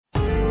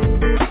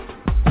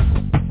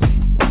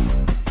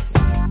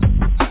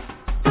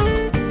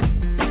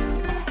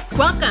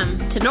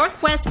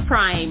Northwest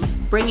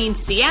Prime, bringing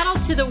Seattle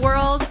to the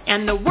world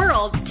and the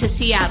world to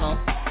Seattle.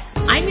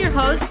 I'm your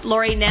host,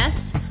 Lori Ness,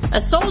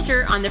 a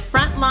soldier on the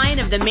front line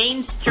of the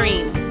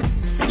mainstream.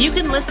 You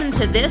can listen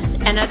to this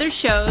and other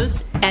shows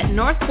at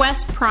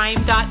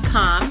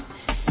northwestprime.com,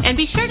 and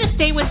be sure to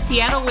stay with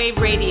Seattle Wave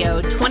Radio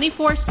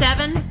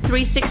 24/7,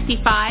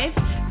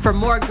 365 for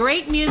more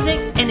great music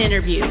and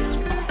interviews.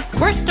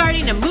 We're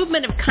starting a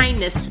movement of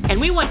kindness, and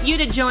we want you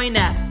to join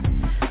us.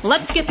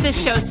 Let's get this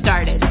show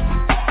started.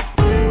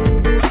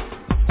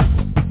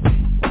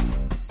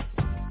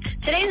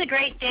 Today's a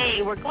great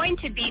day. We're going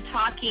to be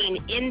talking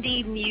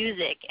indie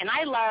music, and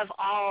I love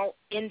all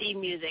indie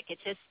music.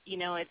 It's just,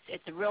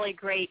 it's a really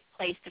great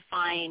place to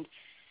find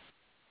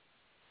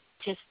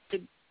just the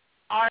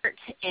art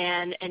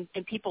and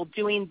people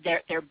doing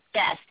their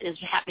best is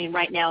happening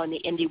right now in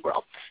the indie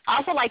world. I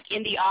also like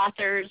indie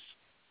authors,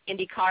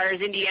 indie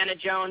cars, Indiana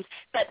Jones,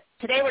 but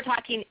today we're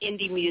talking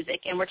indie music,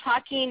 and we're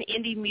talking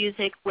indie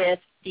music with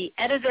the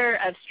editor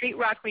of Street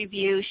Rock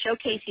Review,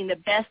 showcasing the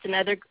best in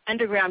other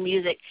underground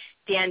music,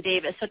 Dan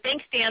Davis. So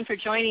thanks, Dan, for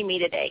joining me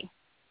today.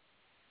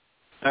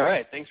 All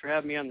right. Thanks for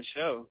having me on the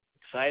show.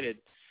 Excited.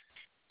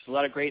 There's a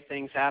lot of great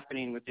things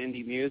happening with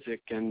indie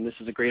music, and this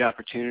is a great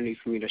opportunity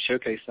for me to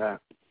showcase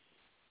that.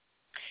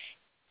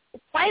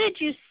 Why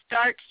did you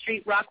start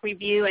Street Rock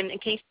Review, and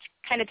can you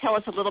kind of tell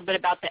us a little bit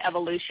about the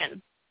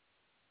evolution?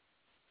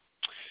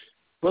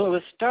 Well, it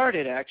was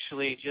started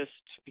actually just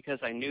because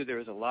I knew there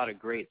was a lot of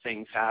great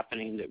things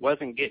happening that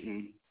wasn't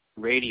getting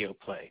radio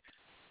play.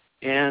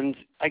 And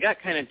I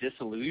got kind of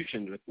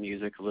disillusioned with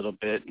music a little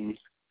bit, and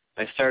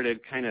I started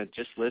kind of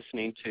just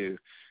listening to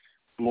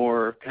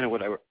more kind of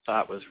what I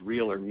thought was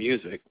realer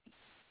music,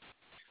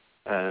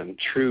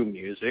 true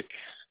music,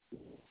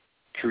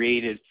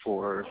 created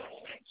for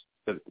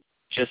the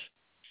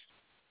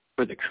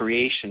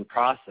creation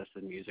process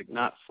of music,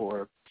 not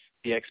for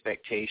the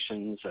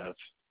expectations of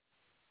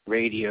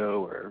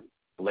radio or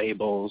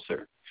labels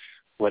or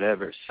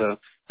whatever. So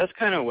that's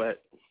kind of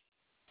what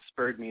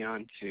spurred me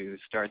on to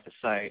start the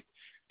site.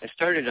 I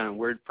started on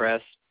WordPress.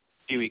 A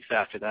few weeks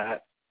after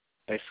that,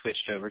 I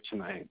switched over to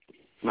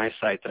my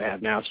site that I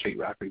have now,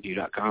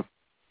 streetrockreview.com.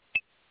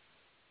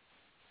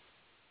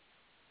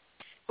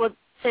 Well,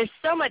 there's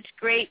so much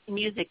great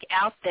music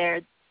out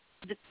there.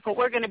 What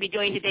we're going to be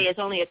doing today is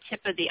only a tip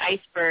of the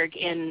iceberg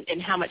in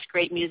how much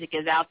great music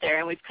is out there,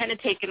 and we've kind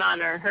of taken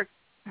on our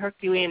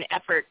Herculean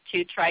effort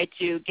to try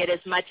to get as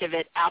much of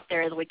it out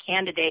there as we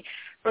can today.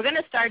 We're going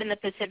to start in the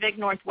Pacific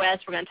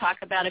Northwest. We're going to talk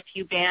about a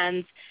few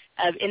bands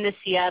in the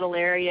Seattle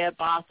area,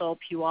 Bothell,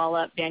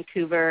 Puyallup,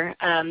 Vancouver.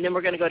 Then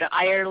we're going to go to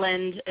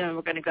Ireland, and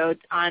we're going to go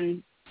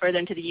on further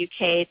into the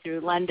UK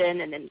through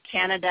London and then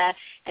Canada,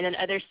 and then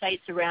other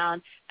sites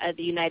around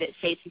the United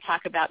States, and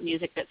talk about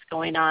music that's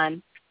going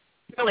on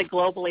really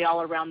globally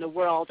all around the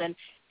world.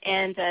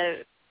 And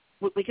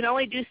we can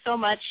only do so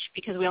much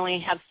because we only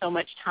have so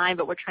much time,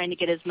 but we're trying to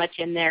get as much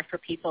in there for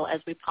people as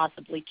we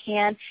possibly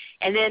can.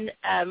 And then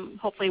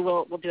hopefully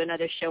we'll do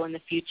another show in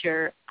the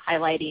future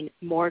highlighting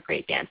more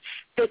great bands.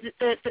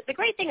 The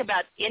great thing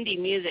about indie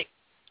music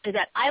is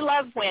that I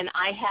love when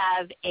I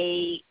have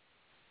a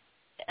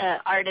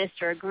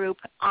artist or a group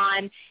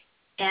on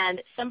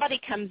and somebody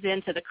comes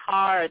into the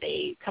car or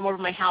they come over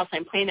to my house,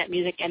 I'm playing that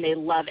music, and they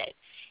love it.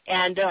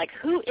 And they're like,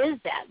 who is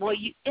that? Well,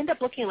 you end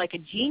up looking like a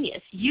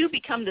genius. You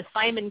become the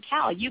Simon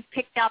Cowell. You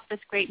picked out this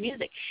great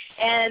music.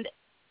 And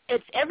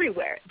it's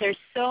everywhere. There's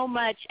so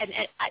much, and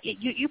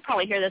you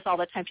probably hear this all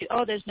the time too.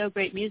 Oh, there's no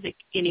great music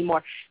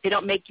anymore. They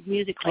don't make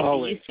music like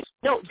they used to.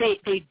 No,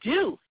 they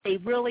do. They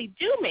really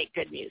do make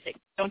good music,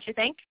 don't you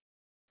think?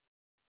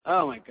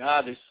 Oh, my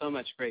God, there's so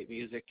much great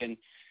music. And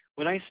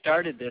when I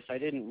started this, I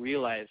didn't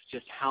realize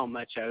just how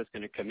much I was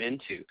going to come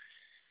into.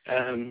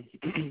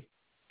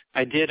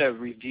 I did a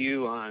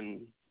review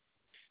on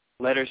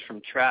Letters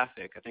from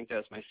Traffic. I think that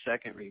was my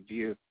second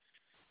review.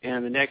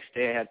 And the next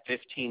day I had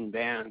 15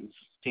 bands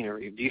seen a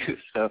review.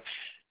 So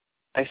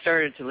I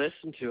started to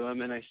listen to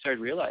them, and I started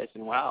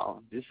realizing,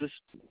 wow,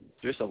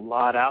 there's a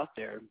lot out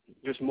there.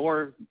 There's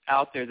more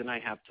out there than I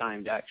have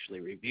time to actually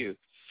review.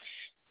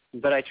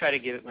 But I try to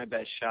give it my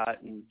best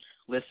shot and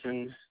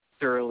listen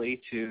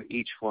thoroughly to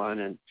each one.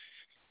 And,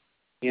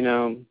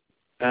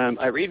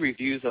 I read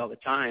reviews all the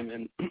time,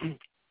 and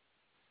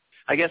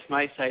I guess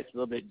my site's a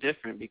little bit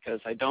different because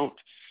I don't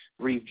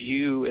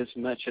review as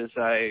much as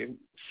I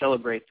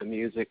celebrate the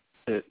music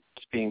that's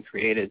being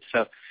created.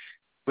 So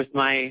with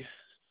my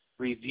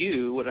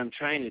review, what I'm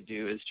trying to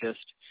do is just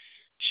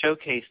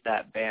showcase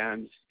that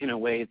band in a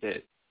way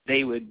that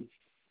they would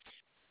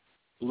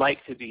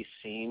like to be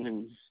seen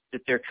and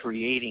that they're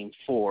creating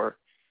for.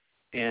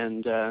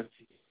 And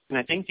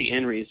I think the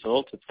end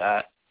result of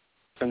that,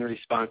 from the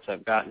response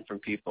I've gotten from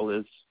people,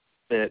 is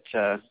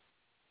that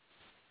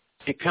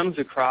it comes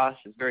across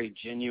as very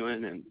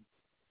genuine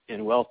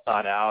and well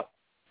thought out.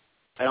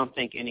 I don't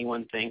think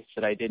anyone thinks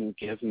that I didn't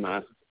give them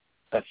a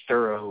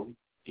thorough,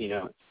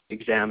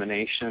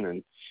 examination,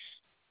 and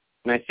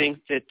I think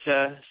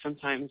that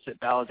sometimes it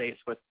validates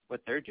what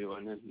they're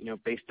doing,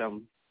 and based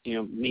on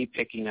me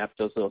picking up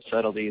those little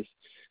subtleties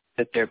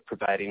that they're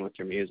providing with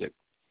their music.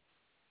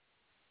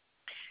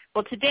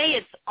 Well, today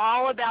it's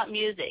all about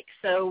music.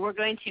 So we're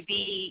going to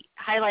be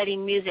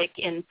highlighting music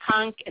in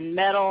punk and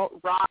metal,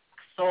 rock,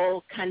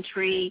 soul,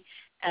 country,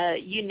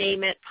 you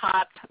name it,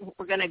 pop.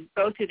 We're going to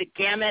go through the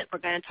gamut. We're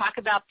going to talk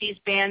about these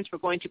bands. We're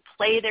going to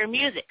play their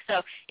music.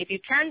 So if you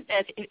tuned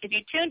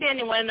in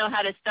and want to know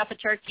how to stuff a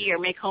turkey or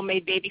make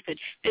homemade baby food,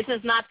 this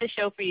is not the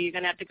show for you. You're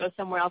going to have to go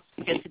somewhere else,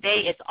 because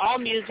today it's all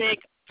music.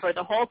 For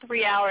the whole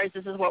 3 hours,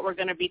 this is what we're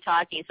going to be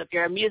talking. So if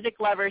you're a music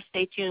lover,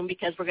 stay tuned,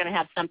 because we're going to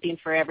have something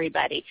for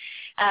everybody.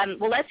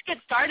 Well, let's get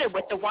started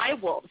with the Y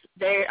Wolves.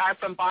 They are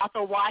from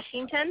Bothell,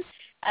 Washington.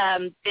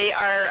 They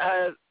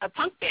are a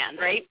punk band,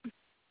 right?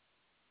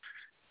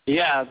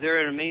 Yeah, they're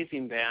an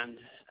amazing band.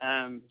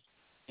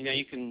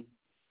 You can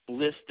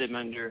list them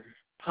under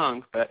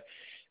punk, but,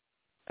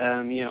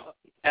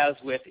 as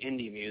with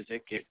indie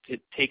music,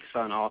 it takes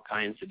on all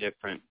kinds of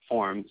different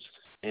forms.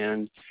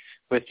 And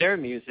with their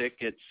music,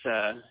 it's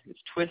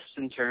twists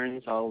and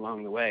turns all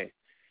along the way.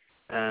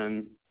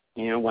 1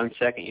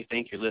 second you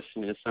think you're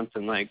listening to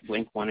something like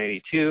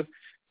Blink-182.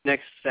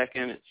 Next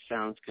second it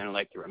sounds kind of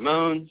like the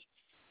Ramones.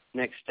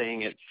 Next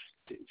thing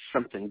it's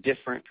something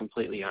different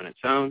completely on its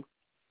own.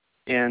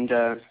 And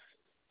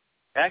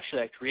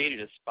actually I created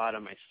a spot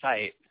on my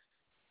site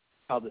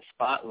called the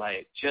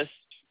Spotlight just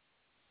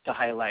to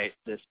highlight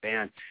this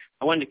band.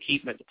 I wanted to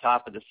keep them at the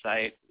top of the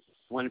site.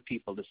 I wanted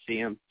people to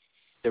see them.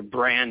 They're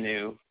brand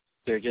new.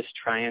 They're just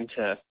trying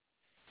to,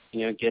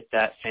 get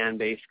that fan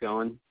base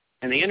going,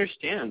 and they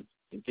understand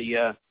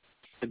the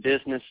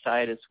business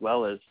side as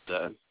well as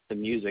the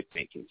music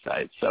making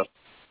side. So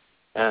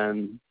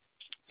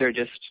they're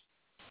just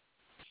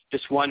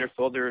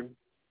wonderful. They're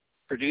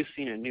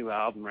producing a new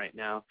album right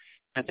now.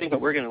 I think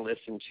what we're going to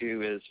listen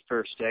to is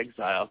First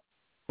Exile,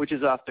 which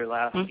is off their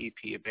last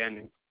EP,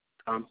 Abandoned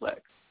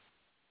Complex.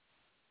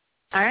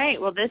 All right.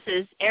 Well, this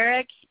is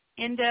Eric,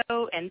 Indo,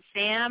 and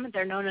Sam.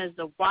 They're known as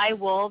the Y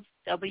Wolves,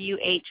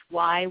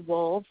 W-H-Y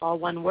Wolves, all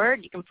one word.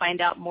 You can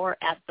find out more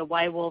at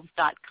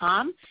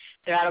thewolves.com.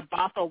 They're out of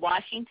Bothell,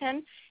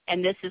 Washington,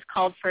 and this is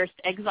called First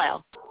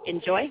Exile.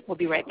 Enjoy. We'll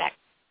be right back.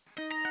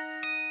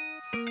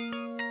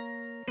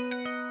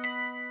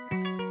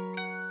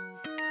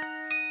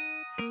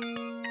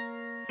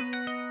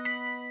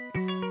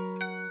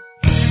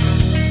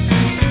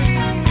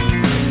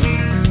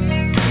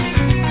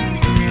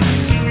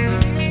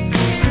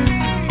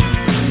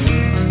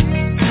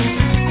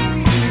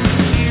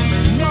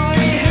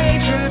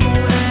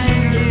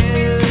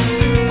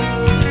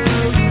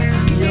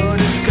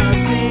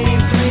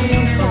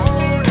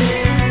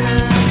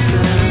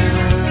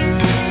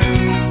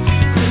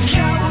 Can't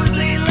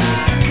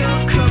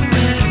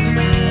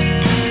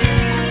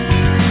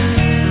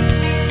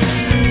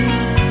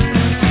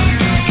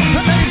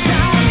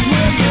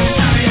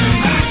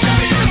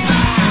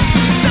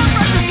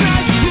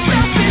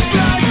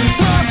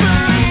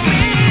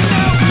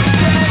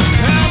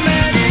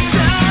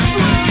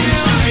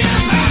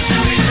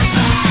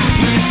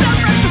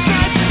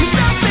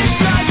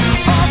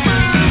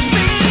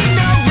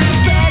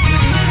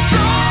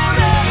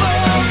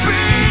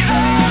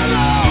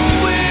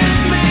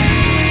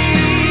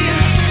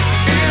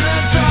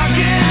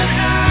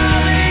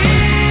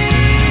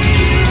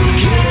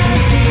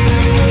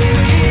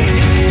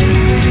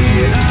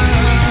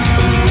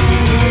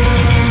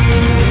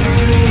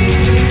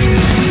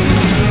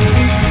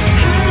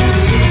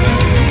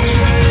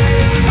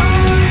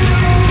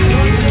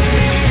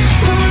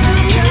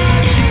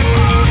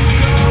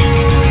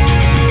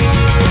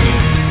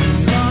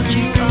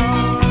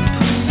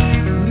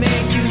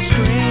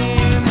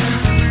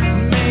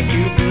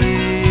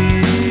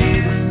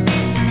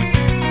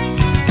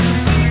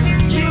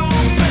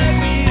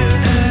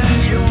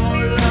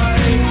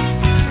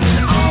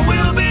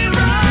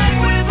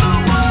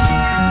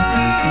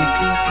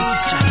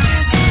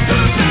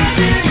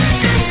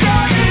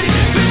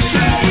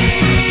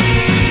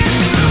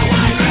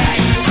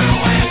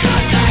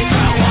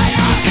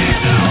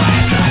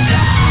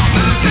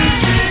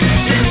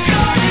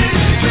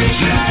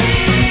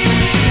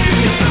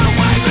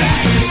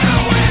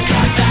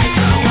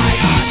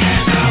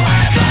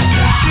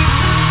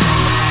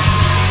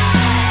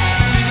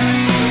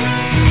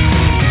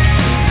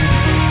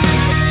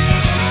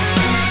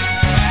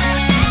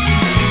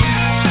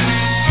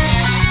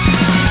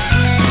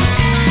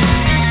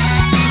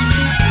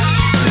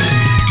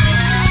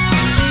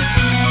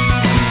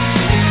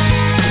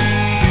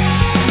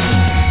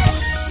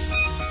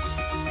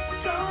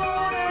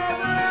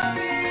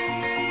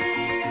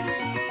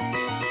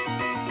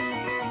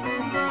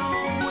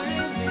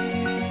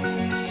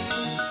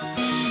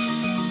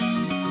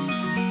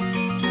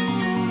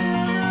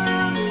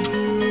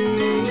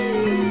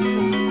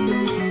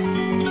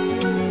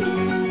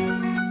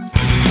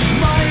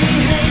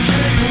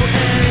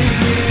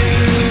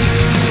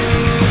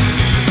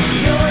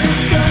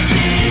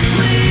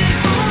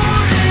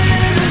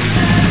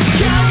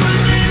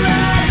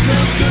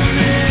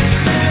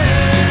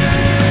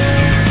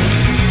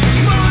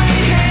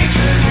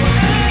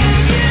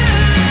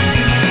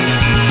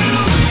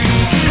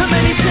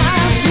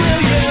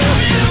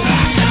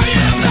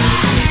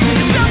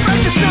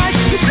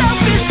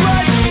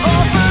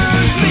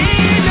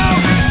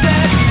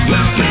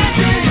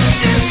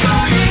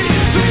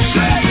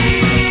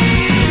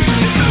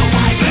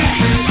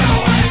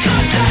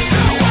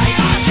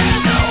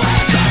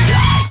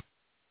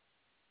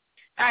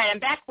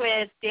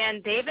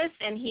Dan Davis,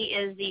 and he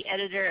is the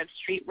editor of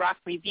Street Rock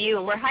Review,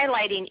 and we're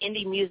highlighting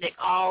indie music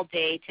all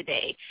day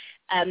today.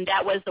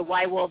 That was the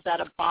Y Wolves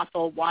out of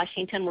Bothell,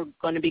 Washington. We're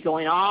going to be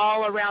going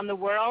all around the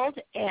world,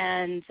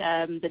 and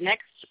the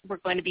next we're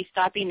going to be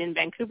stopping in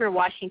Vancouver,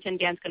 Washington.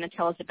 Dan's going to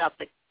tell us about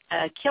the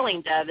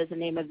Killing Dove is the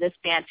name of this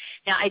band.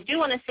 Now, I do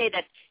want to say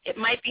that it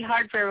might be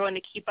hard for everyone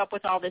to keep up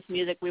with all this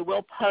music. We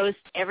will post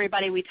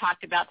everybody we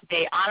talked about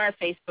today on our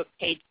Facebook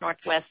page,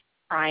 Northwest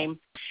Prime,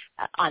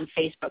 on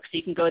Facebook. So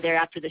you can go there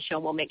after the show,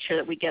 and we'll make sure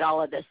that we get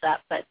all of this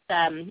up. But,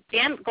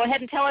 Dan, go ahead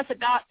and tell us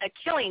about A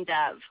Killing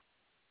Dove.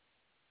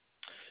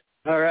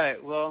 All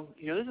right. Well,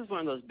 this is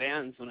one of those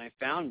bands, when I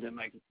found them,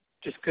 I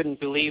just couldn't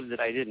believe that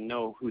I didn't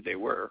know who they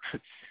were.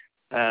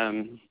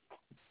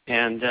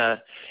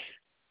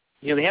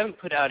 They haven't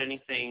put out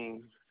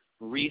anything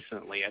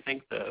recently. I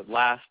think the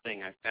last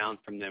thing I found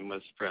from them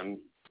was from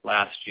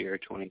last year,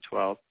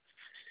 2012.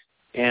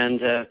 And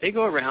they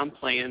go around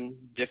playing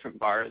different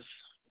bars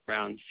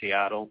around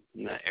Seattle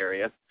in that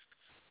area.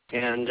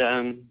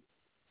 And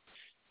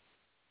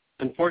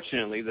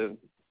unfortunately,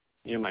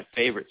 my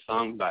favorite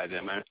song by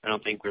them, I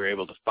don't think we were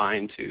able to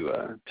find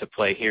to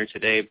play here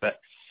today, but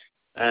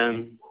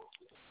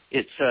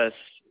it's a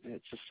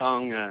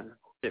song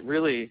that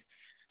really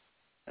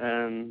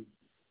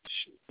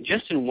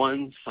just in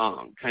one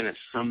song kind of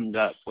summed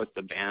up what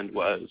the band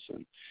was.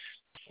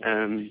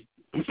 And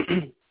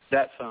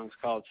that song's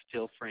called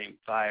Still Frame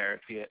Fire.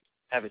 If you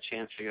have a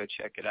chance to go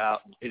check it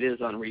out, it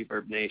is on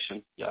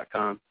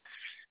ReverbNation.com.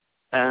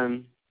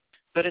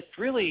 But it's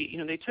really,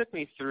 they took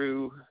me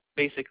through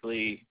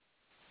basically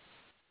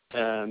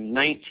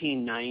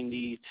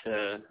 1990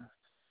 to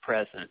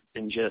present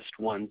in just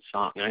one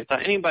song. And I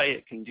thought anybody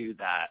that can do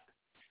that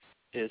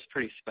is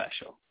pretty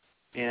special.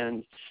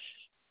 And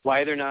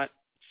why they're not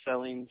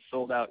selling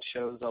sold-out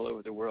shows all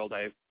over the world,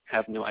 I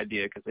have no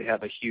idea, because they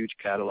have a huge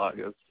catalog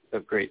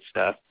of great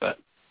stuff. But,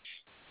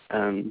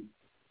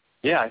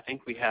 I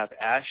think we have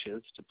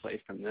Ashes to play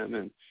from them,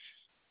 and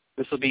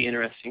this will be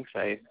interesting because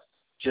I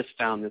just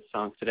found this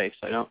song today,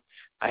 so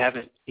I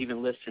haven't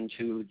even listened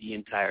to the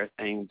entire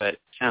thing, but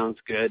it sounds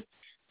good.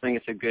 I think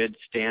it's a good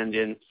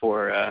stand-in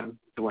for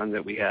the one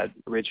that we had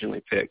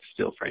originally picked,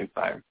 Still Frame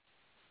Fire.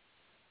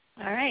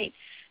 All right.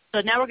 So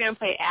now we're going to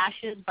play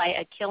Ashes by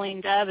A Killing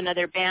Dove,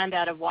 another band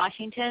out of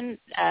Washington.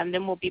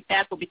 Then we'll be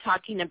back. We'll be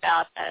talking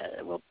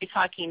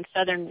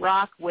Southern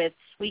rock with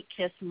Sweet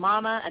Kiss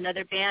Mama,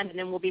 another band, and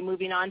then we'll be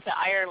moving on to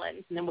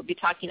Ireland, and then we'll be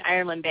talking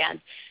Ireland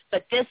bands.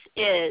 But this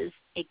is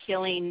A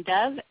Killing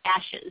Dove,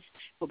 Ashes.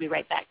 We'll be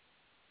right back.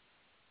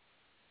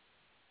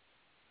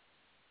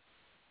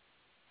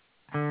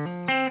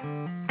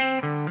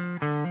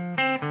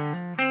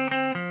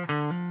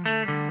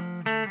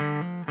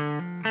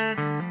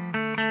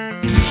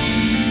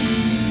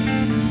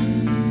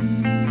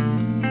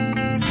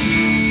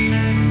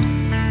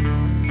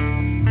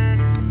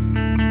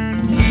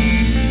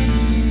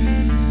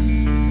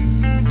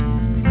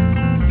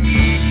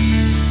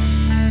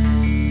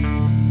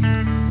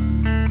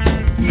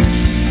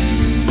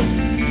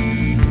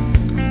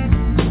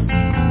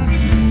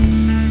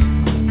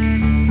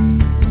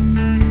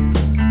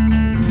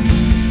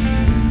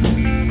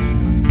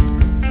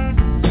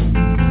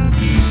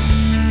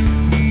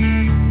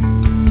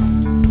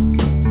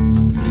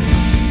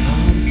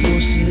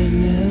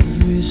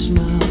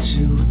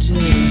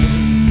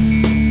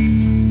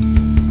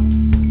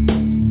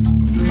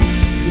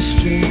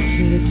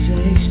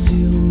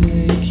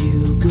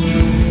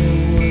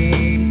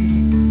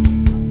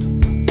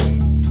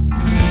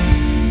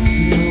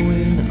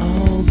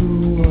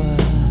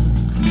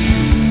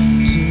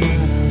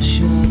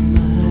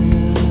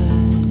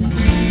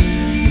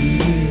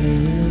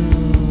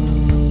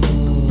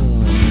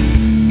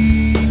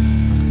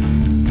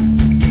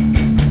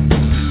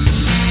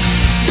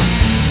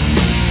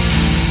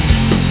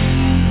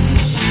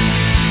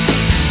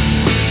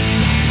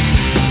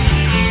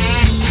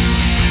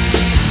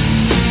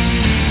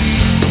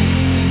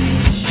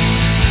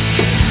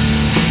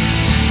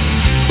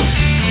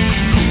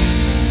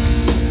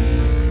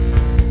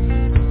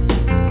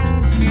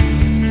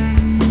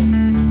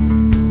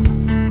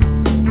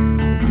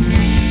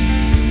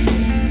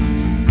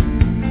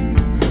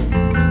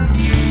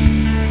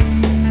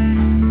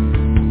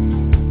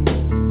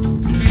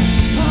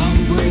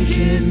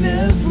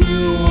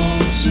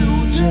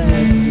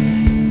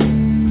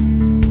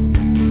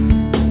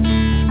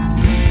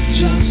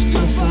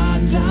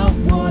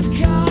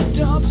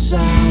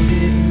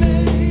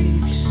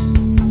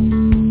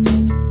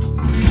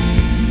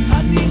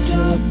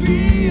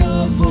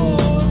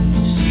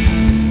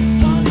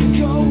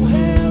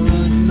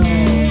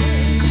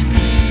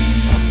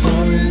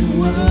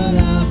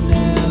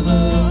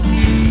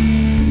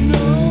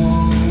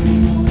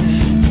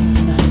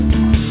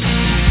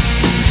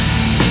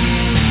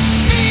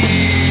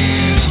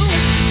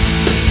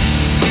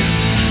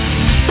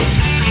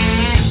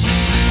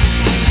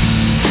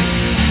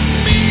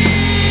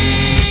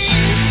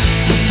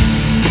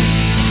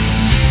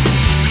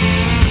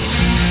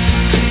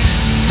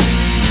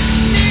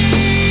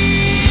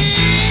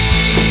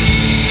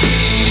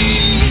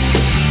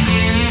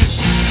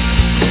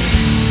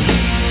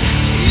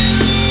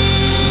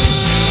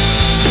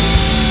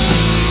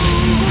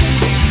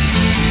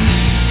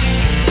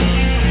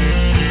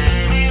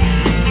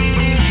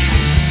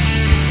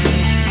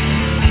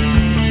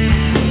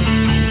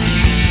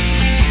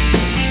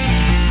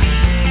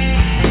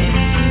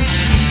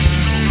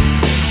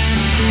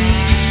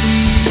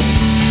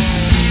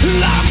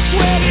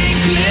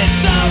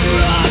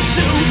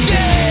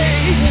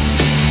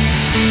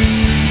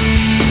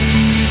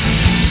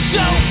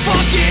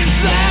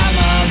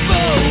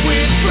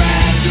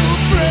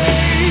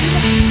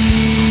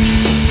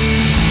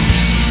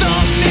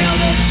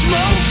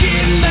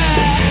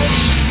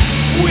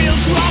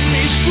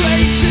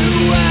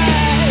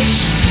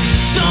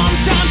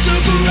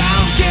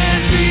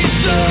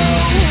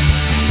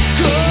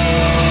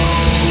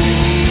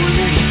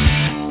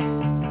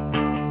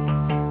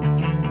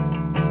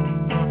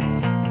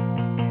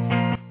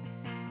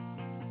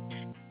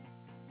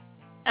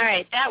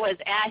 that was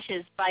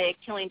Ashes by A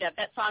Killing Dove.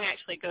 That song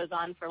actually goes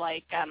on for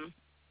like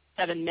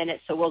 7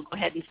 minutes, so we'll go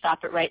ahead and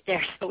stop it right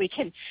there so we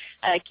can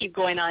keep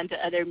going on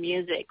to other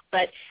music.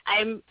 But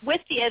I'm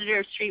with the editor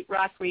of Street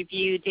Rock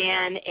Review,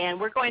 Dan, and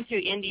we're going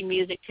through indie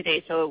music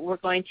today, so we're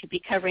going to be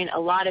covering a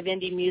lot of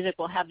indie music.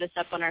 We'll have this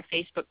up on our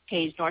Facebook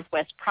page,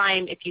 Northwest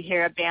Prime. If you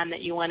hear a band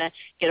that you want to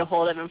get a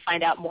hold of and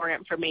find out more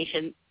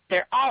information,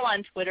 they're all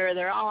on Twitter.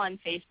 They're all on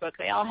Facebook.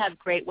 They all have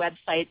great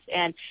websites,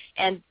 and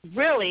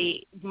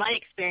really my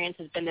experience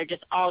has been they're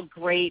just all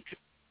great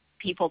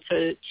people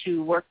to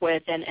work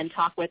with and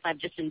talk with. I've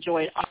just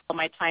enjoyed all of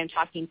my time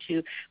talking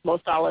to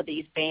most all of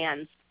these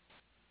bands.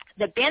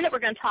 The band that we're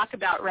going to talk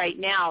about right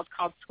now is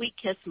called Sweet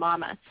Kiss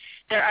Mama.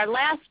 They're our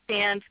last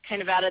band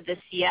kind of out of the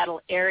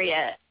Seattle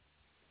area.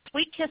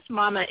 Sweet Kiss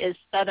Mama is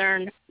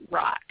Southern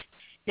rock.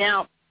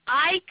 Now,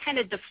 I kind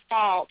of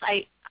default,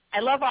 I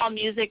love all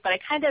music, but I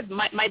kind of,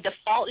 my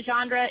default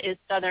genre is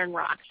Southern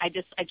rock. I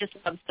just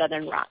love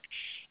Southern rock.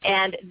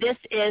 And this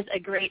is a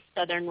great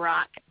Southern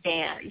rock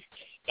band.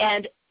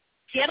 And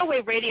Seattle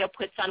Wave Radio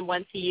puts on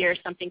once a year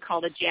something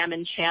called a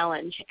Jammin'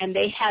 Challenge, and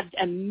they have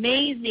an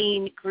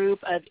amazing group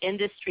of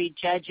industry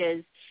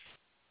judges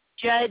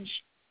judge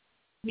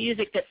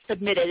music that's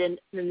submitted,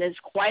 and there's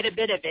quite a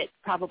bit of it,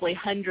 probably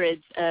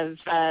hundreds of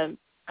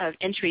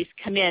entries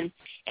come in,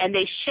 and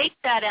they shake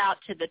that out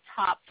to the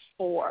top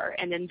 4,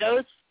 and then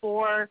those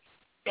 4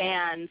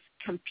 bands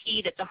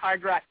compete at the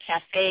Hard Rock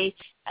Cafe,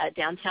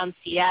 downtown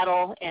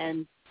Seattle,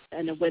 and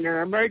the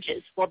winner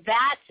emerges. Well,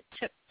 that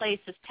took place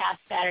this past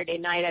Saturday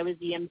night. I was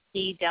the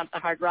MC down at the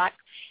Hard Rock,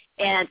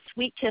 and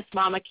Sweet Kiss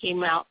Mama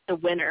came out the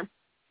winner,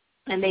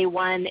 and they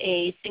won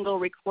a single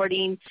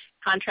recording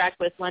contract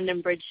with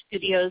London Bridge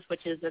Studios,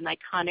 which is an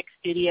iconic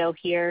studio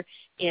here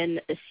in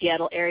the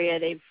Seattle area.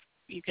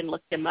 You can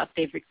look them up.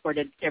 They've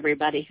recorded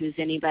everybody who's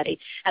anybody.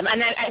 And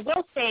I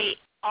will say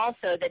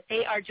also that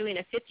they are doing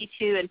a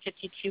 52 and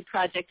 52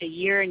 project a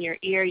year in your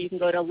ear. You can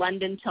go to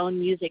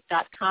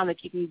londontonemusic.com.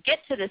 If you can get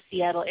to the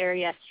Seattle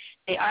area,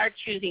 they are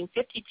choosing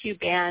 52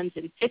 bands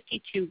in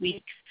 52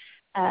 weeks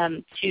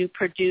to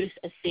produce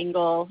a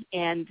single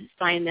and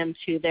sign them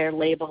to their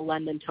label,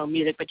 London Tone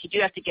Music. But you do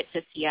have to get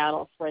to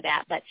Seattle for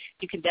that. But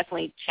you can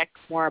definitely check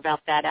more about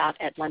that out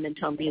at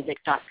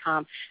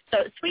londontonemusic.com. So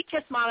Sweet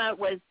Kiss Mama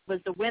was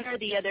the winner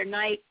the other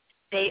night.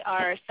 They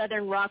are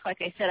Southern rock.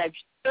 Like I said, I've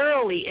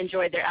thoroughly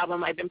enjoyed their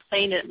album. I've been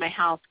playing it at my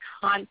house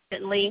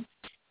constantly.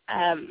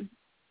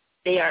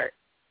 They are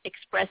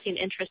expressing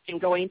interest in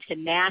going to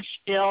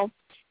Nashville,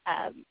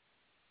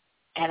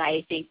 and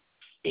I think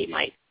they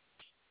might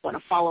want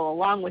to follow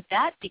along with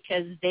that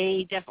because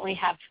they definitely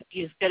have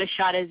as good a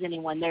shot as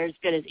anyone. They're as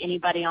good as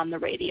anybody on the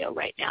radio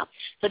right now.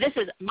 So this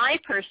is my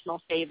personal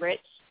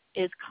favorite.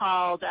 Is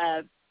called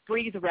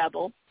Breathe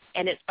Rebel,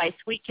 and it's by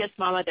Sweet Kiss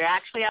Mama. They're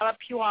actually out of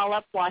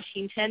Puyallup,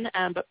 Washington,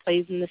 but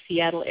plays in the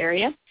Seattle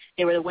area.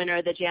 They were the winner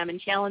of the Jammin'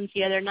 Challenge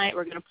the other night.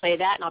 We're going to play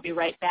that, and I'll be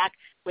right back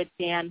with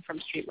Dan from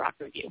Street Rock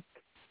Review.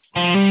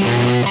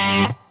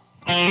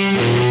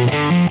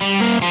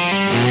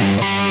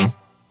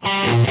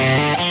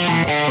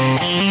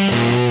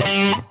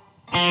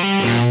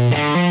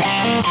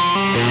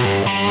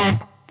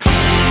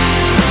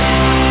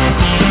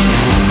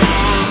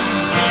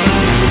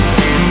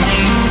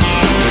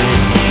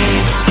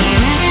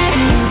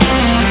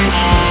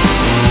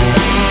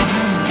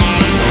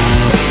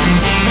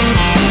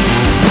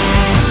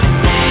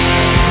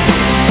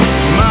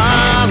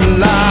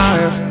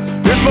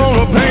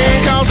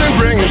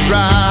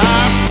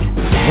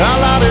 A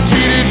lot of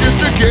cheated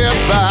just to get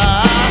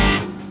by.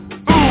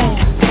 Ooh,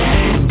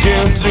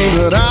 can't see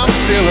that I'm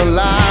still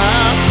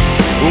alive.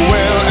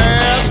 Well,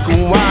 ask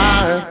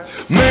why.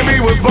 Maybe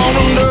was born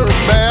under a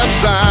bad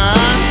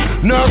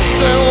sign.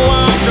 Nothing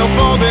like up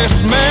for this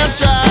man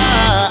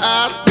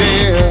child.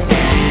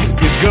 Yeah,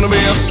 he's gonna be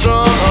a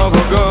son of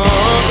a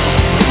gun.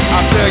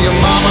 I tell you,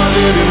 mama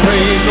didn't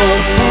raise no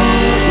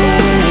fool,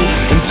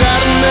 and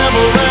daddy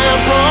never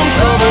ran from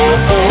trouble.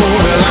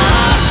 Oh, well,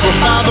 I was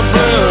by the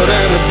blood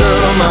and the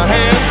dirt on my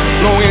hands,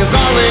 long as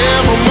I lay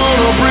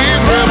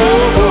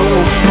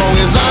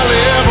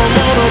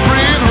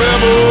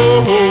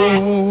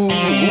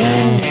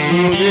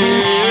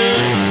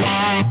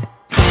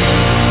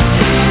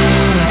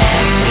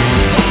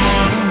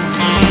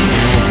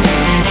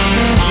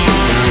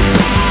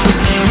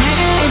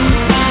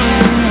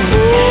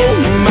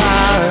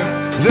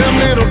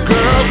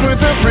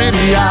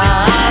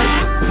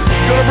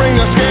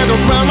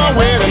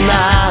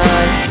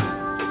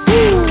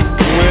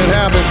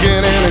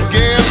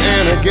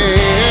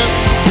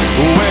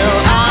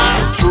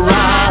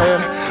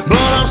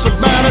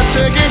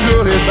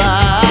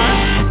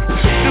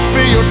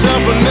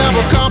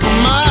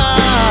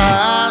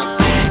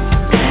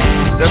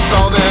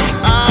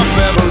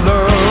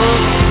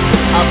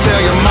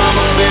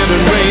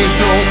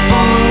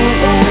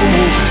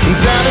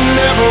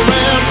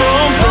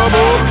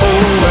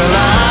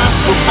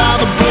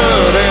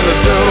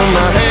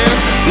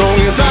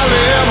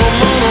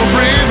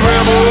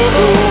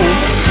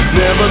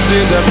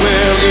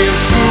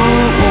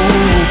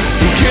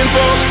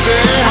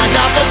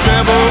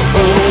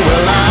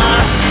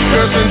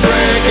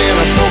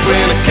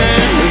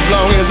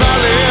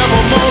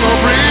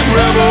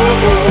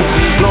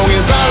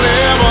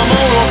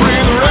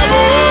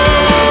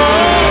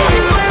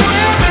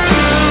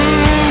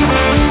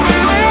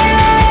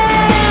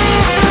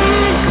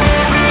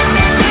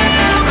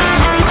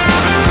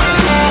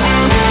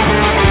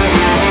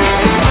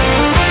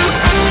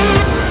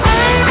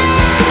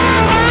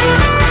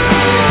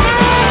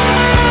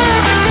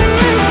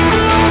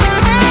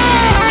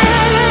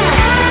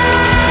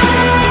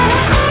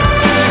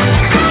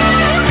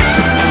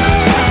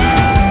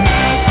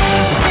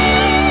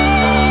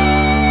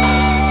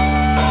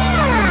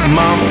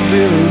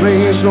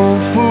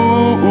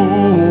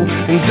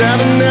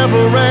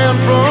never ran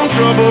from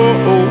trouble.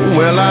 Oh,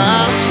 well,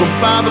 I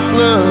by the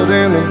blood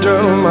and the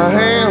dirt on my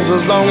hands.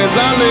 As long as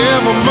I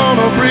live, I'm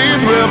gonna breathe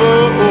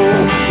rebel.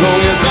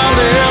 Long as I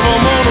live,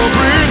 I'm gonna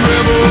breathe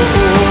rebel.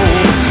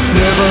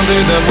 Never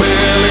did that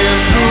well in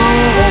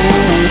school.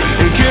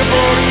 And kid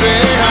folks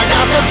say I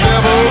got the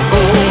devil.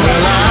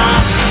 Well,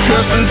 I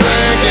cuss and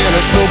drink and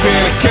I smoke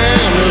in a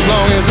can. As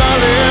long as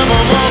I live,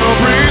 I'm gonna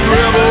breathe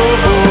rebel.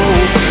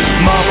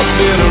 Mama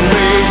didn't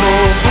raise no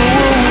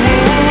fool.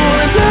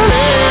 And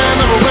daddy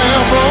never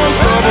ran from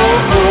trouble.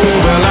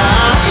 Well,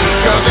 I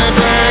cuss and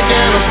drink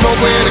and I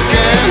smoke when I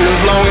can.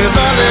 As long as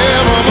I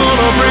live, I'm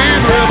gonna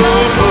breathe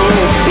rebel.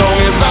 Long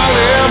as I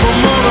live, I'm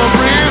gonna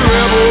breathe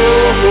rebel.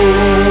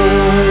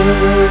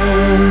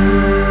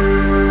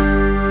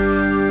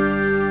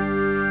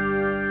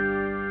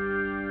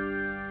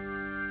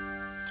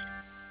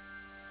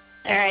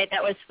 All right,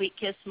 that was Sweet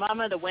Kiss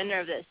Mama, the winner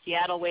of the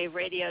Seattle Wave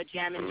Radio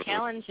Jammin'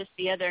 Challenge just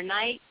the other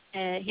night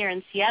here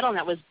in Seattle, and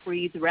that was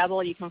Breathe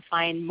Rebel. You can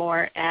find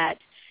more at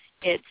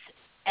it's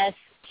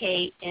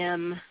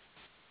skmband.com.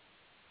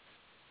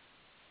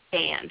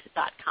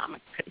 I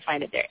couldn't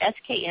find it there.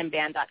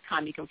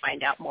 skmband.com. You can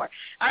find out more.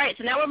 All right,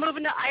 so now we're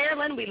moving to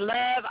Ireland. We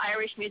love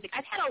Irish music.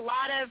 I've had a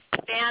lot of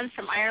bands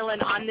from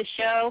Ireland on the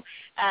show.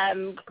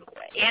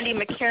 Andy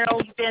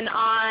McCarroll's been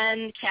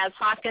on. Kaz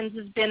Hawkins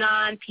has been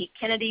on. Pete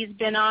Kennedy's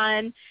been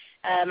on.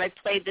 I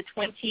played the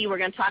 20. We're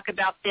going to talk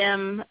about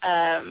them.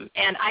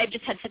 And I've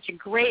just had such a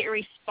great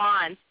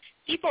response.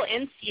 People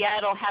in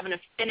Seattle have an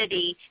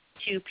affinity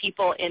to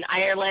people in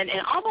Ireland,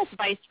 and almost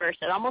vice versa.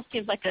 It almost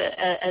seems like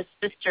a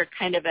sister,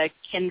 kind of a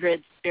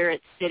kindred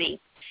spirit city.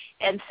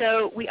 And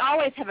so we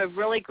always have a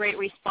really great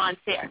response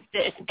there.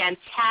 There's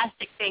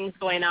fantastic things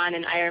going on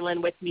in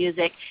Ireland with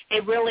music. They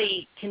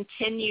really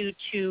continue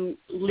to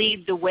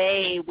lead the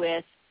way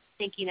with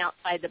thinking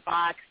outside the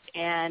box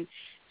and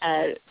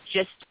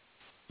just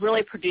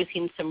really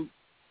producing some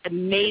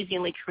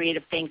amazingly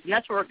creative things. And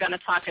that's what we're going to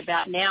talk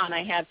about now. And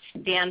I have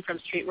Dan from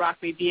Street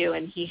Rock Review,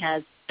 and he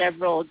has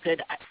several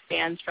good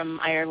bands from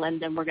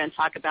Ireland, and we're going to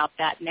talk about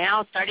that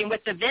now, starting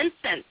with the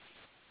Vincents.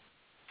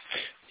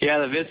 Yeah,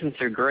 the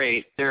Vincents are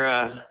great. They're,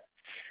 I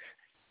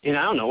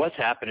don't know what's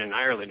happening in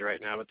Ireland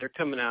right now, but they're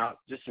coming out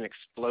just an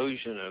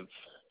explosion of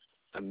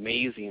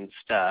amazing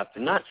stuff,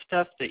 and not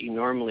stuff that you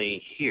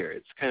normally hear.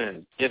 It's kind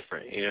of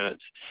different,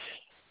 It's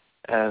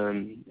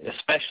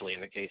especially in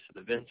the case of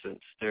the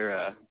Vincents. They're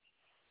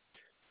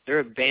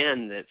a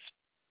band that's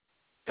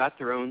got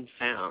their own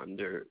sound.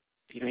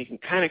 You can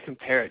kind of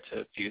compare it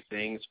to a few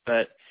things,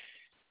 but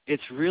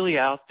it's really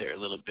out there a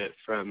little bit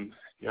from,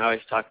 I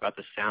always talk about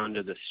the sound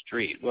of the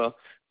street. Well,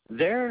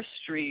 their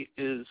street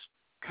is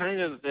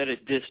kind of at a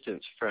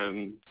distance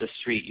from the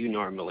street you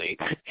normally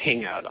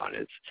hang out on.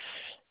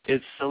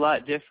 It's a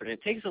lot different.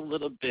 It takes a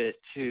little bit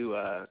to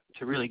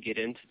really get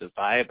into the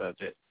vibe of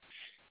it.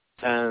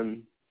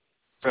 From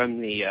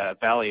the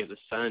Valley of the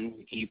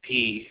Sun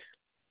EP,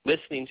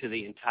 listening to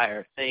the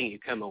entire thing, you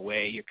come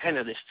away, you're kind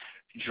of just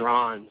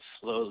drawn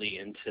slowly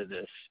into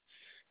this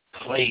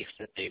place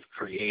that they've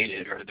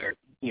created, or they're,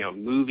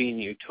 moving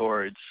you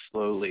towards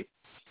slowly.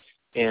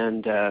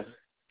 And,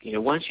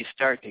 once you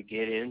start to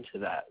get into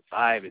that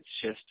vibe,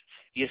 it's just,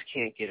 you just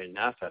can't get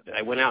enough of it.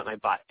 I went out and I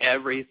bought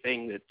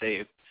everything that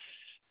they've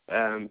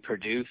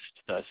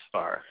produced thus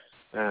far,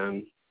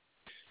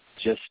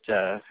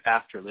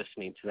 after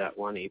listening to that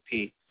one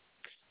EP.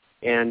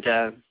 And,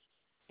 I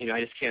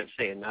just can't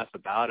say enough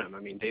about them. I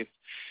mean, they're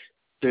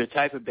the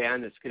type of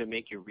band that's going to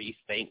make you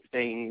rethink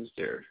things.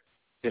 They're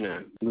going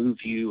to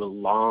move you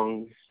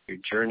along your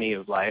journey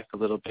of life a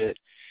little bit.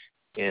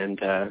 And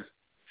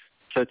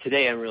so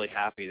today I'm really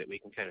happy that we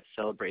can kind of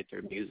celebrate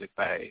their music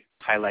by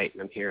highlighting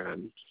them here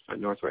on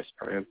Northwest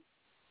Prime.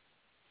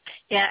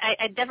 Yeah,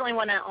 I definitely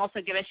want to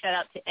also give a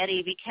shout-out to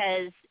Eddie,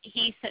 because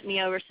he sent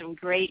me over some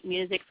great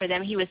music for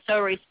them. He was so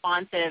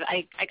responsive.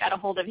 I got a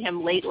hold of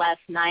him late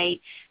last night.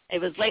 It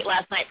was late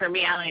last night for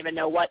me. I don't even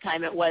know what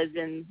time it was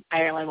in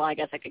Ireland. Well, I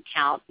guess I could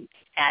count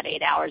at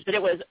 8 hours. But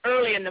it was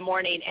early in the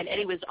morning, and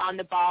Eddie was on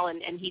the ball,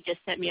 and he just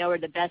sent me over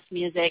the best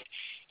music.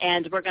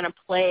 And we're going to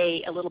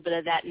play a little bit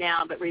of that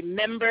now. But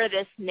remember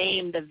this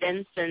name, the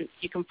Vincents.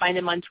 You can find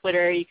them on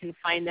Twitter. You can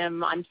find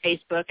them on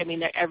Facebook. I mean,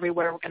 they're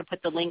everywhere. We're going to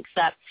put the links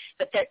up.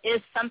 But there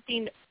is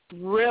something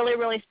really,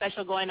 really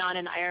special going on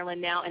in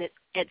Ireland now, and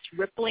it's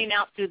rippling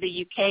out through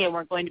the UK, and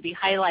we're going to be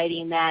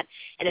highlighting that.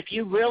 And if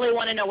you really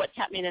want to know what's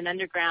happening in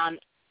underground,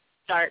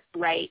 start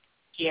right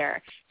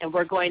here. And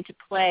we're going to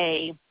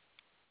play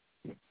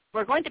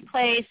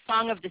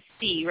Song of the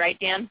Sea, right,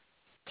 Dan?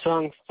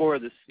 Song for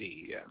the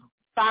Sea, yeah.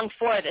 Song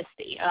for the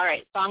Sea. All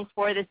right, Song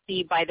for the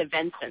Sea by the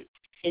Vincents.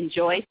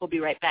 Enjoy. We'll be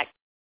right back.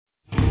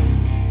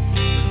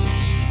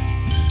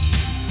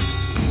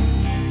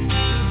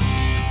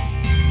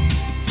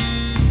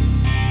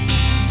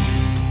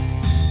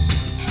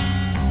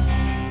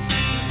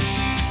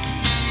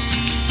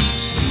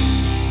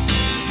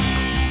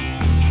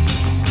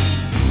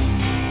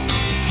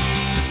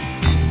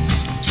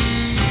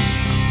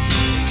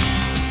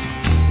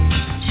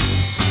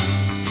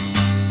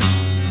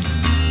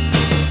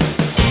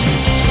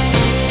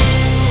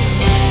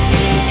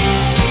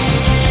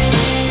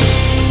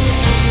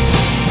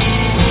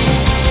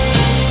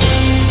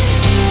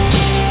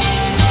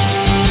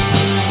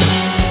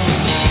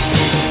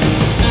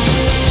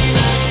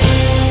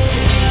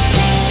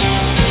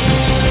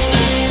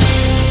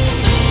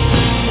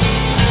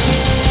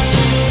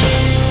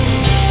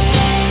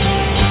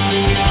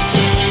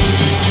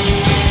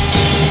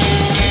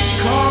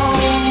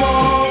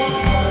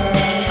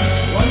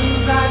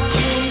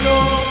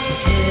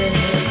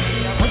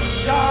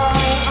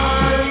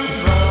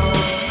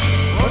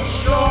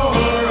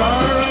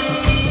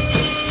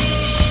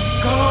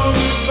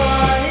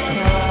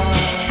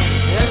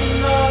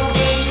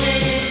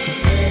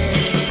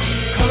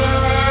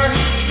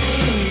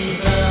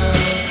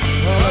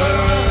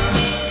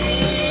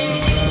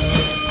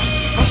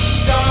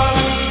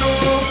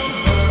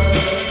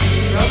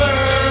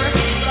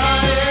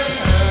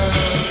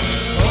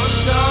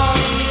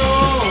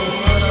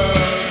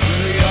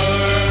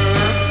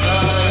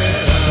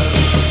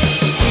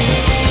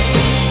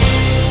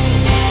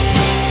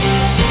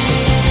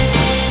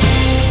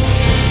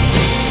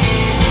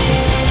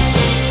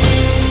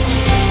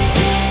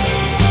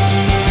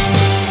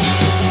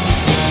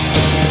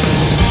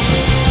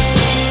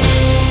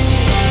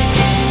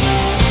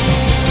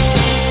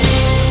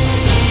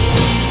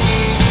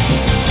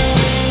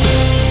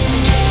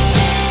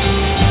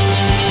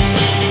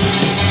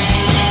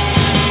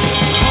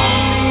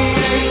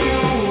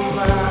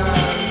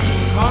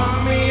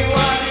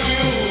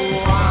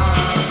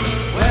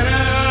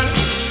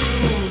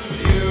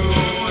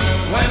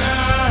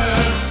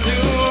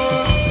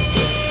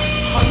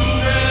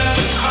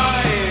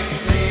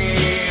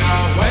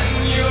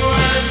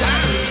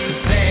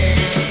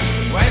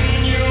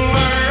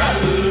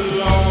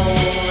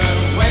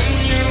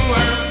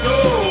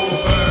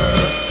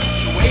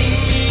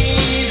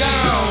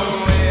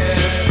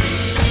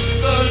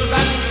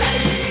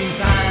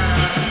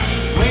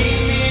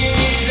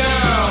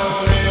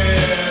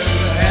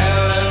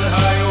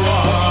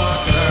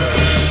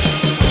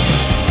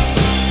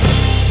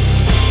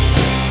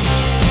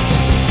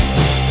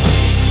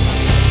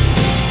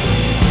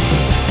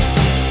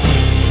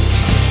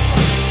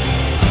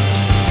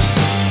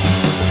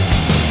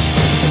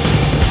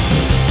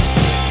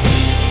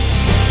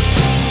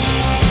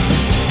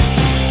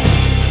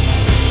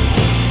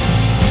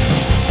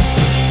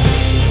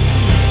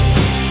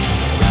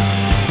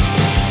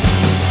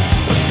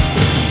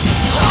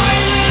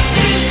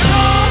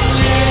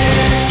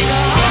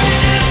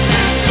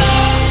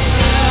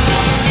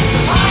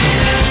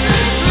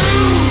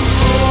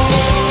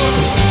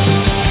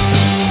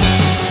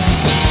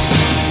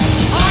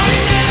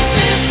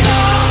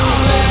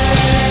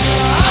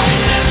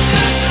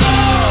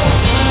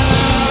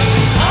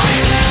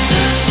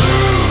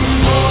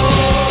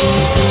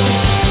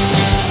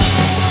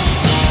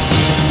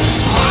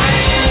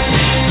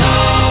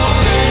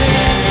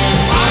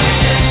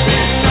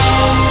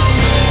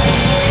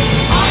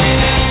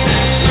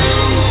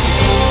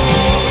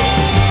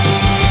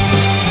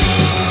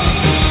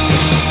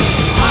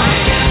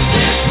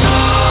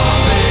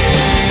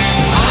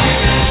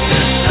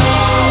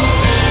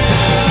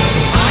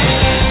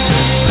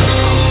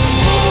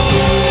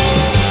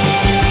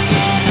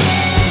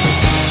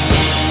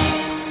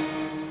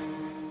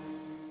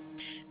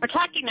 We're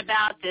talking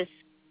about this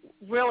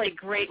really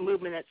great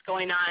movement that's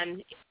going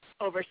on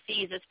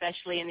overseas,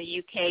 especially in the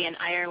UK and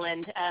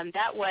Ireland.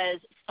 That was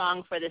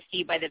Song for the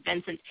Sea by the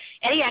Vincents.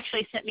 Eddie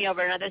actually sent me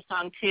over another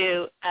song,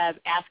 too,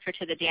 Ask Her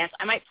to the Dance.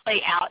 I might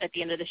play out at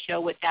the end of the show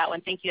with that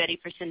one. Thank you, Eddie,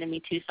 for sending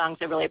me 2 songs.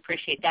 I really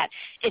appreciate that.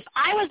 If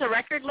I was a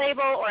record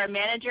label or a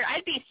manager,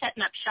 I'd be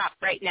setting up shop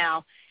right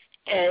now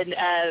in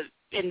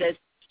the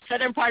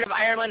southern part of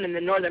Ireland and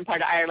the northern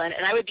part of Ireland,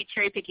 and I would be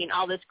cherry-picking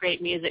all this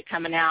great music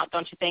coming out.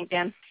 Don't you think,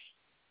 Dan?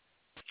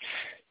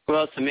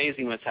 Well, it's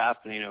amazing what's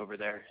happening over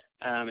there.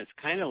 It's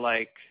kind of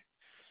like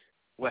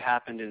what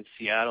happened in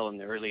Seattle in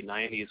the early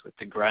 90s with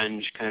the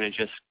grunge kind of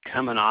just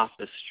coming off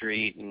the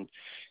street and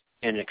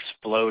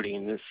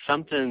exploding.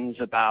 Something's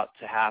about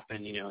to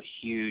happen,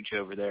 huge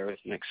over there with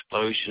an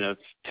explosion of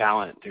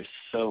talent. There's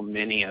so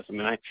many of them,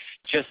 and I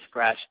just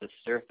scratched the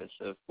surface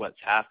of what's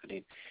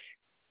happening.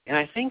 And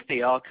I think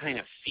they all kind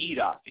of feed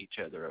off each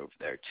other over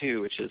there,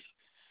 too, which is,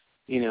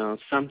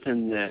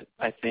 something that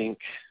I think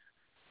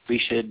we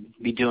should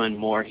be doing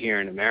more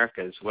here in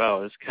America as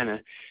well, is kind of,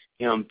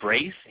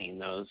 embracing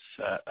those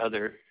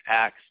other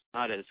acts,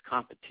 not as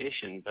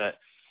competition, but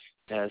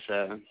as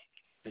a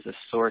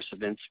source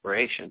of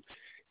inspiration.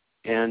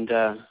 And,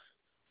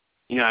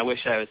 I wish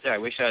I was there. I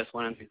wish I was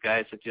one of these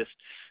guys that just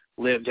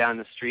lived down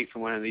the street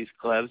from one of these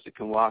clubs that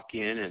can walk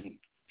in and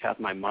have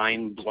my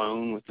mind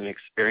blown with an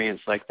experience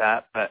like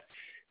that.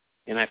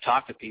 And I've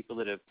talked to people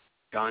that have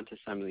gone to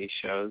some of these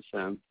shows,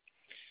 and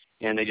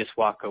they just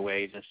walk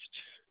away just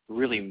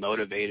really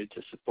motivated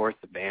to support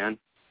the band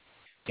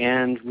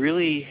and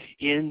really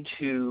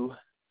into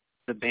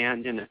the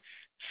band in a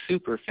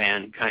super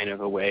fan kind of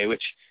a way,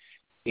 which,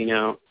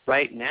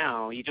 right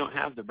now you don't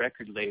have the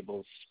record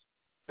labels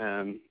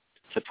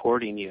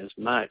supporting you as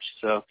much.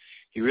 So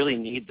you really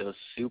need those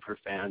super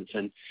fans.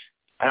 And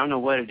I don't know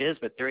what it is,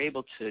 but they're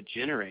able to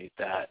generate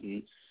that.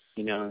 And,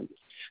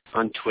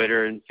 on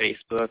Twitter and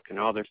Facebook, and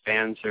all their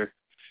fans are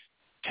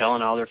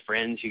telling all their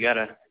friends, you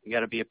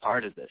gotta be a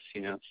part of this,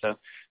 So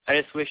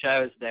I just wish I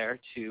was there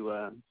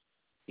to,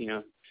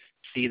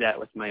 see that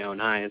with my own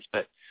eyes,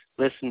 but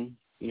listen,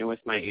 with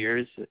my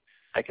ears,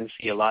 I can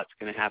see a lot's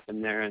going to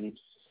happen there, and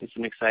it's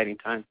an exciting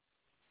time.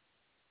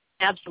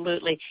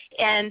 Absolutely.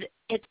 And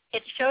it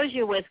shows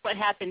you with what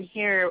happened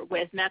here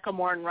with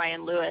Macklemore and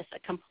Ryan Lewis, a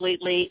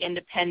completely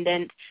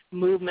independent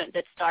movement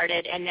that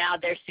started, and now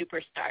they're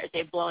superstars.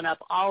 They've blown up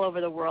all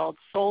over the world,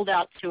 sold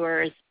out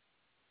tours,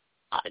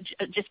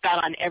 just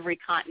about on every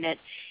continent,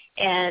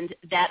 and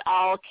that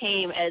all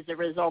came as a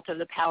result of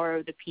the power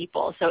of the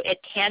people. So it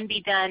can be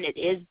done. It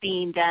is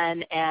being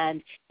done,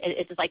 and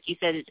it's like you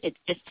said, it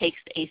just takes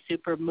a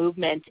super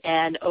movement,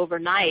 and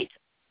overnight,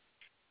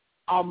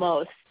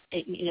 almost,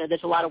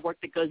 there's a lot of work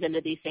that goes into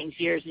these things,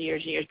 years and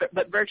years and years,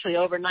 but virtually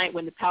overnight,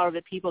 when the power of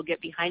the people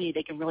get behind you,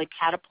 they can really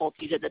catapult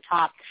you to the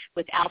top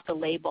without the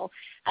label.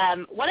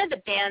 One of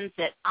the bands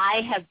that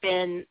I have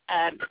been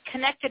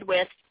connected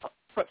with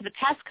for the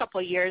past couple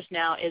of years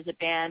now is a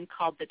band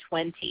called The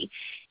 20.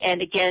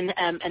 And again,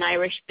 an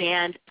Irish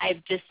band.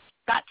 I've just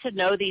got to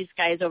know these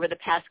guys over the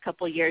past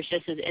couple of years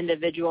just as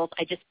individuals.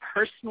 I just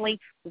personally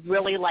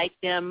really like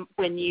them.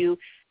 When you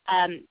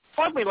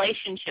form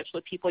relationships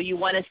with people, you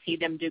want to see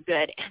them do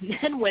good. And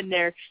then when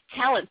they're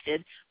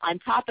talented on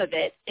top of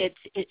it, it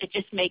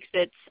just makes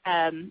it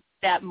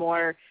that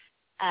more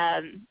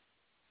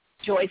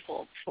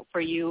joyful for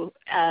you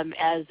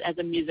as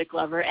a music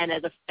lover and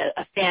as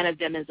a fan of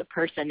them as a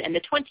person. And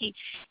The 20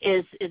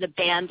 is a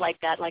band like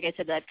that, like I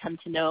said, that I've come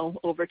to know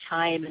over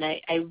time, and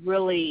I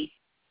really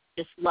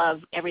just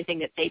love everything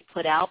that they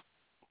put out.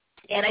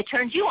 And I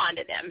turned you on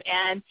to them,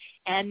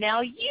 and now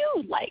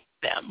you like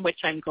them, which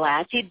I'm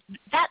glad. See,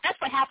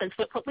 that's what happens.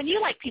 When you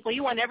like people,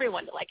 you want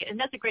everyone to like it, and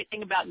that's the great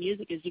thing about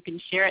music, is you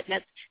can share it,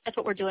 and that's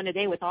what we're doing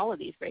today with all of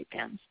these great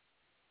bands.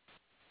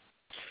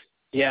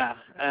 Yeah,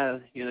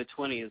 The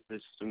 20 is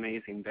this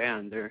amazing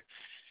band. They're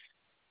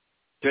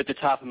at the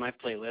top of my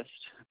playlist.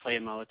 I play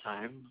them all the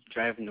time,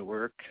 driving to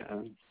work.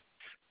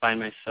 Find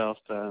myself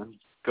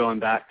going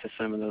back to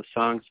some of those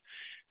songs.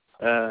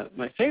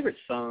 My favorite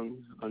song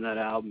on that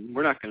album,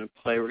 we're not going to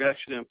play. We're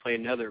actually going to play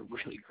another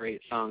really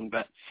great song,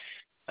 but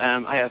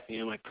I have,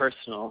 my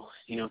personal,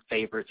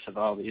 favorites of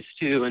all these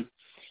too. And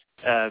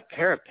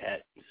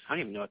Parapet, I don't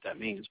even know what that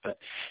means, but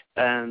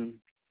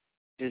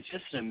it's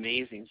just an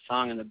amazing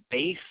song, and the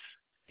bass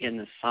in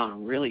the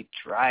song really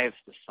drives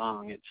the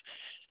song. It's,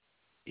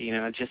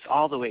 just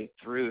all the way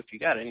through. If you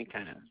got any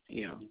kind of,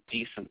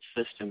 decent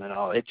system at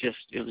all,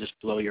 it'll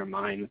just blow your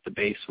mind with the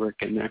bass work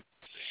in there.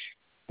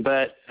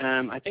 But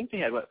I think they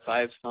had,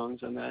 5 songs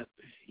on that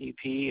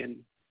EP, and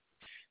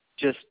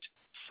just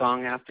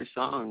song after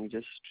song,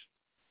 just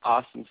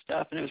awesome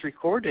stuff. And it was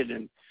recorded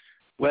in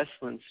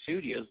Westland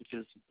Studios, which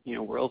is,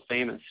 world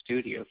famous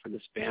studio for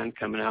this band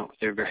coming out with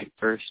their very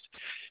first,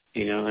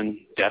 and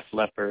Def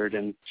Leppard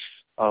and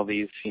all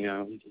these,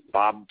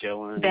 Bob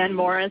Dylan, Van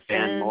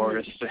Morrison,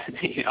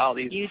 all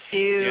these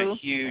U2,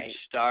 huge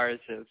stars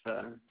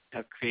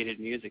have created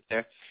music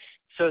there.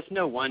 So it's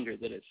no wonder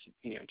that it's,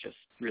 just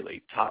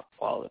really top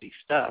quality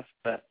stuff.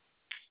 But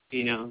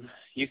you know,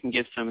 you can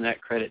give some of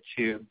that credit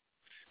to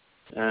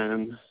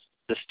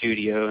the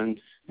studio and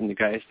the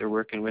guys they're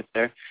working with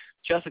there.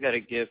 But you also got to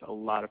give a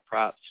lot of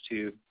props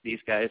to these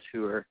guys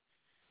who are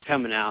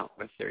coming out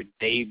with their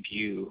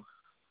debut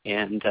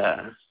and,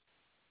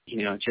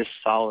 you know, just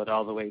solid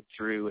all the way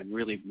through and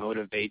really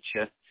motivate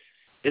you.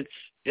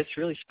 It's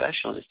really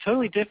special. And it's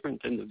totally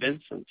different than the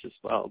Vincents as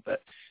well,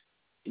 but,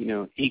 you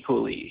know,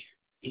 equally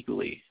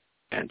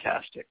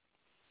fantastic.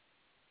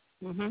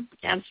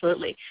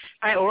 Absolutely.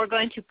 All right, well, we're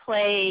going to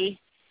play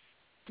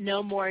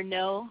No More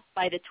No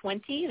by the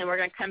 20, and then we're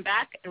going to come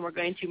back and we're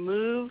going to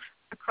move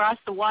across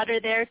the water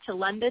there to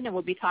London, and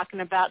we'll be talking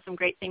about some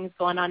great things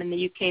going on in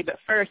the UK. But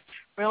first,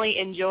 really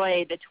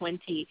enjoy the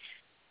 20,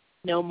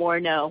 No More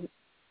No.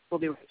 We'll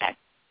be right back.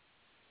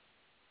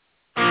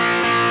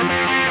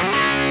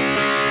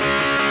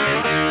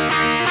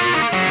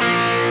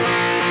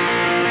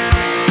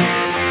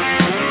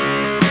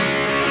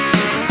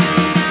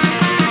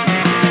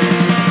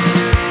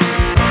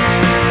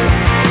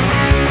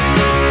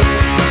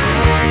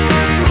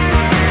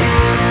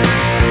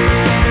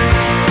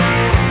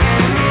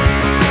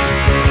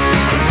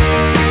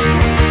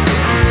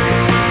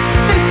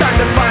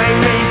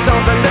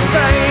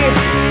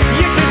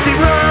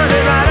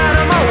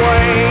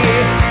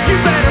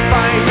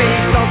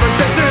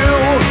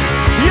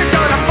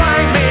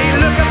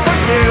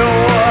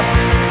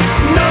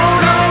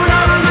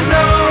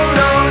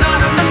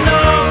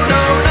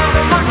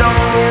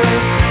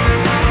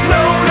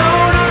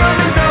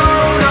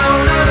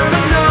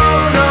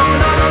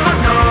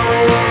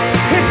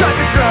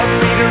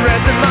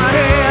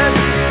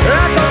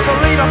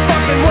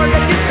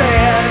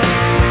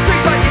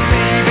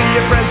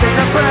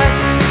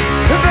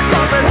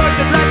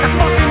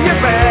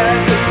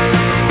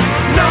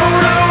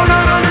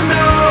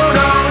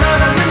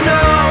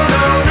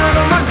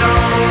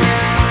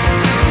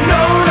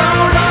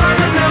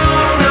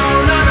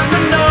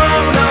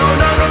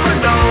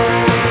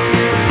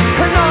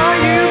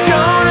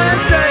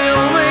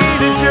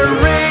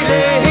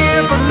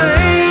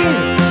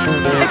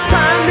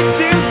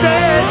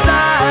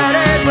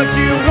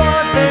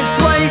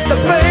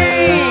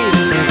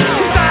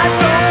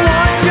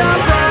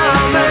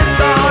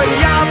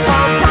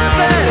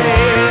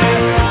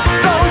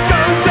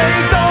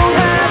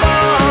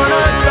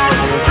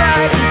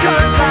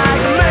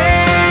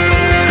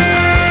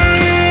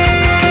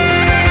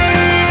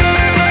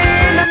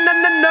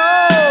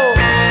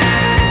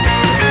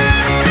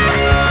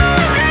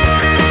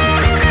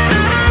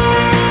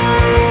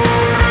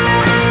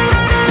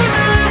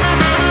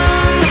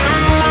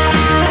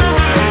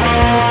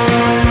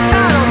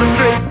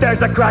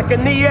 Crack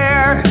in the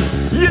air,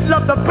 you'd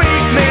love to beat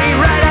me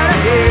right out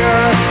of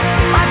here.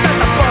 I got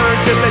the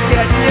burn just to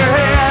get in your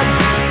head.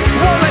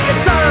 Won't let you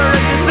turn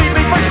and just leave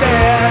me for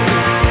dead.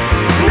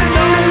 No,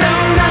 no, no,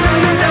 no,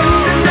 no, no,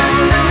 no,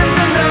 no, no,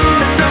 no,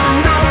 no,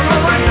 no, no,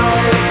 I know.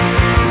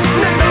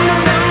 No, no,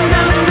 no,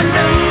 no,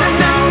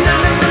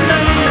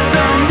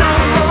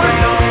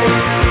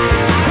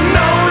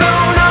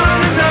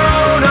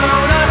 no, no, no,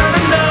 no,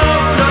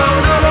 no, no,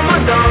 no, no,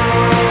 I know.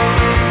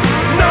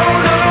 No,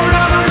 no,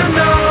 no, no,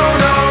 no,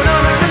 no,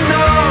 no,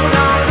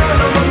 no,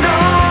 no, I know.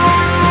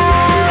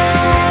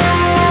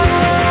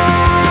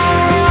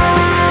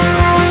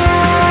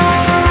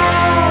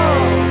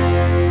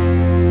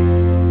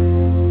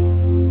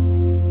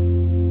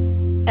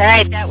 All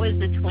right, that was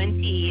the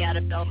 20 out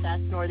of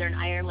Belfast, Northern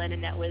Ireland,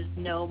 and that was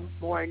No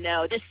More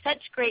No. There's such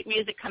great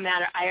music coming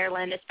out of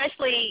Ireland,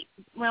 especially,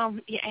 well,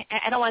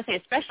 I don't want to say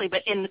especially,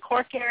 but in the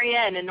Cork area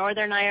and in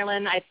Northern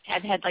Ireland.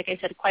 I've had, like I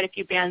said, quite a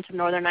few bands from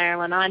Northern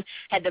Ireland on.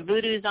 Had the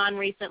Voodoos on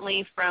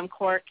recently from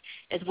Cork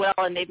as well,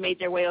 and they've made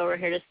their way over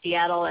here to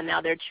Seattle, and now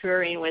they're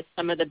touring with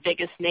some of the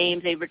biggest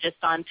names. They were just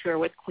on tour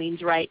with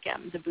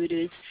Queensryche. The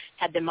Voodoos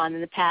had them on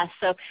in the past.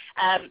 So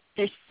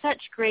there's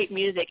such great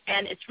music,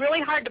 and it's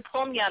really hard to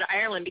pull me out of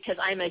Ireland because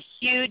I'm a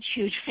huge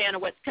fan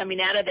of what's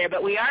coming out of there.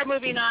 But we are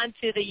moving on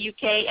to the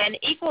UK, and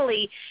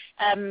equally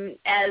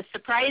as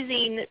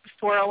surprising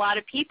for a lot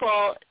of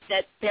people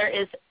that there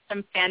is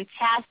some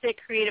fantastic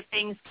creative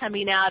things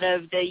coming out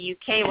of the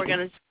UK. We're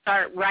going to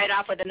start right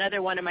off with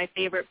another one of my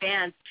favorite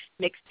bands,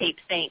 Mixtape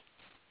Saints.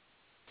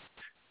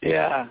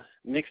 Yeah,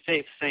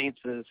 Mixtape Saints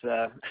is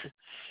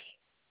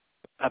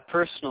a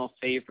personal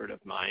favorite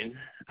of mine.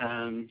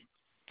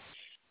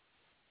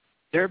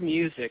 Their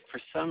music, for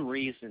some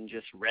reason,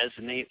 just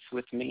resonates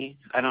with me.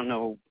 I don't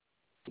know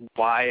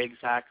why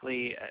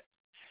exactly.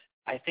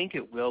 I think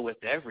it will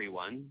with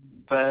everyone,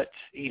 but,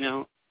 you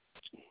know,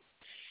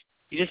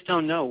 you just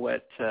don't know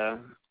what's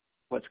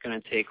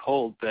going to take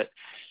hold. But,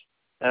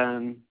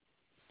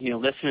 you know,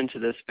 listening to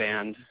this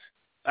band,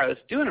 I was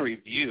doing a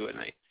review, and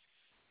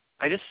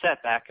I just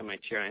sat back in my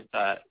chair and I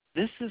thought,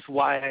 this is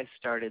why I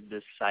started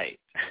this site.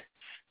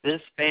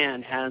 This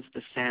band has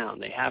the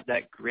sound. They have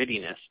that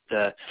grittiness,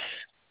 the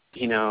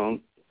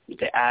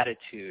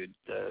attitude.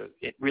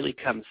 It really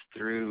comes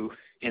through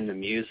in the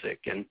music,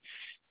 and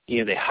you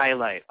know, they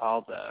highlight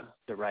all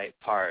the right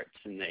parts,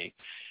 and they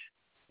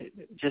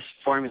just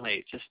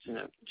formulate just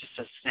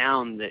a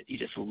sound that you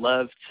just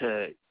love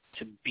to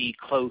be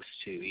close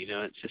to.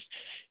 It's just,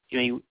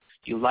 you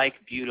like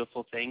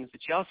beautiful things,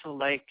 but you also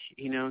like,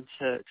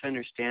 to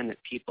understand that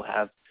people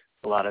have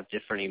a lot of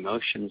different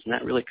emotions, and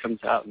that really comes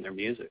out in their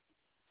music.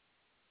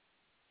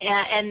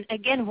 Yeah, and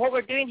again, what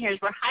we're doing here is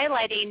we're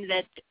highlighting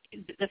that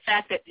the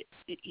fact that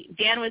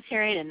Dan was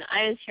hearing and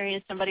I was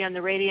hearing somebody on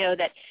the radio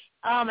that,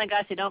 oh my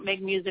gosh, they don't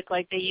make music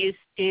like they used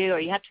to, or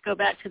you have to go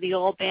back to the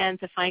old band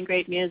to find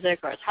great music,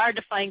 or it's hard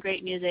to find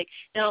great music.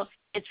 No,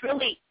 it's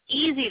really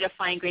easy to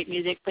find great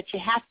music, but you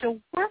have to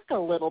work a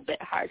little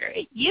bit harder.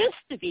 It used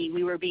to be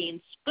we were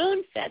being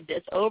spoon-fed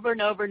this over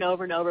and over and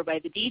over and over by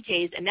the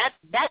DJs, and that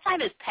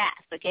time has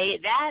passed, okay?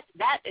 That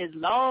is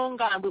long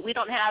gone. We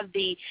don't have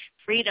the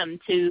freedom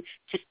to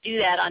do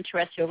that on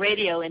terrestrial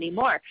radio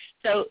anymore.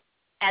 So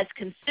as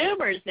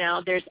consumers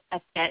now, there's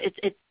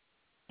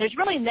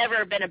really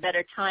never been a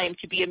better time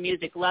to be a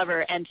music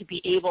lover and to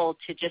be able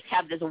to just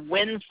have this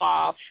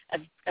windfall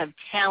of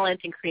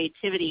talent and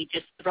creativity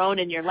just thrown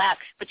in your lap.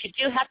 But you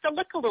do have to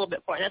look a little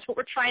bit for it. That's what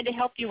we're trying to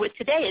help you with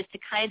today, is to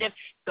kind of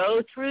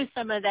go through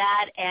some of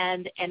that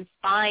and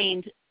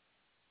find.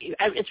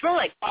 It's really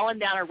like falling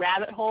down a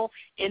rabbit hole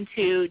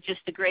into just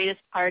the greatest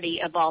party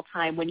of all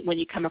time when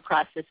you come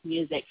across this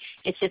music.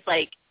 It's just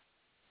like,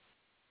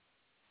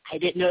 I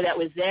didn't know that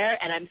was there,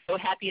 and I'm so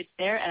happy it's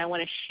there, and I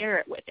want to share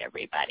it with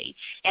everybody.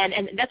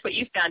 And that's what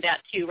you found out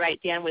too, right,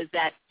 Dan, was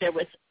that there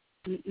was,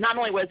 not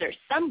only was there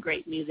some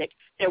great music,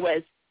 there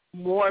was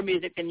more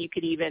music than you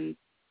could even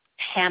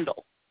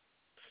handle.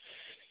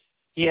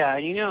 Yeah,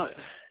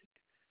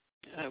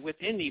 with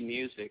indie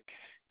music,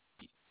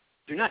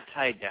 they're not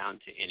tied down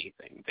to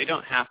anything. They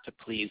don't have to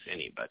please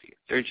anybody.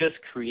 They're just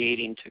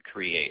creating to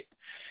create.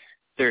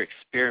 They're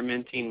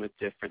experimenting with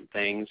different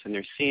things, and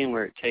they're seeing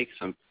where it takes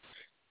them.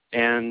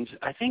 And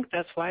I think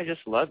that's why I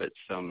just love it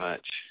so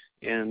much.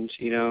 And,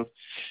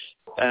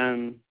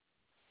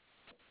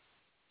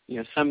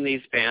 some of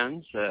these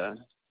bands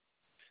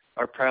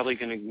are probably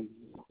going to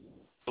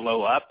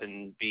blow up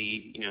and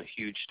be,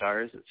 huge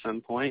stars at some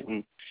point.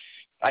 And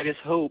I just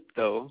hope,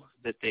 though,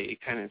 that they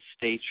kind of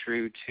stay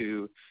true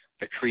to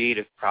the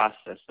creative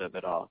process of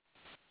it all.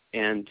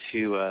 And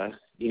to,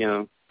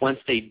 once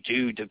they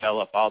do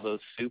develop all those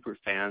super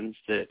fans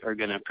that are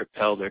going to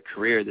propel their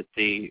career, that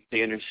they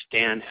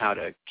understand how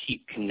to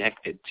keep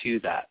connected to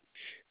that.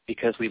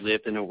 Because we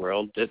live in a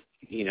world that,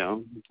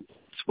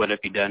 it's what have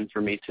you done for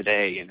me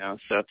today,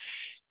 So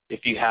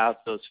if you have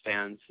those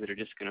fans that are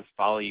just going to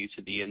follow you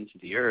to the ends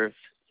of the earth,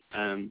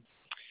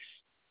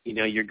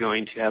 you're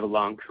going to have a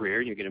long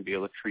career. You're going to be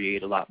able to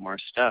create a lot more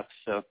stuff.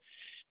 So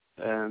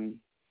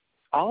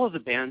all of the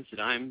bands that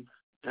I'm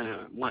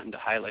wanting to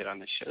highlight on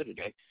the show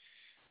today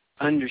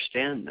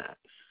understand that.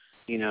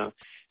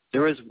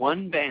 There was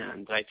one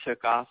band I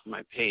took off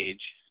my page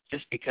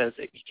just because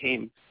it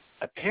became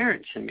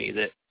apparent to me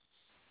that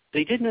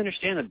they didn't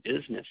understand the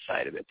business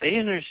side of it. They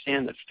didn't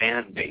understand the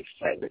fan base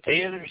side of it. They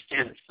didn't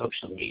understand the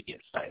social media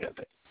side of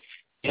it.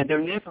 And they're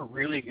never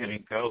really going to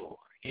go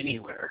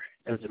anywhere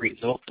as a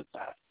result of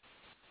that.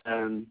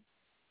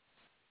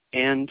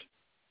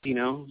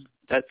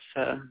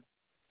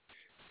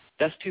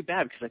 That's too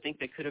bad, because I think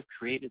they could have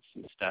created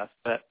some stuff.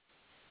 But,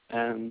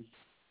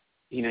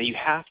 you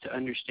have to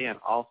understand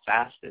all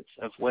facets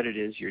of what it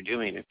is you're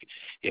doing.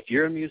 If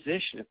you're a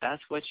musician, if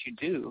that's what you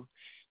do,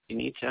 you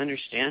need to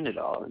understand it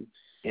all.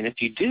 And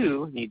if you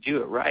do, and you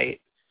do it right,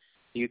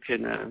 you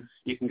can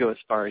go as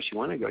far as you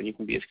want to go, and you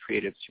can be as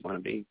creative as you want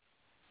to be.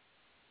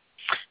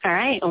 All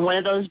right, and one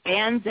of those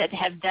bands that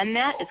have done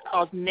that is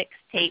called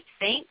Mixtape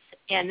Saints,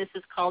 and this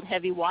is called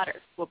Heavy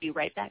Water. We'll be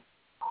right back.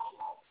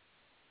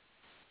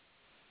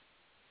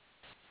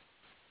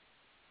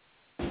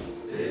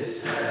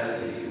 This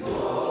heavy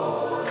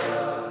water,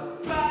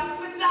 drag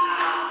me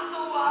down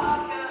so I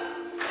can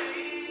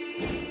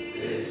see.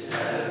 This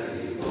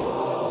heavy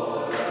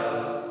water,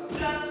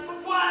 just the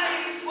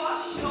waves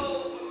wash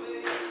over me.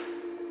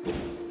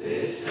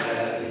 This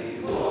heavy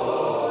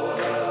water,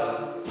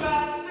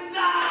 drag me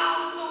down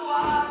so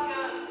I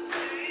can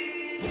see.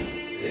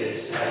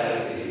 This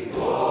heavy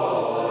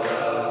water,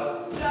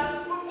 just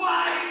the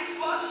waves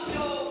wash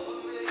over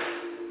me.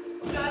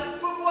 Just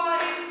the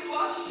waves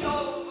wash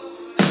over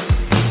me.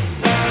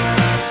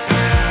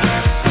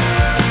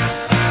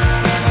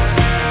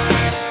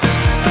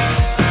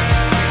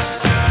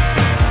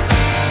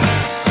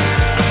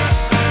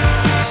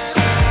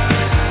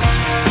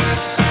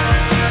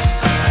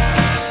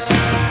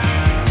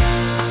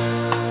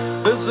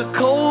 There's a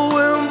cold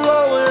wind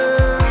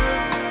blowing,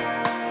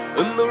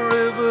 and the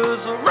rivers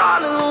are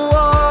running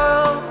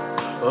wild.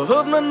 I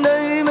heard my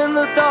name in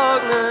the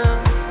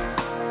darkness,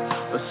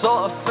 I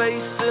saw a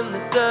face in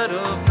the dead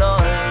of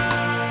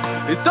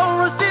night. It don't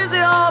rest easy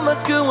on my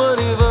skin when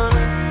even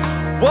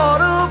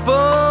water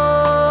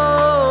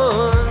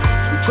burns.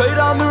 We trade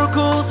our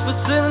miracles for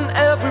sin and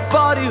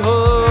everybody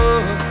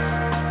hurts.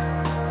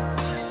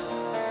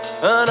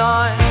 And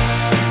I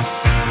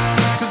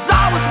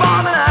was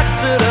born an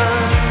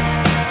accident.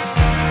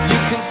 You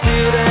can see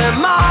it in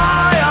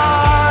my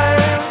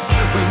eyes.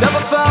 We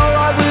never felt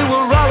like we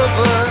were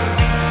relevant.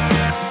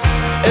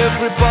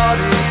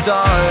 Everybody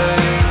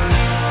died.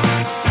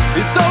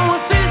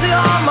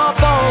 on my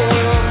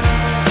bones.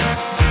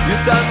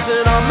 You're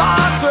dancing on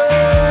my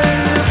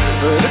grave.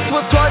 And it's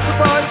worth twice the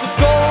price of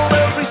gold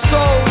every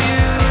soul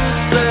you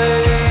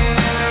save.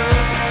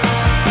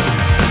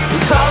 The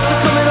clouds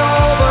are coming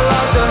over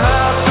like a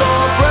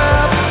half-drawn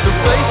breath. The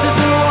faces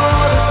in the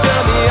water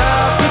scare me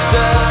after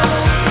death.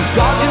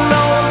 God, you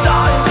know I'm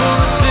dying for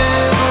a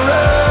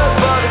cigarette,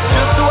 but it's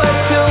just the way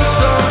it feels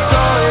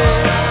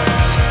sometimes.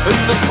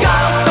 And the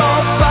sky's so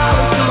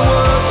balanced and the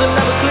words are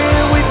never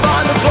clear. We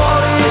find the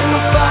glory in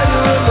the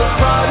fire and the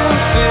pride and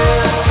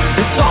fear.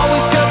 It's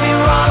always kept me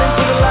running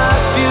for the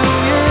last few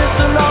years.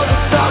 And all the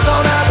stars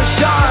don't ever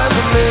shine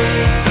for me.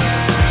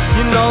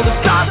 You know the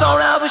stars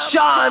don't ever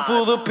shine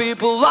for the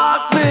people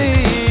like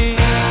me.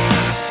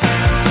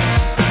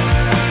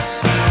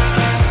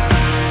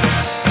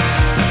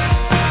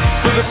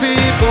 For the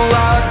people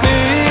like me.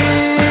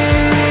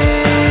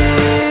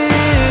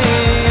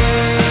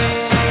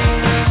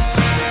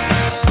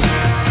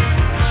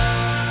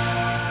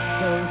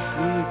 Fell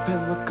asleep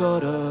in the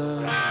gutter.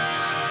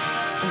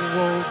 I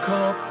woke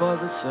up by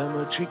the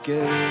cemetery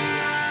gate.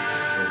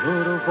 I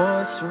heard a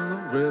voice from the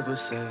river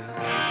say,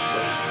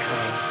 wake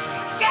up.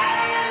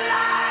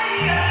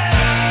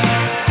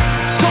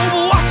 So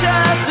watch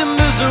out the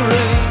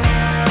misery.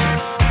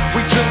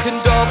 We drinking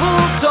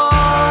double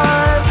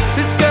time.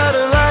 It's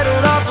getting late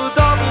and I feel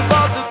double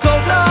about the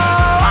cold night.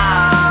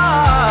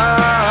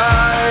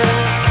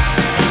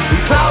 The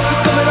clouds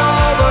are coming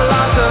over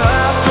like a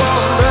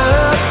half-drawn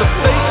breath. The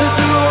faces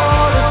in the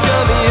water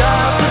scare me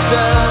after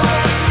death.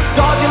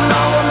 God, you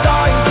know I'm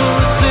dying for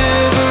a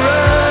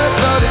cigarette,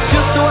 but it's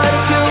just the way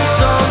it feels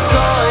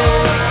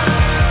sometimes.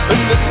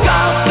 And the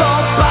sky's so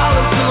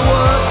balanced and the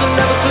words are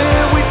never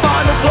clear. We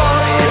find the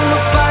glory in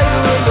the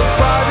fire and the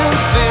pride and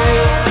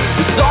fear.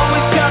 It's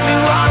always kept me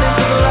running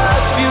for the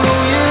last few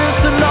years.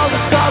 And all the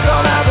stars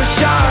don't ever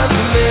shine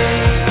for me.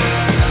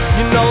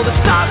 You know the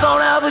stars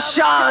don't ever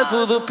shine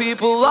for the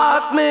people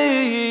like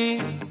me.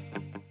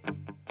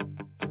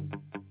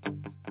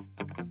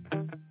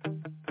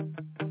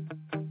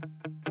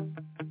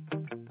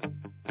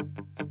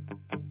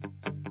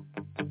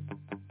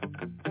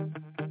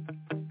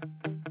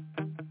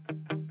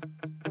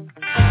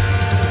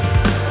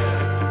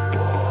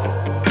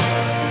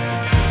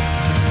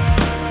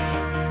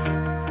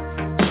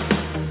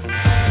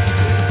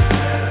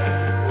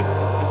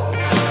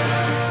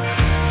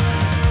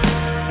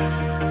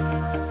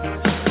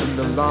 And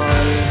the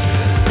lights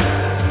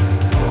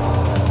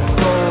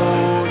go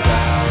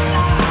down.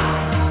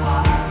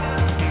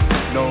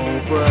 No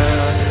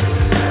breath,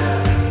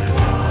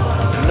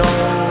 no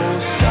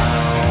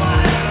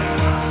sound.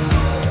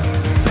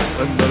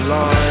 And the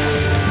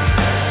lights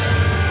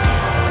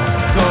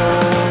go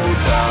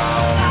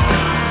down.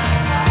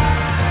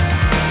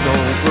 No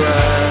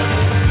breath,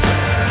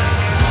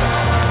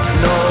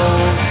 no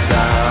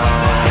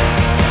sound.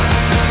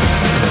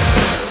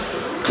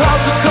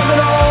 Clouds are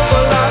coming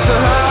over like a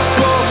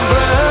half-drawn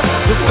breath.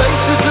 The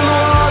faces in the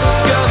water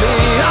scare me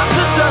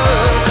after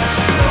death.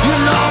 You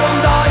know I'm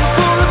dying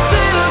for a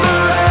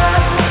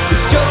cigarette.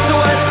 It's just the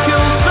way it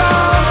feels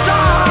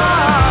sometimes.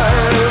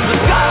 The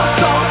sky's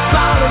so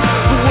balanced,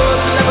 the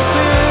words are never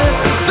clear.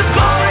 The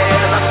glory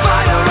in the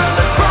fire and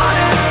the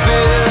pride and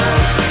fear.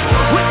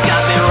 It's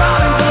got me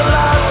running for the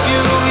last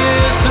few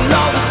years. And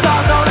all the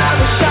stars don't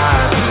ever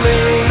shine for me.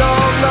 No,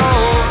 no,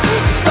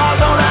 the stars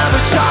don't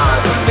ever shine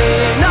for me.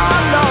 No,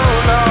 no,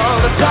 no,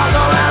 the stars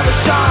don't ever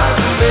shine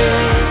for me.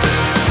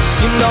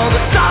 You know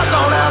the stars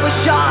don't ever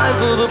shine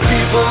for the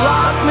people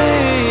like me.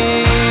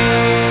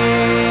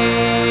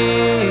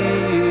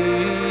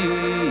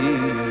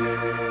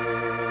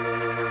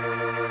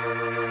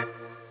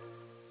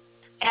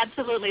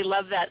 Absolutely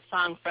love that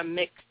song from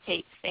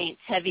Mixtape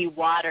Saints, Heavy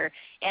Water.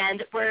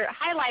 And we're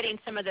highlighting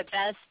some of the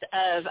best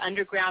of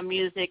underground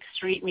music,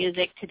 street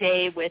music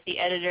today with the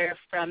editor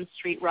from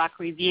Street Rock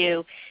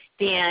Review,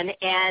 Dan.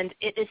 And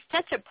it is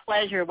such a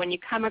pleasure when you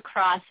come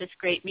across this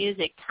great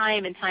music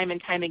time and time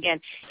and time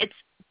again. It's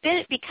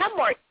become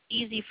more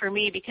easy for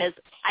me because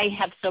I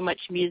have so much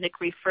music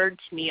referred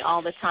to me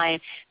all the time.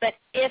 But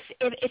if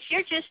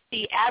you're just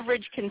the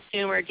average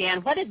consumer,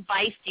 Dan, what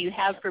advice do you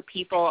have for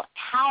people?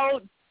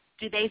 How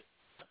do they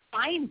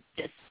find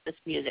this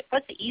music?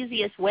 What's the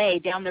easiest way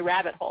down the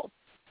rabbit hole?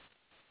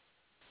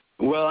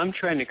 Well, I'm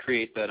trying to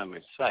create that on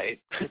my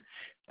site.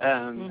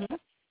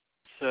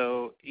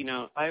 So, you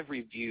know, I've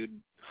reviewed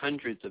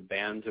hundreds of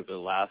bands over the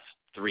last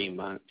 3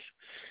 months.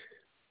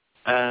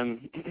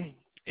 And,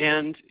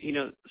 you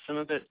know, some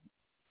of it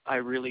I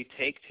really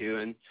take to,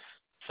 and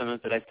some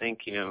of it I think,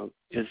 you know,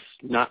 is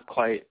not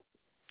quite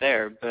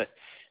there. But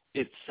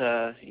it's,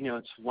 you know,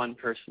 it's one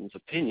person's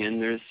opinion.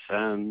 There's,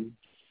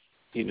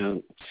 you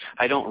know,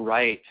 I don't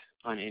write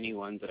on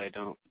anyone that I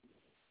don't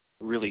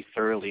really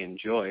thoroughly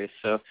enjoy.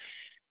 So,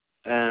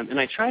 and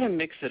I try to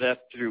mix it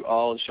up through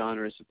all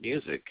genres of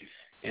music.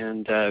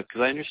 And because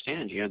I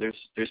understand, you know,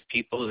 there's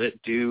people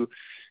that do,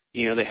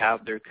 you know, they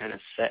have their kind of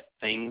set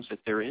things that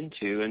they're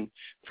into. And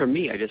for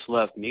me, I just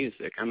love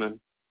music. I'm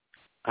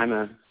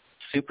a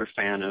super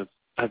fan of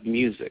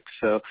music.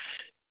 So,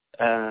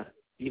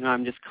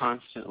 I'm just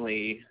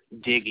constantly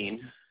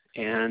digging,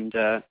 and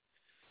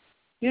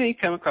you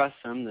come across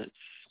some that's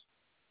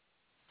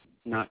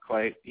not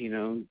quite,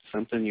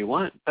 something you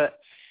want, but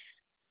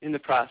in the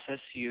process,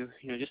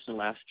 just in the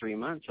last 3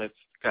 months, I've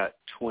got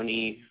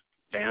 20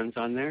 bands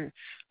on there.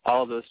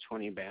 All of those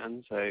 20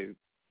 bands, I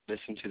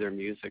listen to their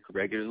music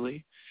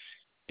regularly.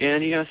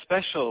 And,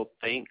 special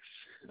thanks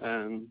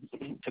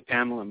to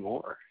Pamela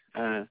Moore,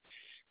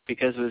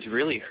 because it was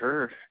really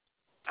her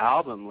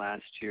album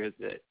last year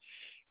that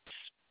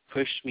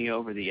pushed me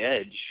over the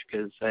edge,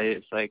 because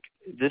it's like,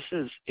 this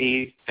is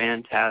a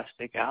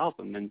fantastic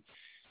album, and,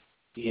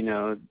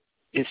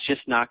 it's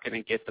just not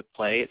going to get the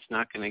play. It's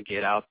not going to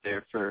get out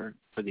there for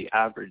the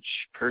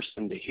average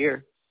person to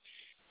hear.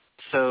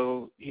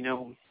 So,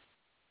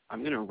 I'm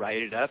going to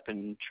write it up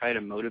and try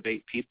to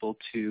motivate people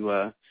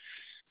to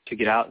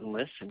get out and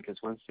listen, because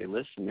once they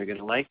listen, they're going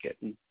to like it.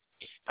 And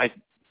I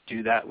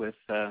do that with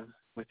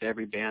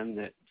every band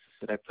that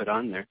I put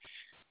on there.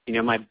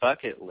 My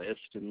bucket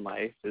list in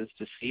life is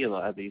to see a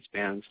lot of these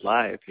bands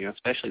live,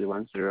 especially the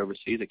ones that are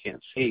overseas I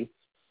can't see.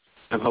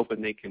 I'm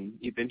hoping they can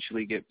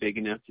eventually get big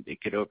enough that they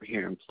get over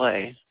here and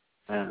play.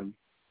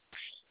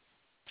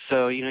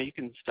 So, you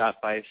can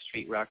stop by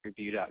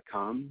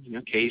streetrockreview.com,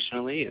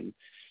 occasionally and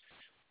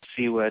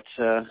see what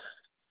the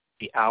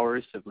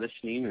hours of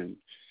listening and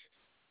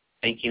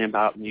thinking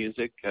about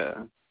music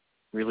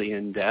really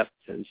in depth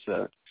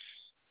has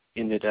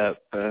ended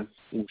up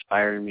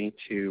inspiring me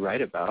to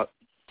write about.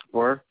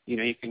 Or,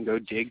 you can go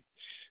dig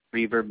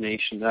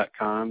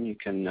ReverbNation.com. You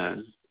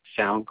can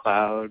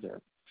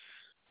SoundCloud,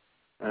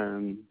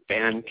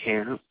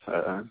 Bandcamp,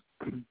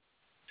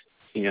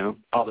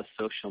 all the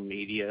social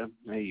media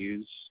I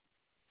use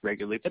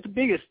regularly. But the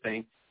biggest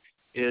thing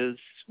is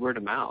word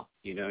of mouth,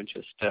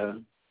 just I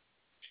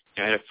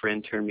had a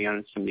friend turn me on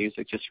to some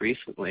music just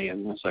recently,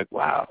 and I was like,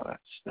 wow,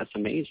 that's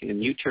amazing.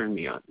 And you turned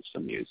me on to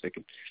some music.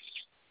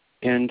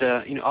 And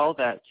all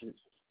that's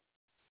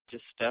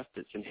just stuff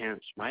that's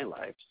enhanced my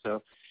life.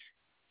 So,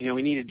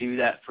 we need to do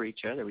that for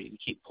each other. We need to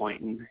keep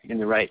pointing in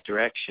the right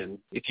direction.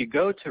 If you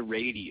go to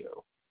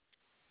radio,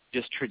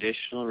 just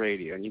traditional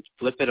radio, and you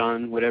flip it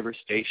on whatever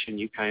station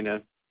you kind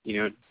of,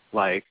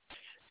 like,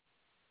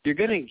 you're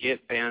going to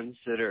get bands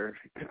that are,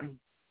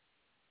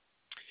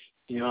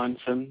 on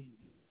some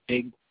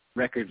big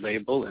record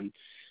label, and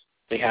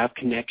they have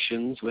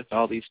connections with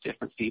all these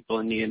different people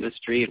in the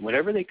industry, and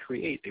whatever they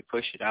create, they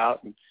push it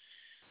out, and,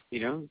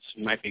 it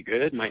might be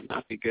good, might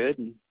not be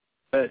good,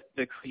 but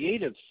the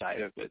creative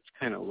side of it's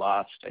kind of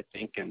lost, I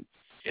think,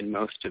 in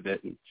most of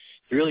it, and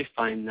you really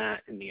find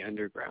that in the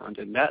underground,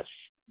 and that's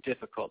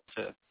difficult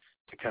to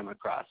come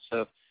across.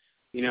 So,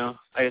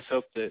 I just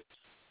hope that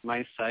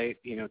my site,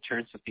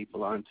 turns some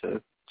people on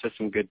to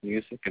some good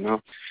music, and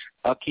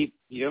I'll keep,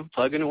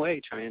 plugging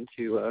away, trying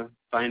to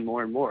find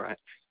more and more.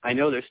 I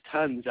know there's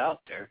tons out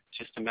there. It's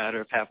just a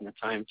matter of having the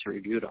time to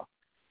review it all.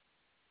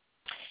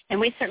 And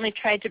we certainly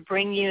tried to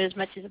bring you as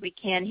much as we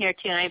can here,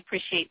 too, and I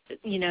appreciate,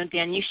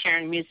 Dan, you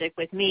sharing music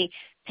with me.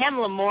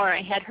 Pamela Moore,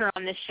 I had her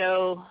on the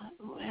show,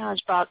 it was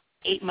about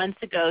 8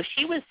 months ago.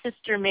 She was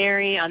Sister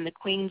Mary on the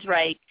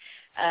Queensryche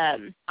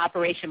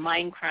Operation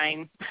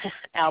Mindcrime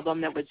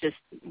album that was just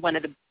one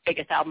of the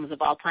biggest albums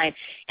of all time.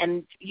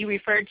 And you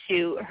referred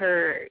to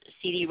her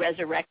CD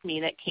Resurrect Me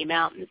that came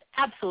out, and it's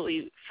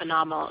absolutely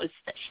phenomenal. It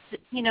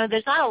was,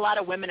 there's not a lot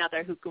of women out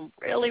there who can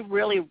really,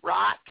 really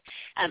rock,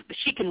 but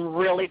she can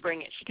really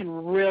bring it. She can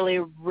really,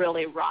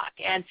 really rock.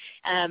 And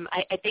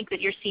I think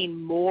that you're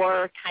seeing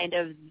more kind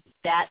of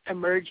that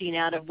emerging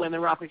out of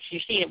women rockers.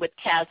 You're seeing it with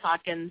Kaz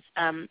Hawkins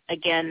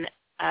again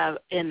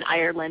in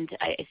Ireland.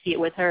 I see it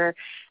with her.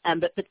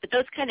 But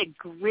those kind of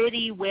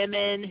gritty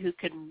women who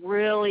could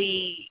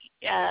really,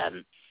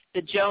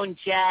 the Joan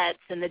Jetts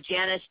and the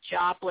Janis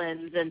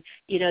Joplins, and,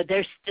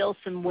 there's still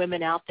some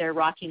women out there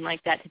rocking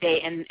like that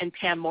today, and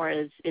Pam Moore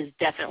is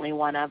definitely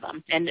one of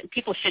them. And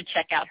people should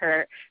check out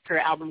her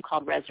album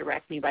called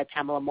Resurrect Me by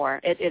Pamela Moore.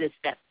 It is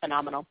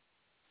phenomenal.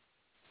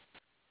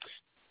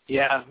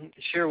 Yeah, it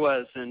sure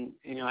was. And,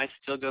 I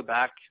still go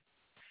back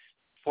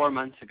 4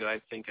 months ago,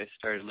 I think I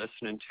started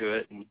listening to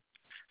it, and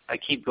I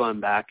keep going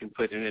back and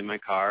putting it in my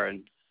car,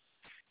 and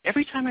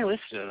every time I listen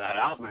to that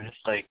album, I'm just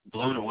like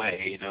blown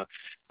away.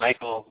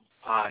 Michael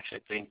Posh, I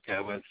think,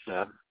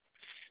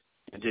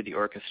 did the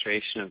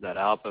orchestration of that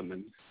album,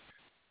 and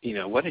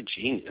what a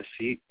genius.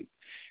 He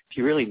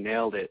really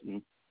nailed it,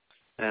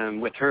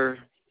 and with her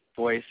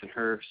voice and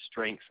her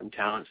strengths and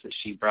talents that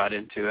she brought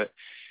into it,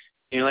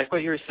 like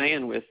what you were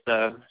saying with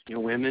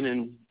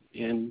women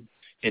in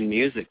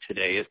music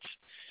today,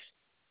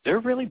 they're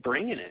really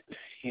bringing it.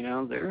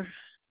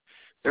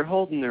 They're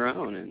holding their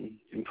own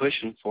and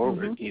pushing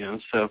forward. Mm-hmm.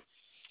 So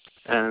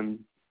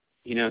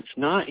it's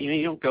not,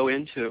 you don't go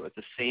into it with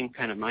the same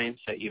kind of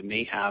mindset you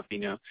may have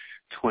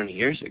 20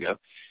 years ago,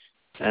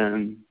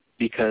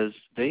 because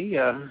they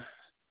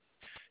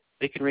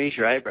can raise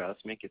your eyebrows,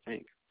 make you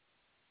think.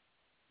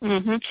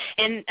 Mm-hmm.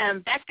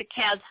 And back to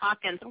Kaz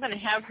Hawkins, I'm going to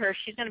have her.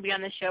 She's going to be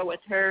on the show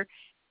with her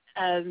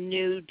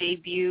new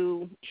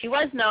debut. She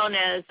was known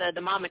as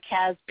the Mama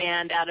Kaz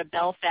Band out of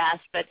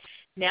Belfast, but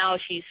now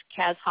she's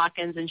Kaz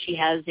Hawkins, and she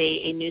has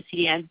a new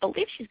CD. I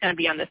believe she's going to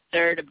be on the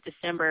 3rd of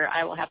December.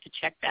 I will have to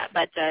check that.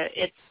 But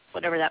it's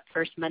whatever that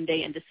first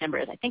Monday in December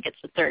is. I think it's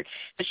the 3rd.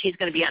 But she's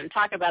going to be on.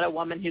 Talk about a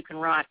woman who can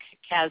rock.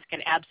 Kaz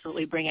can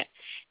absolutely bring it.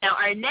 Now,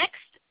 our next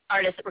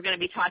artist that we're going to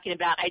be talking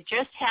about, I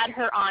just had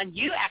her on.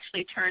 You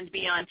actually turned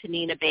me on to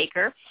Nina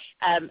Baker.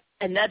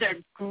 Another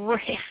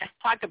great,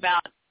 talk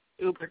about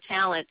uber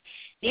talent.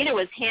 Nina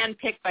was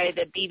handpicked by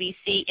the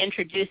BBC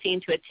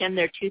introducing to attend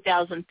their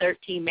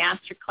 2013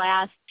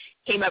 masterclass,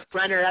 came up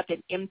runner-up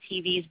in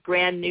MTV's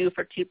brand new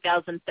for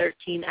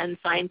 2013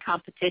 unsigned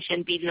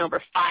competition, beating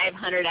over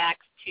 500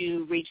 acts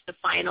to reach the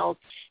finals.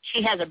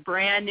 She has a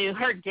brand new,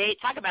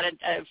 talk about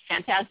a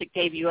fantastic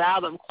debut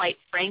album, quite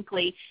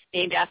frankly,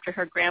 named after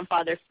her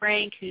grandfather,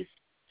 Frank, who's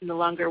no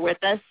longer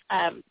with us,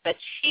 but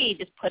she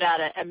just put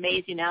out an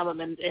amazing album,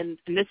 and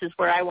this is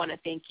where I want to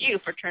thank you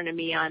for turning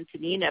me on to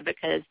Nina,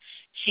 because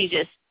she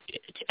just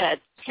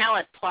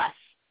talent plus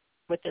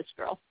with this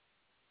girl.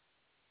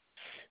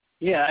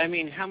 Yeah, I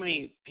mean, how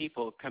many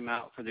people come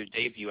out for their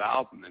debut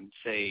album and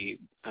say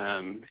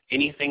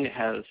anything that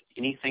has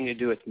anything to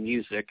do with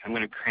music, I'm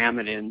going to cram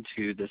it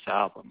into this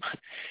album?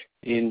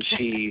 And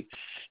she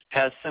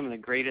has some of the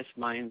greatest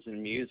minds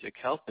in music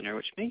helping her,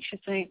 which makes you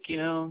think,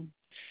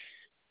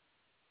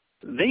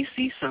 they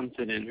see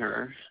something in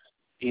her,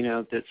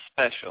 that's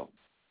special.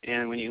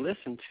 And when you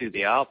listen to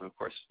the album, of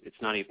course,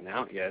 it's not even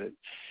out yet.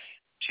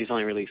 She's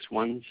only released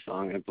one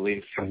song, I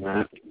believe, from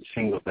that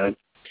single bed.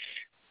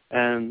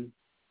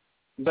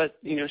 But,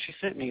 she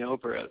sent me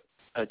over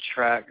a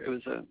track. It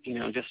was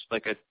just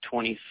like a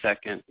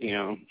 20-second,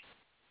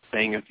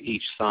 thing of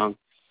each song.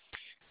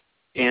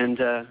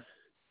 And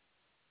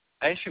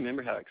I just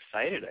remember how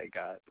excited I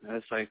got. I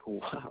was like,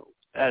 wow,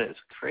 that is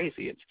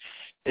crazy.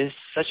 It's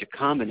such a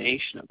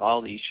combination of all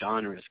these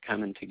genres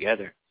coming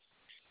together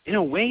in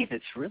a way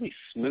that's really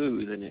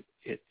smooth, and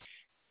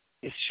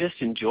it's just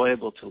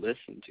enjoyable to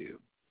listen to.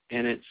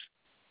 And it's,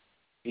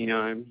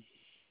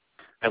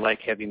 I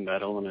like heavy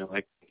metal and I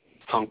like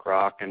punk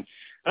rock,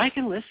 but I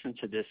can listen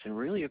to this and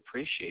really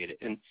appreciate it.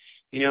 And,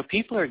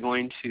 people are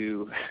going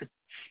to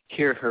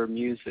hear her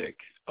music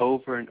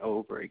over and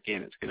over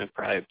again. It's going to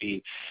probably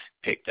be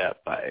picked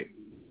up by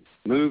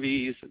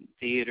movies and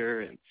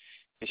theater, and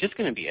it's just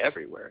going to be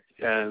everywhere.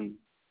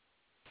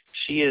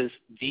 She is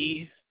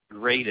the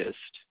greatest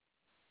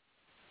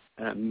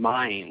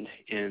mind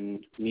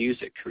in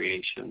music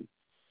creation,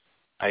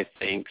 I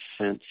think,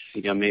 since,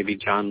 maybe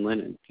John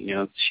Lennon.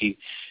 She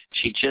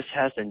just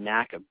has a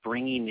knack of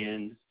bringing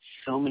in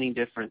so many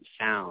different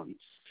sounds.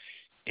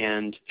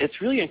 And it's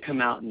really going to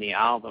come out in the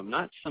album,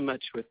 not so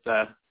much with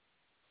the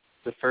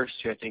first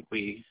two. I think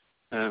we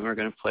are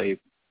going to play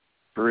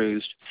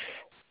Bruised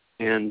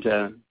and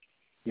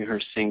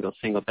her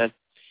single bed.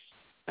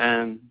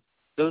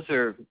 Those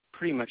are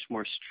pretty much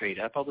more straight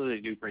up, although they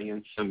do bring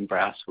in some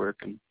brass work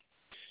and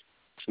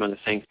some other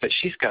things. But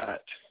she's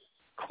got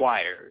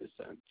choirs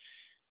and,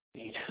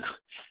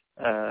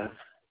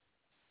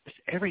 just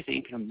everything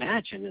you can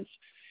imagine is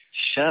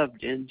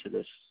shoved into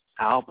this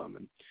album.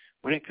 And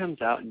when it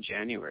comes out in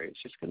January,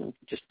 it's just going to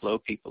just blow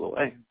people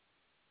away.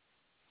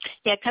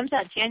 Yeah, it comes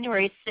out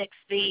January 6th.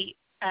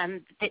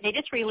 They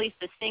just released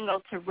a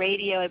single to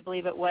radio, I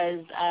believe it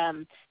was,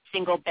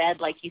 Single Bed,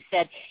 like you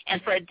said.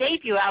 And for a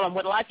debut album,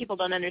 what a lot of people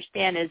don't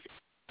understand is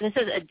this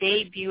is a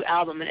debut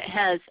album, and it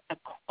has a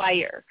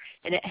choir,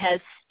 and it has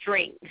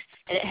strings,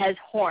 and it has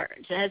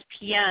horns, and it has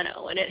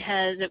piano, and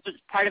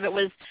part of it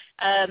was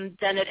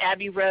done at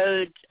Abbey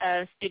Road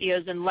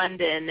Studios in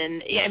London.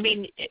 And I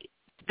mean,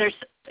 there's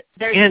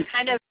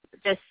kind of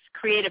this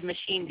creative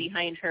machine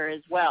behind her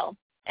as well.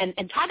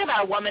 And talk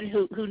about a woman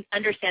who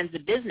understands the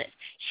business.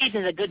 She's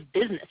a good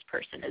business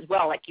person as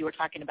well, like you were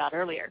talking about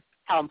earlier,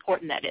 how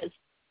important that is.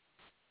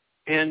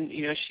 And,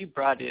 she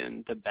brought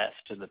in the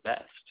best of the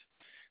best.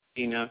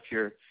 If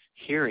you're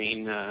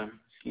hearing,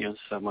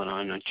 someone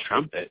on a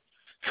trumpet,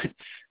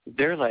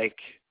 they're like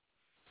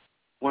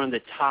one of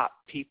the top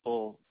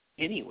people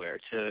anywhere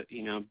to,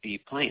 be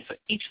playing. So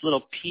each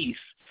little piece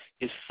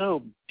is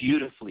so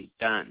beautifully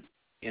done.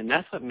 And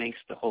that's what makes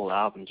the whole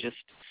album just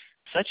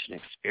such an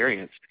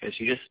experience, because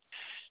you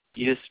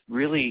just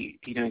really,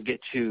 get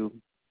to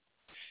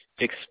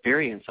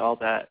experience all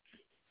that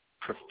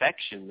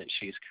perfection that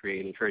she's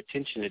created. Her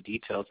attention to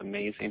detail is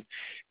amazing.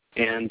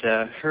 And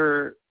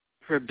her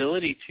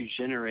ability to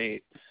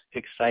generate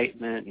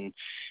excitement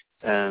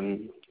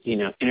and,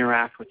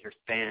 interact with her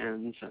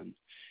fans, and,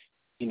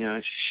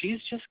 she's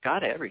just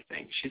got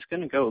everything. She's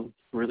going to go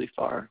really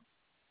far.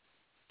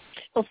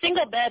 Well,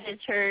 Single Bed is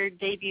her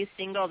debut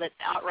single that's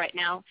out right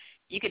now.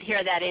 You could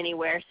hear that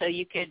anywhere, so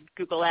you could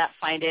Google that,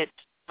 find it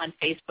on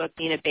Facebook,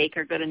 Nina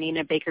Baker. Go to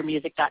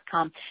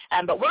ninabakermusic.com.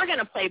 But we're going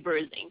to play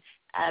Bruising.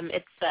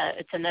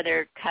 It's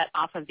another cut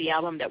off of the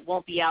album that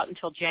won't be out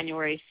until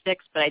January 6th,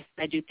 but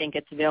I do think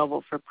it's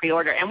available for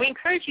pre-order. And we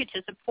encourage you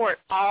to support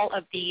all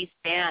of these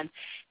bands.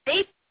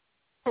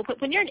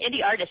 When you're an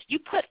indie artist, you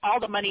put all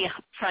the money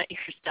up front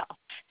yourself.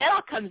 That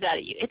all comes out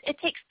of you. It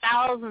takes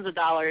thousands of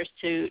dollars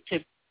to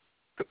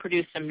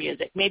produce some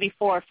music, maybe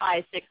 4,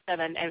 5, 6,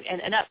 7,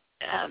 and up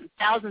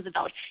thousands of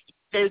dollars.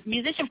 The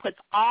musician puts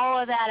all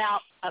of that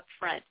out up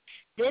front.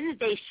 Then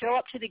they show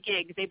up to the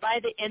gigs. They buy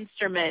the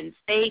instruments.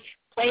 They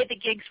play the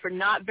gigs for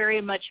not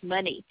very much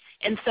money.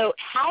 And so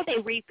how they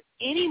reap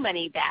any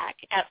money back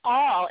at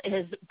all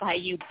is by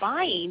you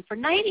buying for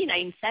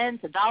 99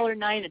 cents,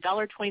 $1.09,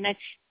 $1.29,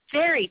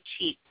 very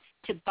cheap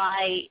to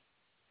buy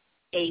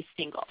a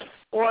single.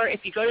 Or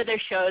if you go to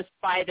their shows,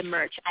 buy the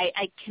merch.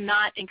 I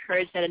cannot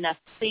encourage that enough.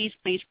 Please,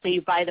 please,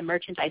 please buy the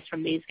merchandise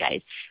from these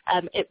guys.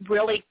 It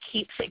really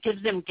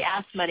gives them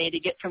gas money to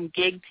get from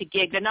gig to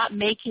gig. They're not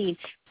making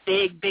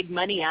big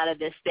money out of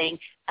this thing,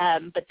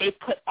 but they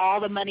put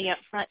all the money up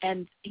front,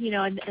 and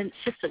and it's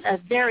just a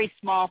very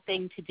small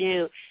thing to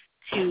do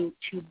to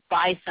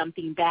buy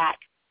something back.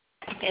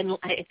 And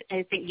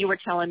I think you were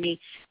telling me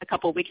a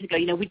couple of weeks ago,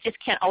 we just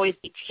can't always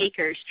be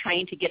takers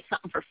trying to get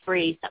something for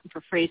free.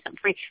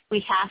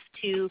 We have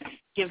to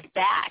give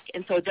back.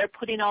 And so they're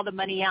putting all the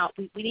money out.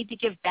 We need to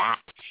give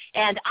back.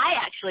 And I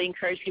actually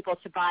encourage people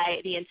to buy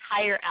the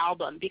entire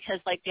album because,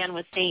 like Dan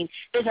was saying,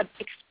 there's an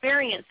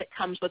experience that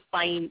comes with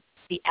buying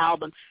the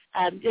album.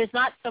 There's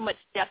not so much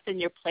depth in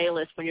your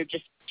playlist when you're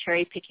just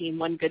cherry picking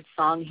one good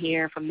song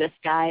here from this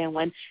guy and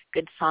one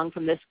good song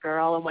from this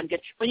girl and when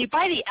you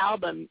buy the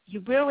album,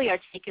 you really are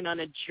taken on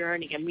a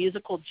journey, a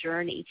musical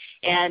journey.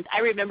 And I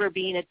remember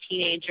being a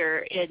teenager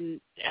in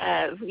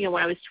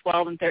when I was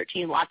 12 and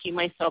 13, locking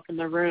myself in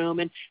the room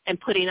and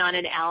putting on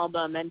an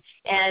album and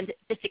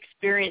just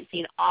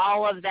experiencing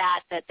all of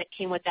that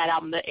came with that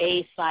album, the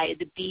A side,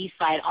 the B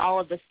side, all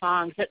of the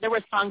songs. There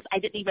were songs I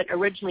didn't even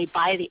originally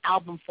buy the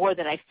album for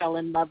that I fell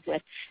in love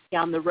with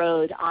down the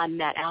road on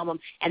that album.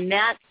 And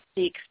that's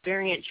the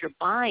experience you're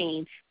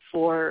buying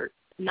for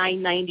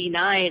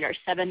 $9.99 or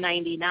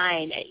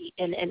 $7.99,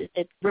 and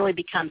it really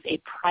becomes a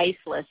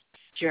priceless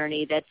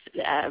journey that's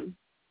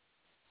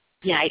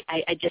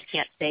I just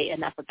can't say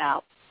enough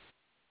about.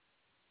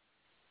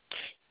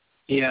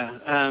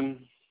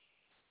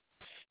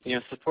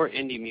 Support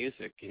indie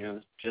music,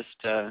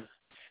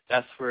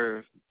 that's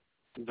where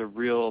the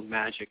real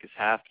magic is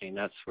happening.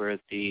 That's where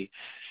the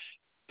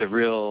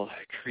real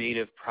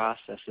creative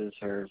processes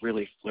are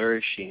really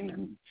flourishing.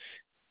 And,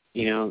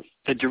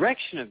 the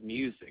direction of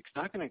music is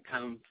not going to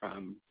come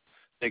from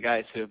the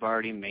guys who have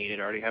already made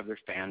it, already have their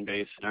fan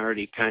base, and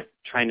already kind of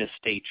trying to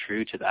stay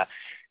true to that.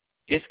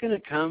 It's going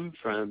to come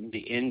from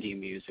the indie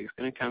music. It's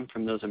going to come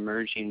from those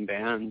emerging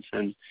bands.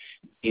 And,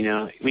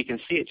 we can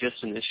see it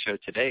just in this show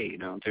today.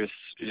 There's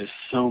just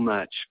so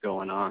much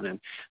going on. And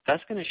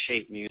that's going to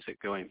shape music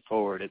going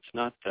forward. It's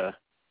not the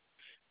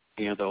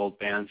old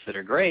bands that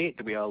are great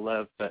that we all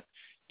love, but,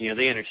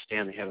 they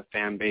understand they have a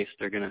fan base.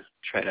 They're going to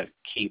try to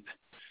keep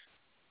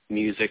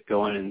music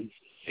going in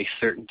a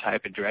certain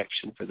type of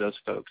direction for those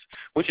folks,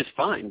 which is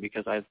fine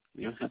because I have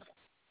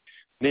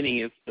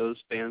many of those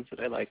bands that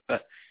I like.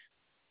 But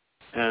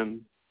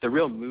the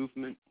real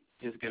movement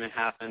is going to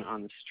happen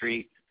on the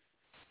street,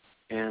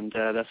 and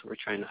that's what we're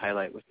trying to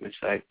highlight with my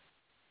site.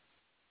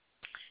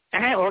 All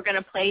right, well, we're going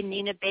to play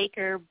Nina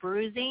Baker,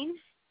 Bruising,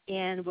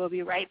 and we'll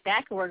be right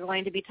back. We're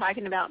going to be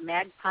talking about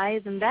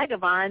magpies and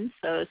vagabonds,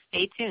 so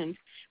stay tuned.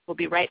 We'll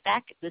be right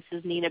back. This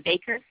is Nina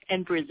Baker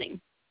and Bruising.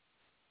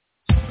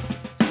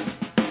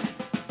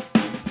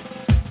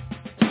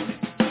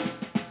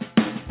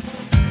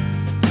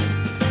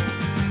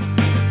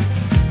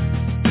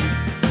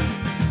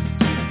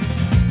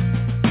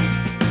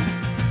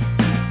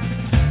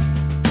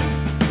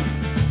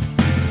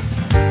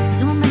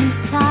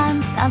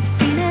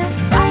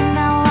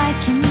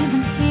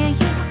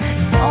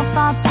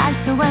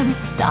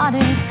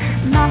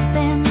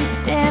 Nothing's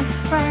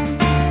different.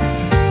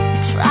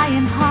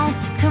 Trying hard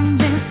to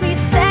convince me,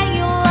 say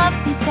you love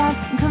me,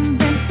 that's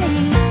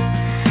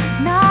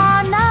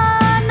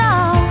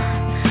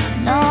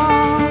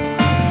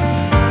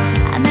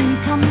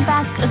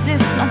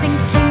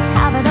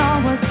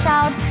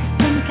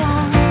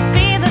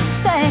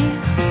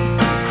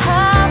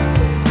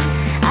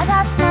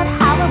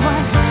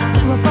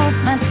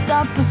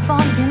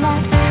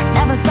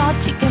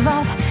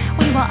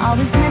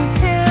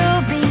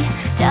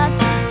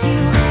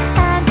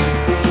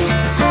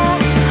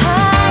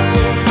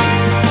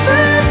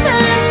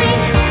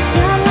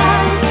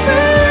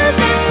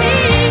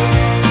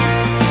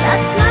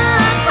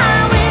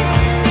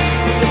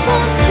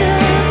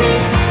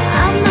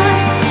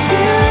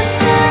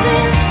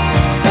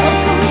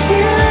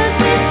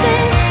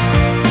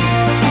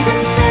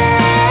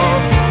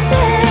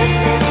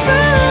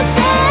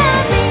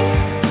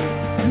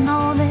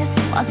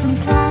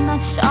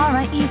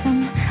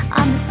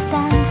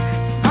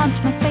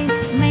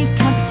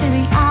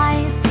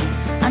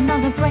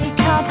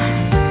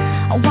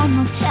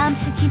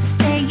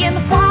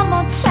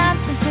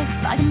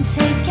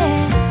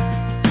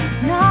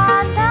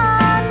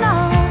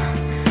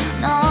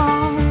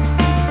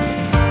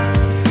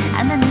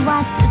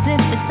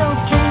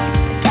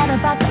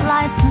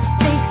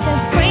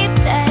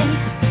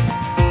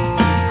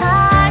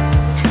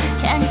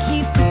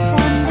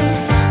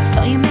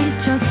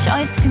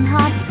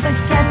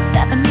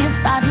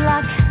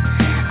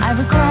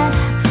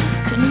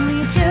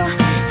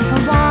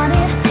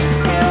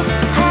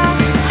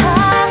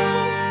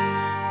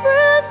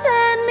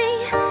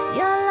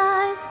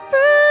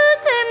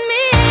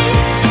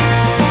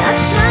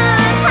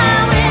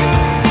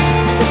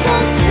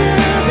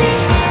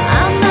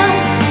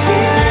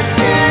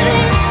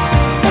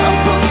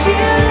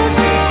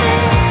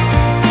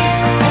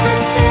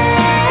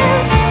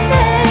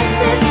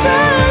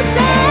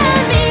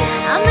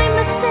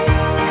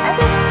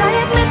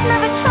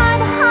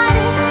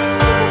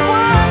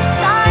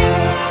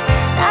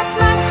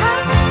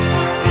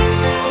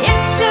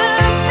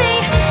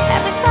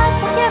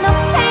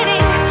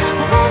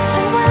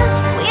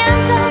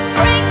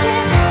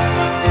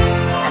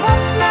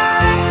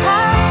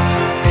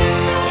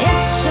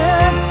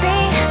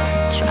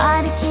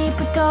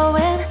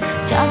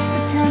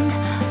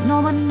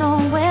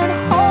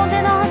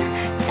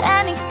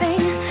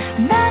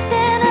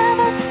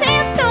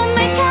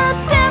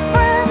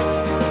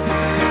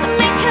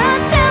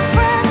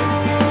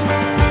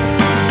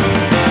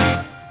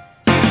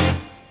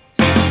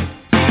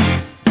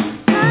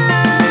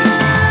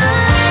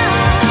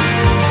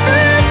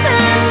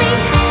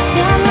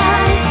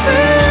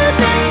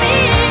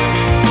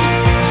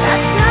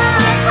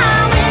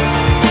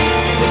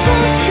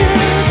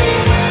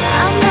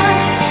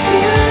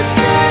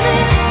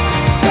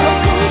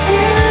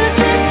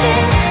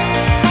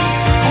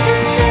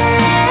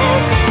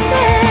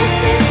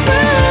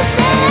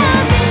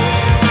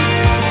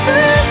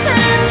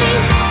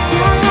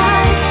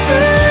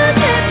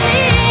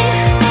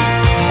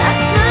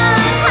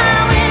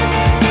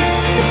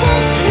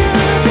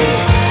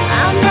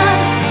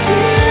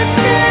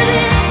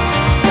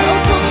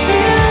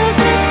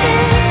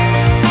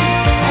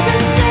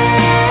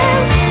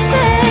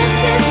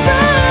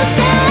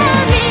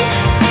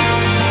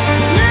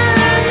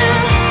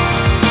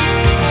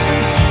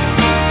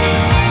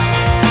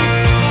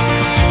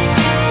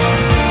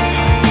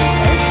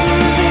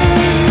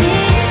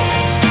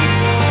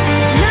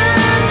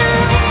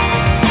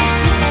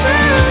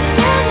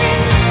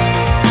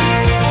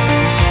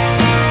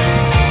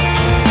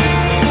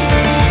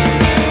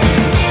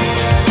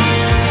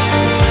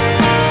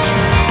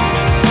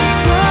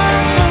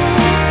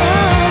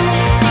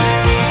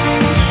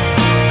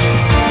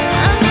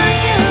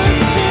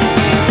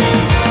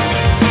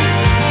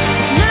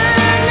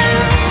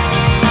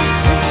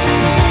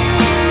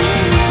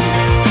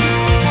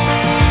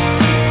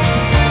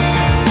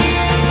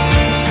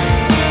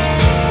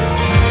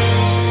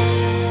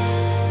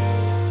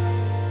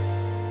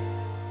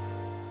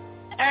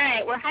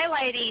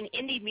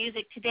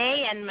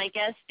again, my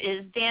guest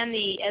is Dan,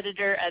 the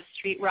editor of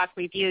Street Rock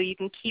Review. You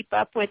can keep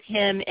up with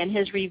him and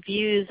his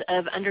reviews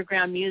of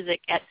underground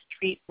music at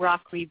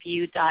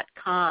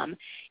streetrockreview.com.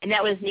 And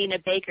that was Nina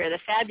Baker, the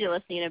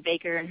fabulous Nina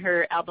Baker, and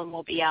her album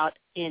will be out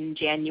in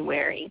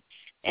January.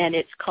 And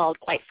it's called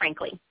Quite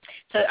Frankly.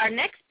 So our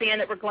next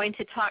band that we're going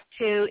to talk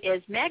to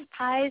is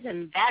Magpies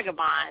and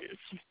Vagabonds.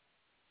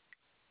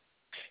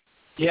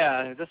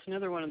 Yeah, that's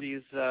another one of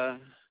these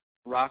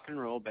rock and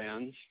roll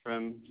bands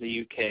from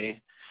the UK.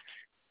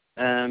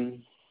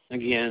 Again,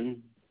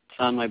 it's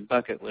on my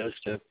bucket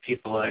list of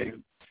people I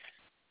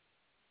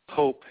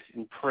hope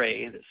and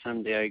pray that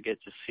someday I get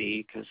to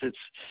see, because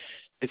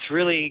it's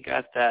really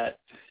got that,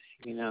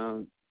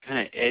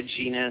 kind of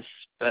edginess,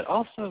 but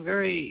also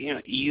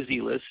very,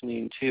 easy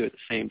listening too at the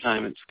same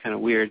time. It's kind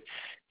of weird.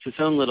 It's its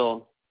own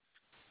little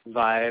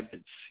vibe.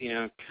 It's,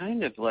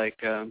 kind of like,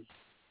 oh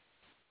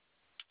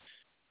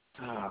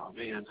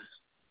man,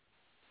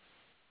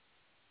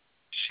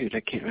 shoot, I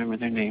can't remember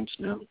their names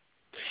now.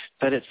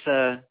 But it's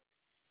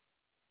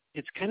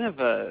kind of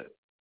a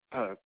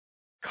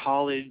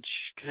college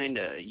kind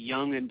of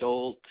young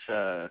adult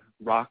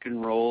rock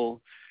and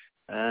roll.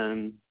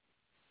 And,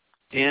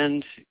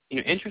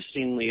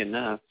 interestingly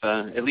enough,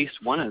 at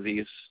least one of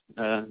these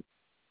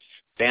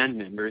band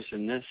members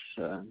in this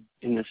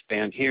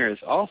band here is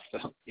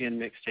also in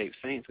Mixtape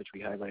Saints, which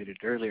we highlighted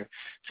earlier.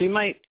 So you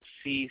might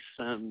see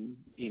some,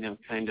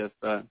 kind of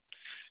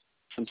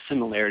some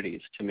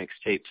similarities to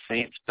Mixtape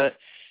Saints, but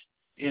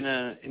in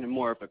a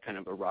more of a kind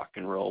of a rock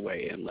and roll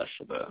way and less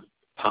of a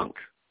punk.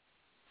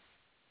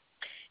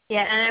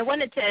 Yeah, and I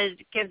wanted to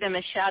give them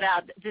a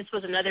shout-out. This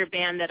was another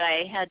band that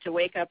I had to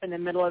wake up in the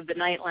middle of the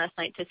night last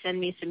night to send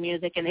me some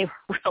music, and they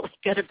were really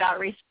good about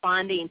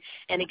responding.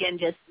 And, again,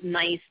 just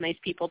nice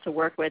people to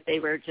work with. They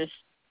were just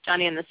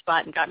Johnny on the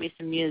spot and got me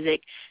some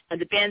music.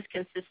 The bands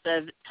consist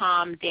of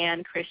Tom,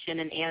 Dan, Christian,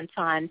 and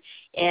Anton.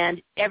 And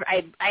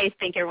I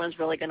think everyone's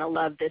really going to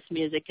love this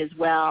music as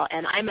well.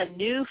 And I'm a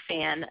new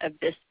fan of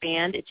this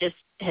band. It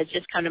has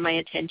just come to my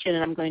attention,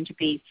 and I'm going to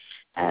be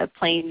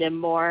playing them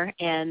more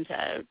and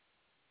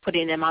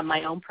putting them on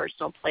my own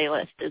personal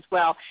playlist as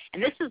well.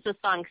 And this is the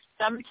song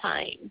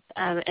Sometimes.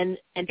 And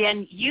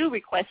Dan, you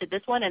requested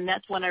this one, and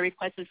that's one I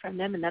requested from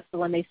them, and that's the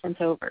one they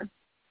sent over.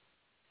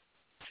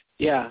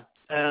 Yeah.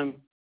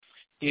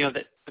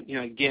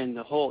 Again,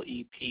 the whole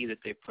EP that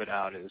they put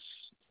out is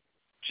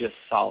just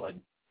solid,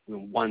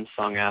 one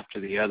song after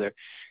the other.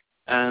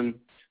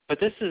 But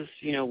this is,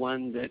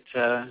 one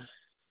that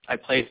I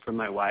played for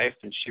my wife,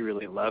 and she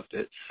really loved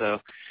it. So,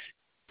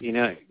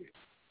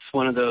 it's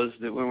one of those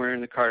that when we're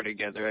in the car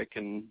together, I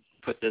can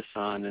put this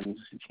on, and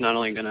it's not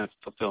only going to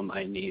fulfill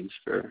my needs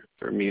for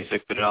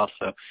music, but it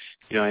also,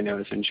 I know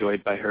is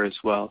enjoyed by her as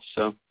well.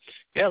 So,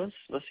 yeah,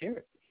 let's hear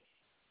it.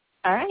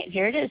 All right,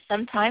 here it is,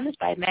 Sometimes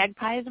by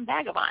Magpies and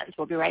Vagabonds.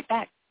 We'll be right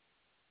back.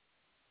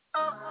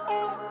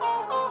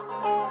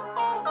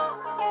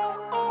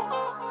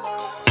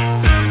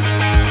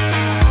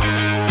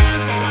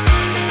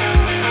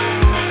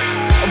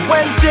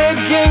 When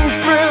digging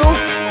through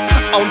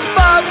old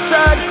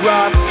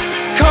photographs,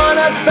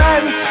 corner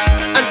bent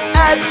and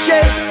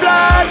edges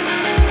blurred,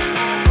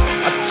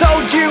 I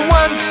told you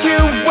once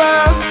you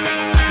were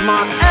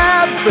my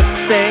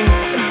everything,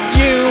 and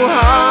you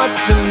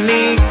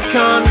heartily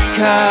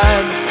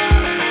concurred.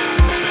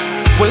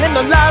 Well, in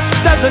the last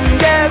 7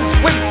 years,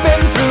 we've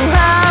been through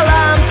hell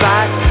and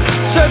back,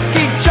 took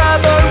each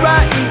other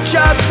at each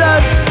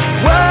other's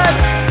word.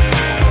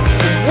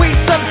 We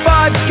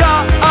survived,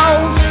 got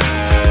old,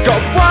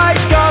 got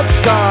white, got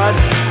scarred,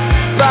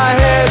 but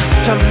here's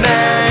to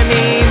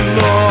many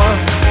more.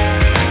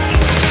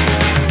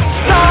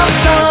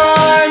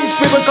 Sometimes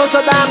we were closer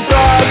than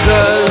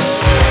brothers,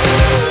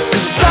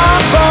 and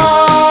some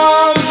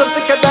bombs are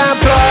thicker than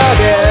blood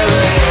is.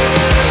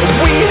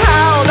 We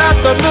howled at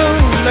the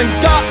moon and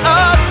got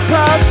up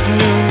past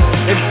noon,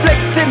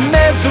 inflicted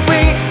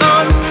misery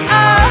on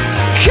our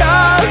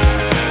cause.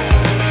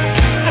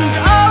 And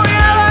all we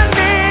ever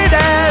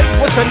needed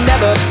was to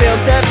never feel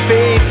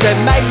defeated,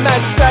 make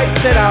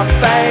mistakes in our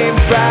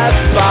favorite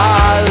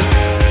bars.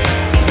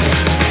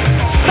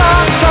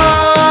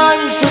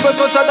 Sometimes we were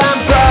closer than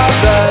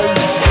brothers,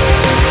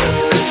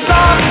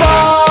 some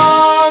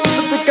bombs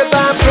are thicker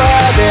than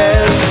blood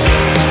is.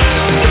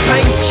 The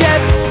paint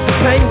chips, the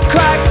paint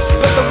cracks,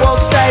 but the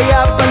walls stay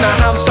up and the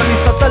house only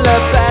starts to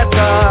look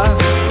better.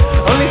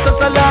 Only starts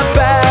to look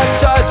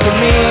better to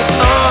me.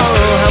 Oh,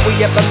 have we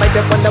ever made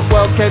it when the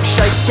world kept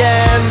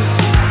shaking?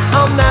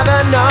 I'll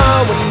never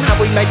know. And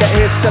how we made it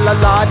here still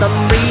alive,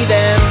 I'm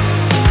reading.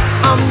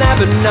 I'll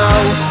never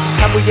know.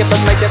 Have we ever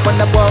made it when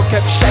the world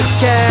kept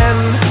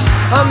shaking?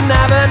 I'll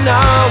never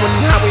know.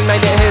 And how we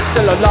made it here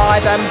still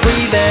alive and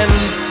breathing.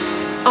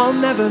 I'll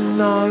never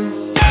know.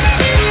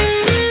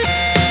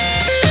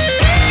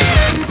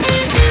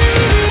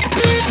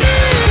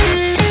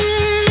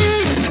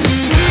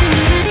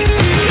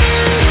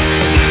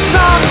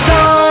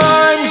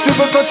 Sometimes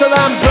people go to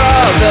them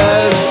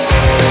brothers,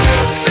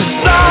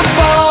 some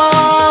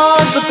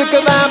bonds are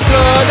thicker than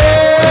blood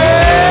is.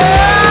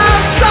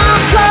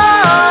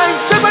 Sometimes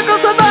people go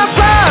to them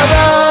brothers.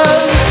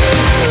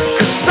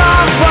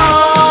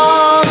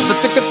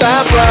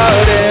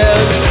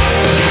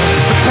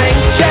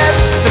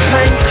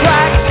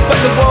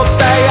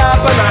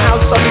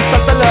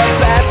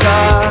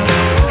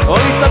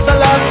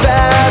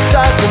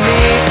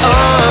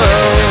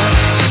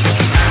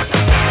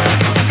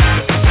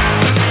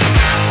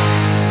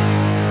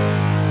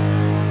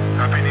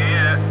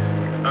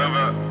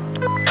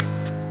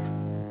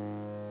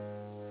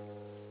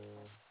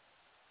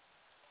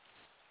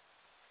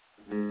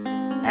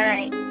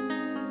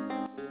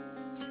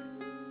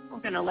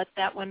 we're going to let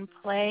that one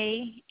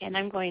play, and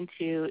I'm going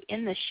to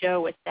end the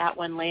show with that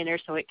one later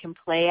so it can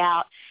play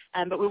out.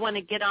 But we want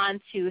to get on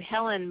to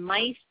Helen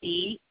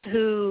Meisey,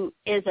 who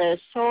is a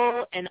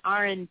soul and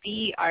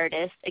R&B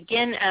artist,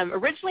 again,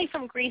 originally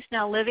from Greece,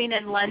 now living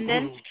in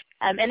London.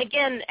 And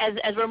again,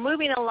 as we're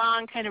moving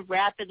along kind of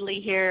rapidly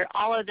here,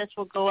 all of this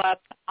will go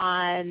up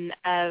on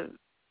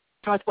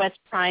Northwest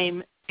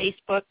Prime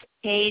Facebook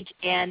page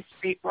and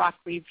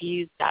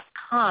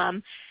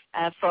StreetRockReviews.com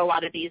for a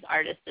lot of these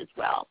artists as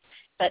well.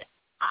 But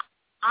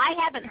I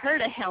haven't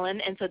heard of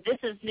Helen, and so this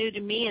is new to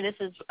me, and this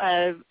is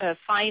a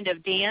find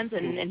of Dan's,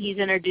 and he's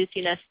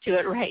introducing us to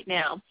it right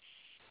now.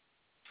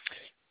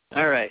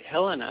 All right.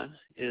 Helena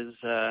is,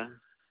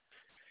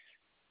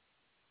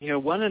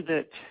 one of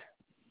the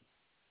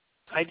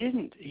I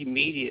didn't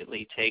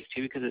immediately take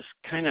to because it's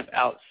kind of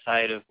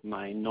outside of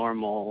my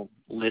normal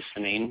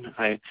listening.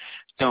 I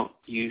don't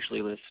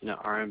usually listen to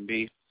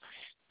R&B.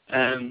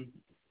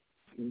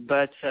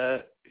 But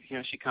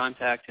she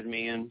contacted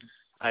me, and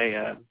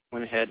I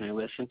went ahead and I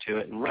listened to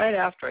it. And right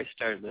after I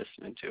started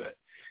listening to it,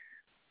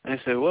 I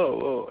said,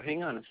 whoa,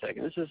 hang on a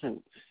second. This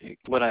isn't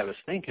what I was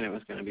thinking it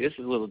was going to be. This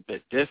is a little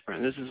bit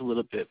different. This is a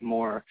little bit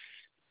more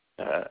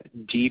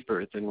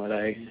deeper than what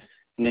I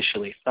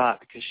initially thought,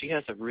 because she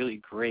has a really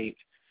great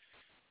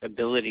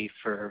ability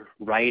for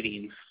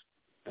writing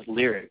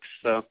lyrics.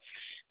 So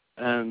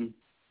the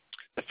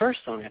first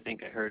song I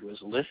think I heard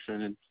was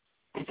Listen,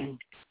 and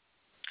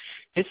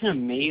it's an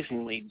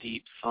amazingly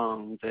deep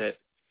song that,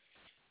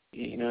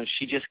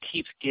 she just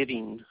keeps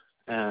giving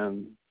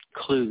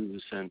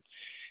clues, and,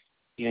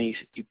 you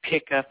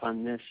pick up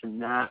on this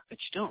and that, but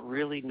you don't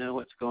really know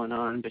what's going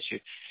on, but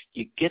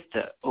you get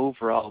the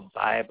overall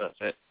vibe of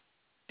it.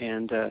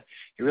 And it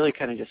really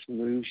kind of just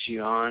moves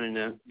you on in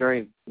a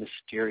very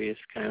mysterious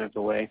kind of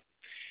a way.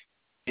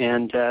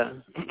 And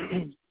so,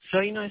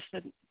 I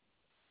said,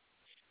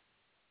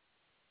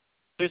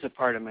 there's a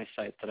part of my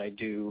site that I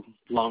do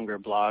longer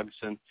blogs,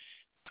 and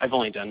I've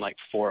only done like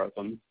 4 of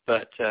them.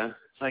 But it's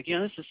like,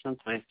 this is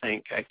something I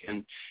think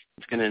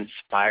it's going to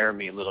inspire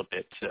me a little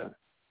bit to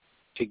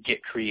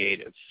get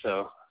creative.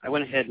 So I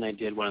went ahead and I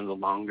did one of the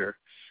longer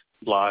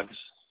blogs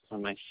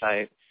on my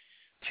site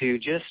to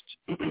just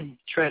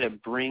try to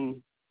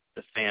bring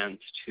the fans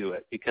to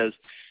it, because,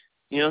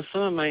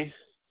 some of my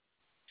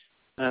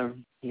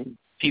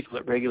people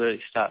that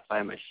regularly stop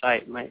by my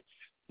site might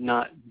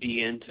not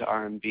be into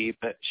R&B,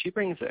 but she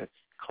brings a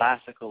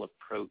classical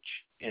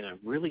approach and a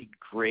really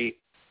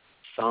great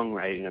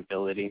songwriting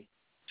ability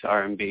to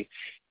R&B,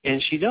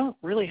 and she don't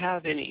really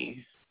have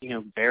any,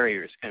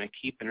 barriers kind of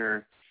keeping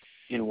her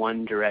in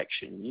one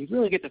direction. You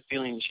really get the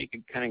feeling she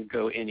could kind of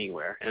go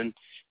anywhere, and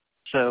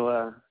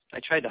so I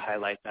tried to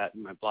highlight that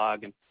in my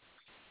blog,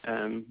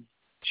 and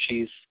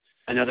she's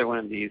another one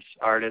of these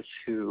artists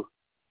who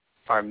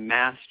are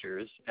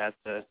masters at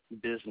the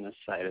business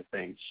side of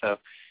things. So,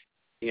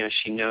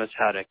 she knows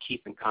how to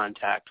keep in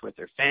contact with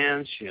her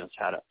fans. She knows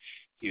how to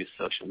use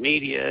social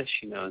media.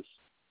 She knows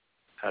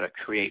how to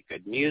create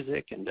good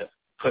music and to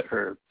put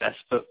her best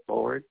foot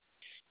forward.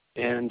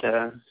 And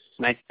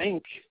I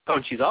think,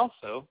 and she's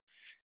also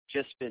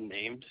just been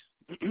named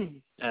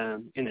in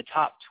the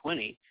top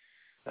 20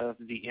 of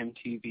the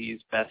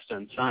MTV's Best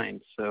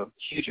Unsigned, so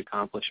huge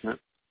accomplishment.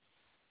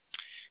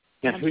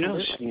 Yeah, who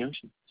knows?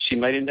 She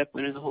might end up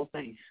winning the whole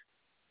thing.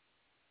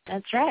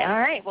 That's right. All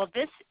right. Well,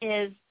 this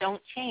is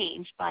Don't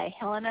Change by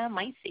Helena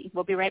Meisey.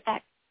 We'll be right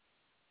back.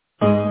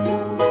 I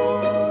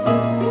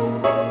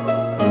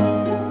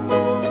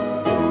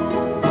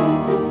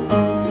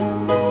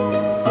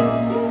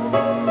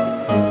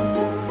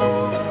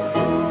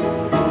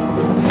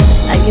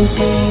can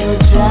see you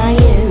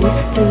trying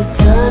to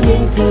turn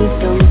into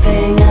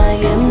something I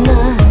am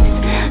not.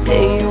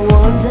 And you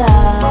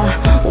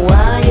wonder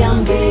why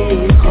I'm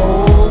being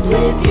cold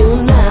with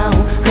you now.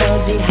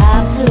 'Cause you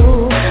have to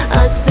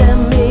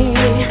accept me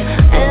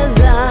as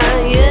I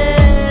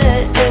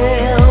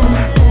am.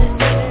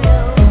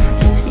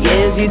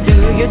 Yes, you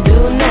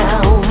do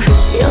now.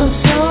 You're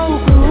so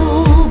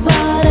cool,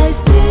 but I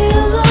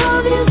still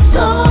love you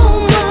so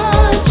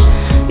much.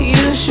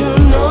 You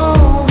should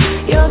know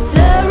you're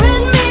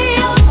tearing me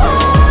apart.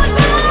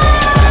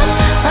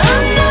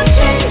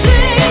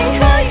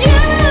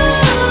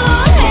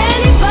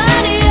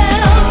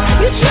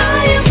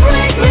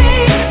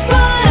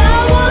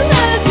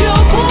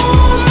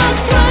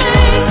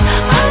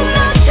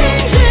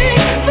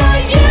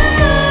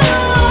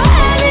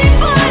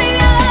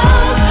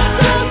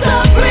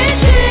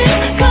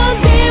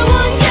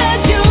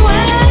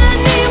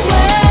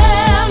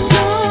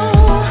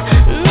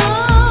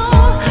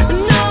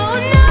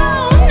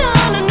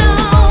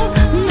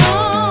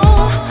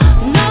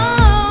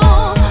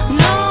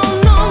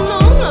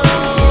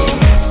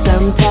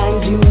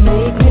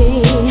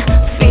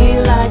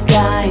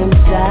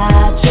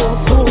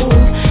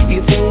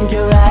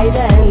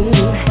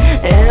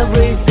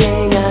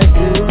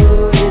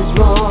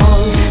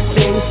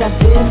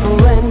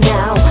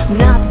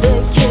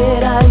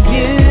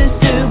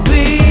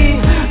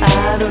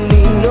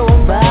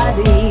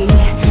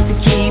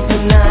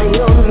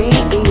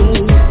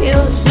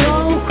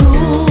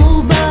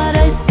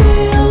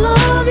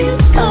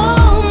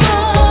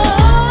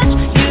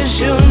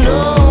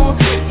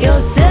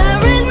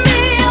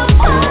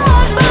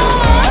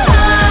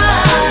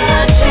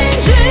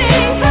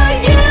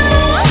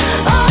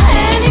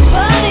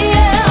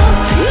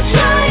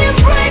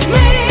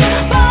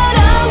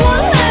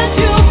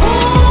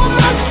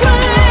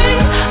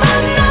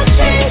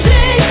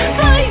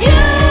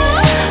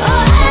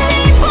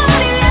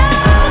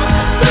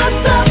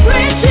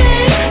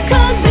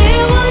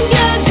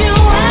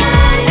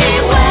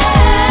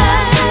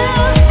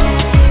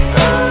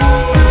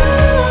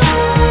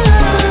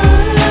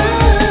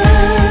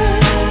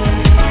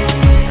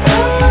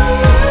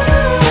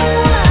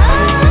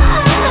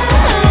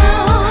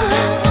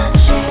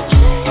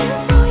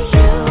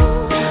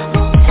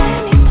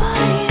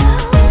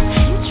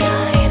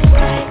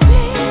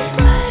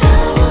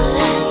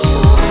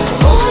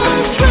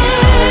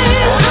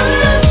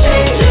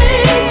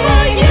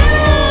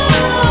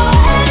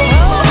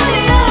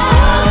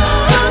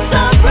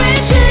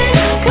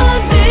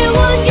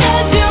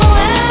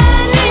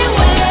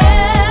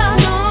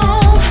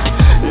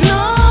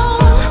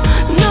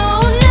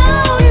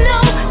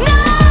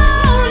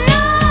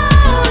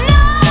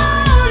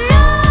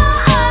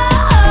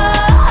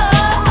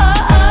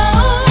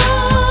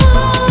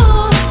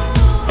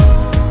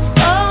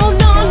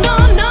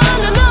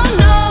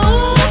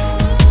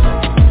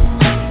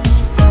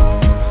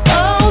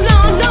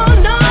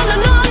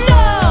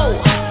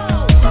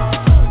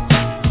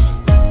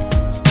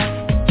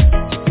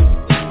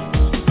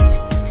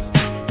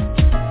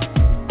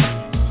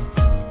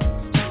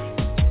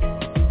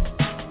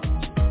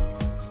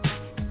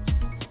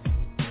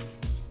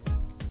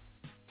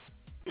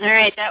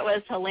 that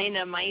was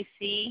Helena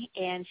Maisi,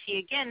 and she,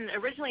 again,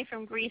 originally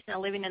from Greece, now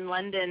living in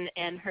London,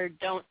 and her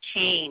Don't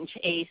Change,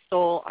 a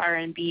soul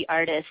R&B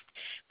artist,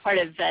 part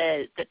of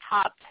the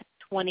top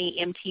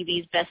 20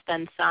 MTV's Best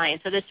Unsigned.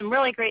 So there's some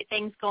really great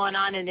things going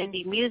on in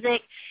indie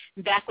music.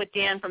 I'm back with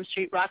Dan from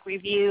Street Rock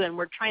Review, and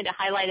we're trying to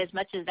highlight as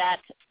much of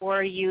that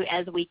for you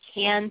as we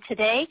can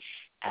today.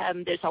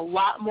 There's a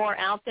lot more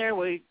out there.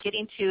 We're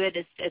getting to it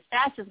as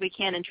fast as we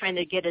can and trying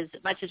to get as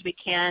much as we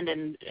can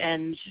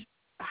and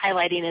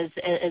highlighting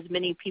as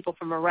many people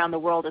from around the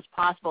world as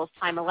possible as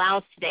time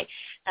allows today.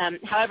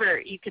 However,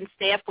 you can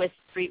stay up with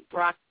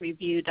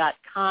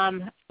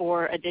streetrockreview.com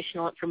for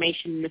additional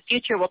information in the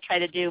future. We'll try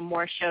to do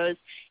more shows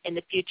in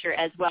the future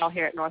as well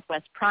here at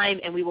Northwest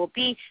Prime, and we will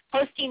be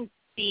posting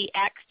the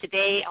acts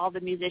today, all the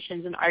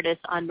musicians and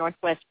artists, on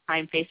Northwest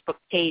Prime Facebook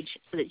page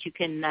so that you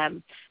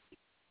can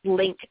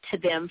link to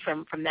them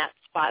from that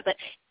spot. But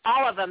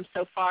all of them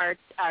so far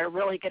are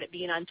really good at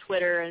being on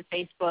Twitter and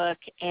Facebook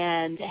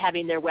and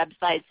having their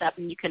websites up,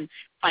 and you can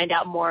find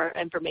out more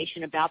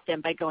information about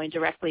them by going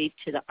directly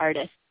to the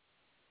artist.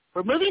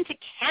 We're moving to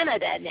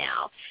Canada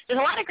now. There's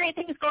a lot of great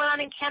things going on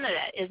in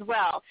Canada as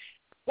well.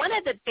 One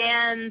of the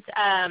bands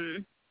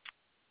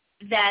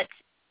that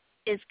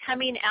is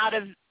coming out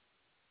of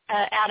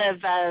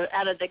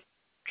the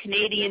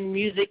Canadian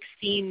music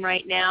scene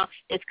right now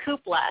is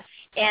Kupla,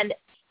 and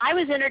I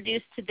was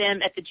introduced to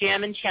them at the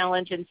Jammin'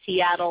 Challenge in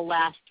Seattle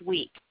last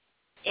week,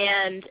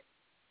 and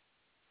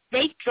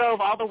they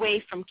drove all the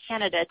way from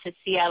Canada to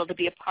Seattle to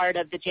be a part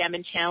of the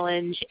Jammin'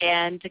 Challenge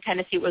and to kind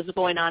of see what was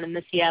going on in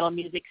the Seattle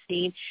music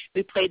scene.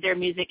 We played their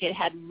music. It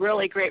had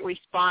really great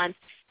response.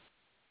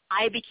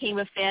 I became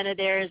a fan of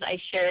theirs.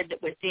 I shared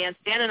it with Dan.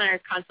 Dan and I are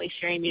constantly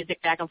sharing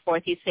music back and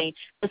forth. He's saying,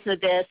 listen to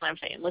this, and I'm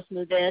saying, listen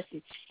to this.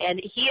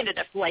 And he ended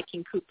up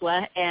liking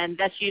Kupla, and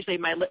that's usually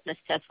my litmus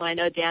test. When I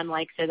know Dan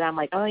likes it, I'm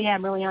like, oh, yeah,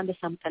 I'm really onto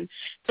something.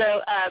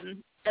 So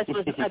this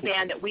was a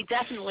band that we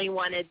definitely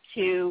wanted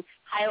to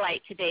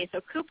highlight today. So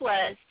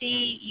Kupla,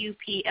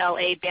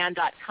 C-U-P-L-A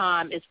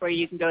band.com is where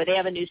you can go. They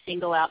have a new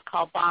single out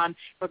called Bomb.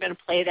 We're going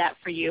to play that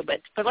for you.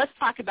 But let's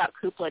talk about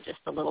Kupla just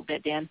a little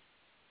bit, Dan.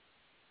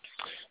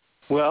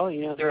 Well,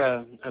 they're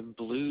a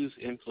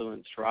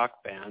blues-influenced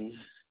rock band.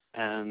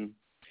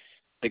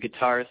 The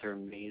guitars are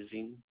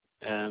amazing.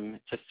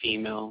 It's a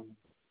female.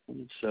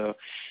 So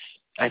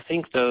I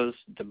think the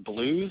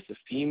blues, the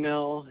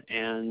female,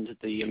 and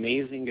the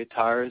amazing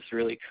guitars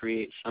really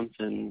create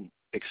something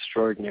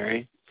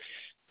extraordinary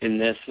in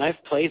this. And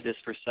I've played this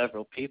for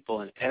several people,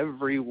 and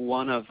every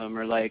one of them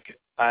are like,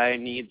 I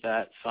need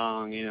that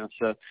song,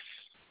 So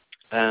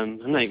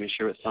I'm not even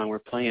sure what song we're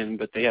playing,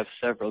 but they have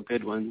several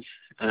good ones.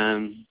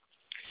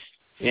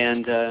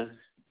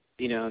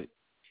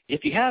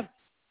 If you have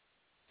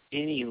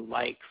any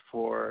like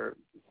for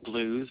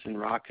blues and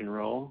rock and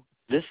roll,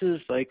 this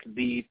is like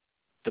the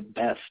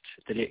best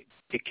that it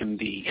can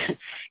be.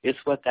 It's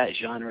what that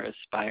genre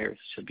aspires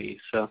to be.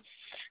 So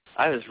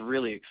I was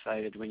really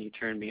excited when you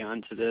turned me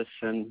on to this,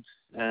 and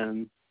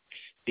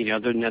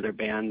they're another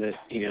band that,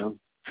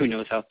 who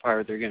knows how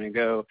far they're going to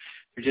go.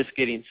 They're just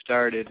getting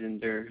started,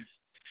 and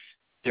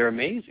they're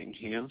amazing,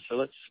 So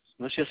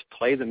let's just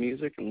play the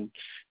music and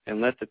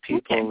let the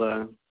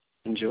people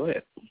enjoy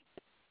it.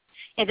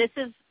 And this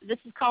is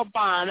called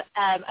Bomb.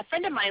 A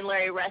friend of mine,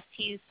 Larry Rust,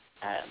 he's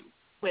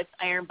with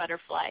Iron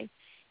Butterfly,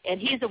 and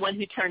he's the one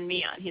who turned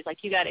me on. He's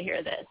like, you got to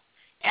hear this.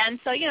 And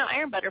so,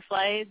 Iron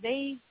Butterfly,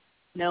 they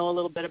know a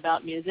little bit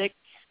about music.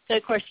 So,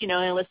 of course,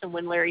 I listen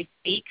when Larry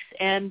speaks,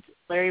 and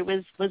Larry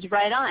was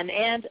right on.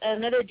 And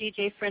another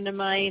DJ friend of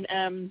mine,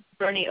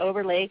 Bernie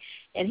Overlay,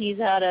 and he's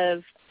out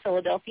of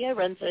Philadelphia,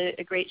 runs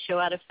a great show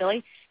out of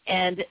Philly.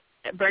 And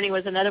Bernie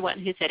was another one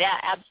who said, yeah,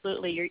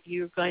 absolutely,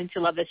 you're going to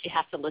love this. You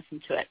have to listen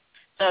to it.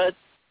 So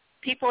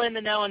people in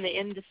the know in the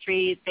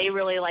industry, they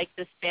really like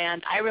this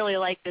band. I really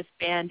like this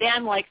band.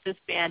 Dan likes this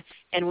band,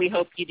 and we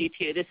hope you do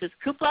too. This is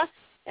Kupla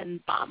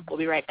and Bomb. We'll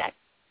be right back.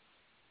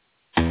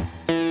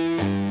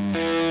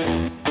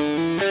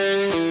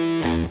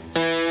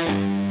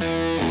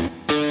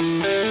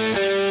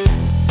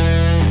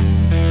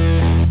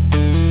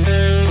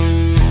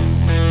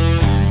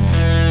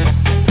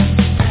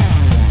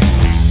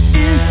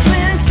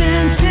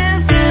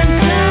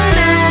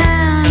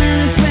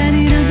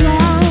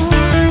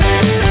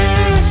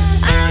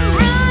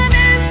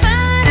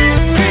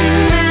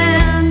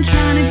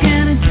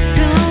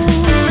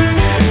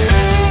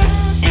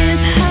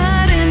 It's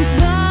hot and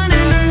fun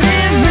and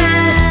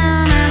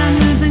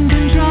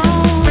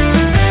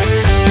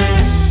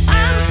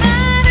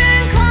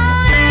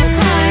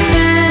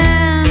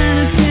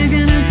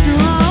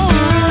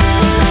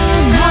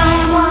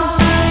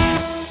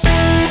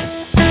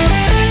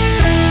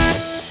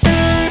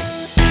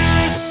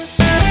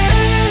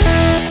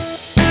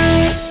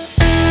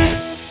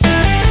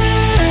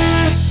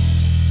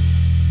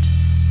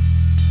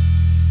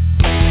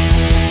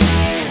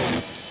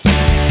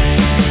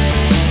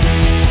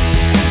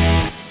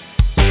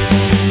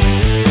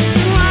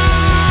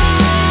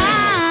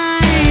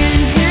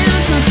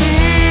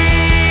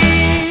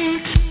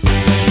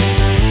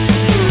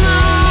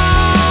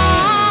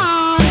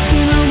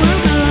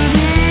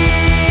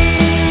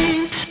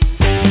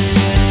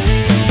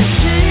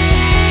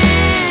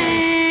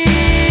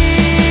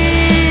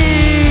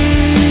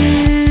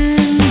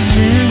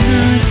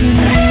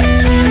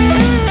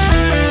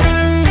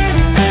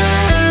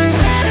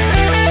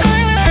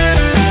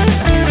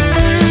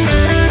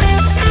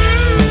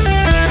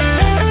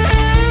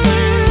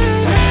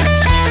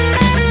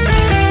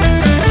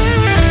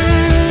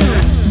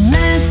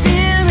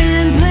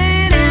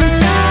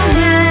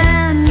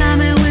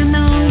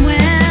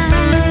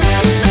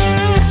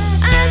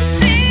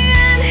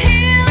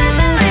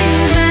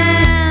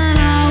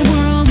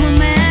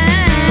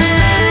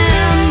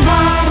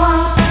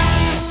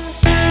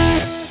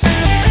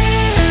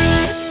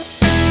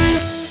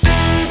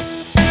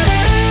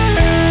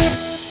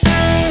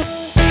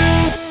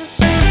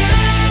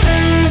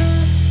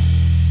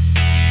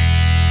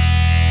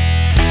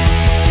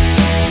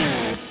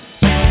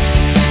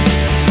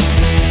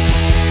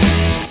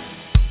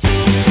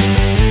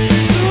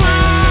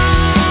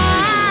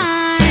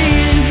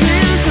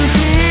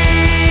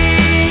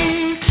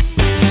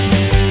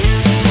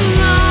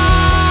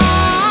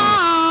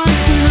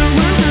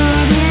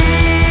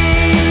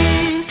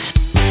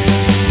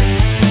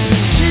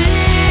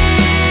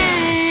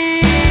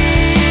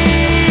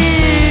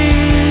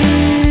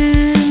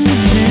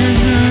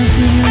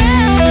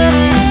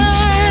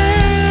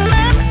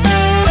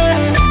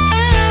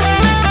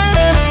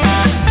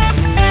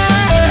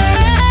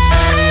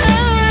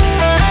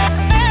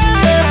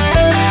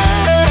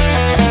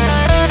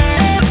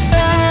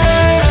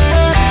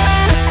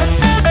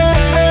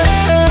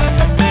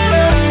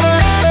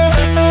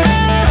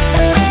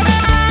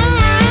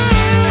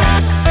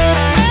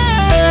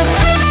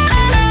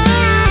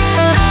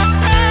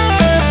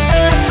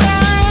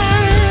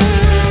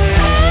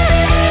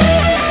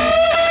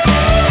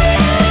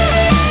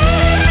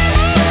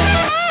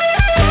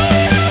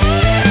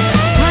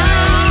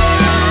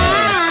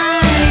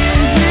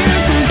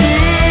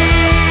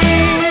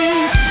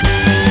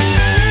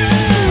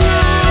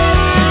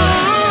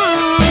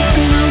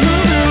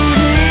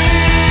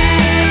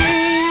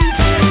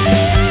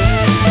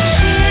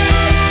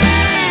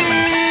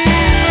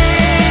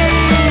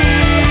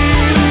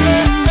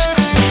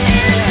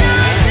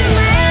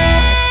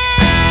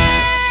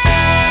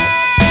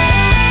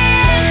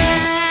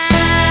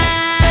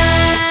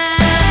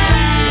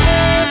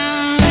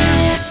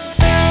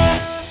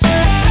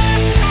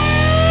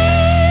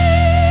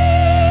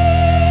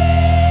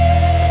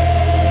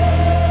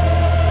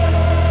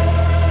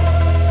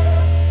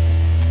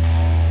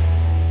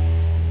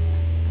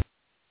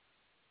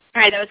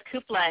All right, that was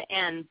Kupla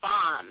and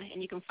Bomb,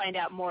 and you can find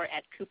out more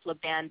at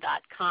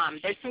kuplaband.com.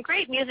 There's some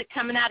great music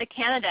coming out of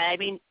Canada. I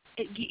mean,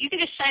 you can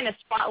just shine a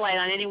spotlight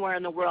on anywhere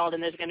in the world,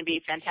 and there's going to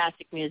be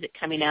fantastic music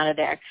coming out of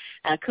there.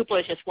 Kupla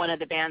is just one of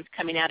the bands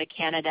coming out of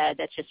Canada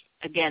that's just,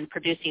 again,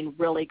 producing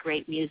really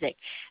great music.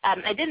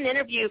 I did an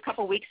interview a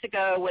couple weeks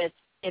ago with,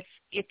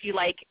 if you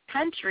like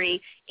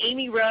country,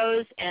 Amy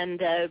Rose and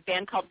a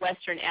band called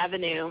Western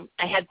Avenue.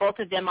 I had both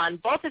of them on.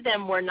 Both of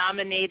them were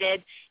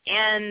nominated,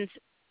 and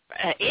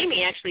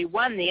Amy actually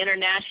won the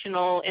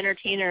International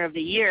Entertainer of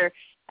the Year,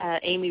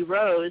 Amy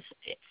Rose,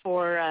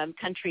 for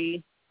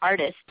country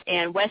artist.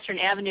 And Western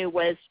Avenue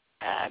was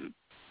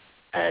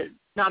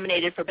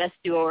nominated for Best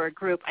Duo or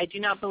Group. I do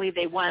not believe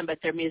they won, but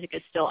their music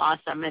is still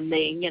awesome. And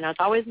they, it's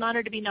always an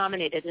honor to be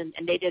nominated, and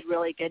they did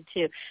really good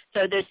too.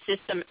 So there's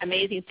just some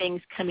amazing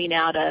things coming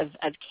out of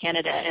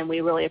Canada, and we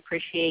really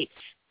appreciate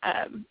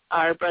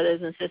our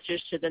brothers and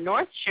sisters to the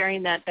north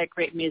sharing that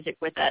great music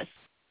with us.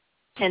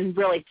 And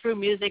really, through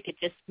music, it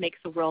just makes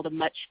the world a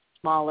much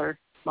smaller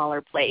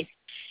place.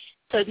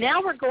 So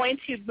now we're going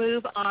to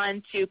move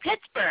on to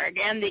Pittsburgh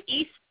and the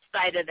east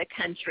side of the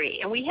country.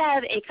 And we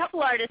have a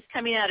couple artists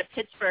coming out of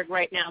Pittsburgh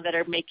right now that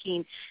are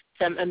making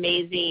some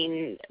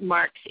amazing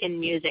marks in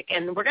music.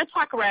 And we're going to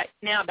talk right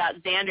now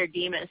about Xander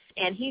Demas.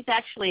 And he's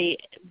actually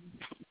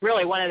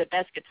really one of the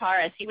best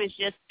guitarists. He was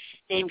just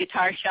named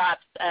Guitar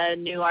Shop's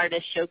New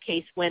Artist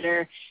Showcase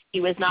winner. He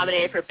was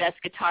nominated for Best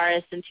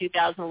Guitarist in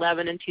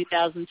 2011 and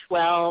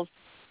 2012.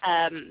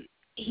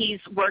 He's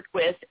worked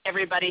with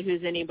everybody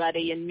who's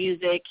anybody in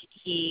music.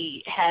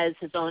 He has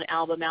his own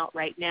album out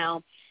right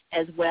now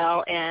as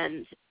well.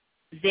 And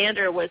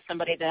Xander was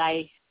somebody that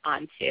I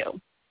on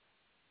to.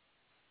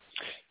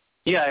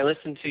 Yeah, I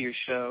listened to your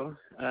show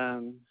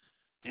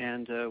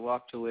and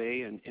walked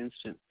away an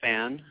instant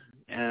fan.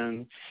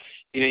 And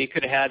you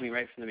could have had me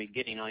right from the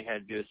beginning. All you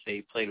had to do is say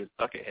you played with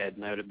Buckethead,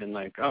 and I would have been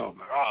like, oh,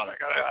 my God, I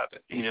got to have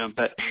it.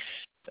 But,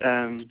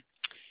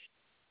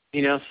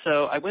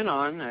 so I went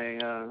on.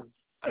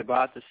 I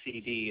bought the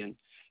CD, and,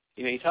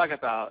 you talk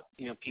about,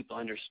 people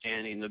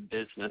understanding the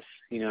business,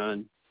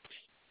 and,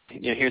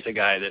 here's a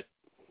guy that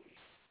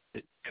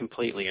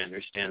completely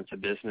understands the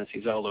business.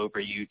 He's all over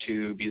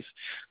YouTube. He's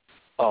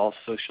all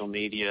social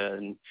media,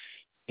 and,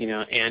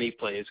 and he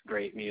plays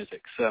great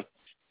music. So,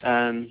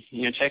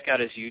 check out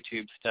his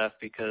YouTube stuff,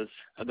 because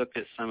I looked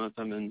at some of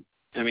them, and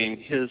I mean,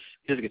 his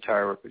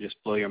guitar work would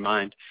just blow your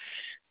mind.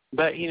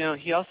 But, he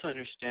also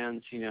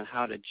understands,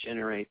 how to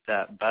generate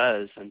that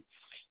buzz. And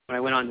when I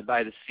went on to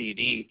buy the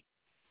CD,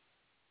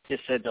 it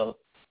said they'll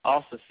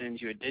also send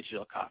you a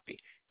digital copy,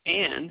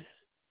 and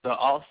they'll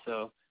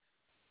also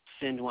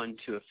send one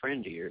to a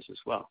friend of yours as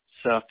well.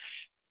 So,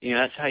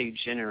 that's how you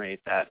generate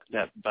that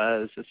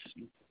buzz. It's,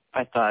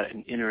 I thought,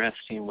 an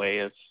interesting way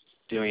of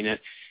doing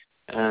it.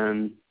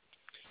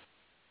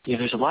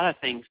 There's a lot of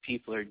things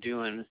people are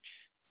doing.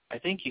 I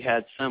think you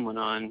had someone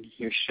on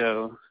your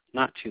show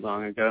not too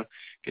long ago,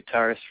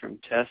 guitarist from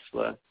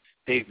Tesla,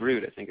 Dave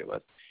Root, I think it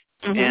was.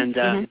 Mm-hmm,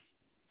 and,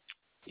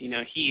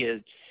 he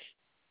had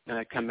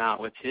come out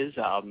with his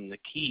album, The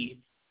Key,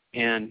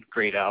 and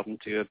great album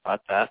too, I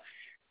bought that.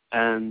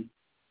 And,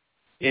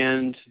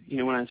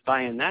 when I was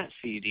buying that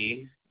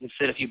CD, it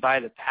said if you buy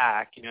the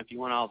pack, if you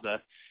want all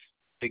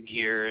the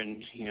gear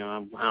and,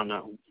 I don't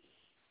know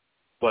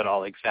what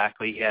all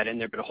exactly he had in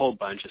there, but a whole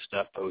bunch of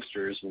stuff,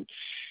 posters and,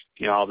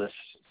 all this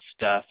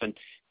stuff. And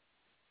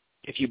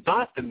if you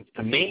bought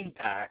the main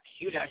pack,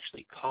 he would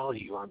actually call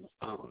you on the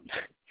phone.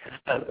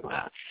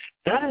 Wow.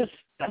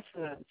 That's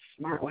a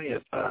smart way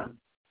of, kind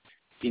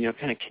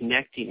of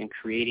connecting and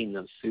creating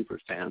those super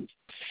fans.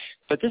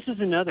 But this is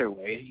another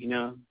way,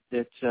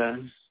 that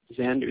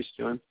Xander's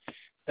doing,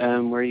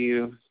 where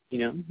you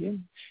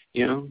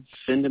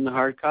send him the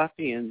hard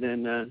copy, and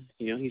then,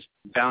 he's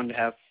bound to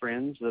have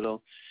friends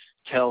that'll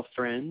tell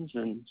friends,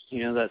 and,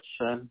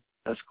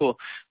 that's cool.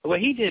 But what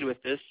he did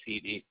with this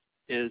CD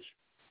is,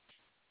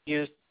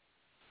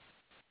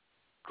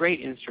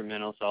 great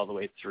instrumentals all the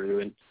way through,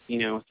 and,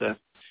 with a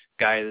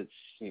guy that's,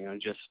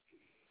 just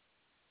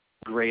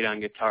great on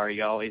guitar,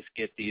 you always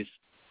get these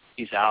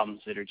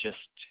albums that are just,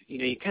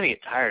 you kind of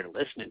get tired of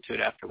listening to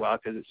it after a while,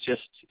 because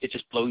it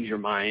just blows your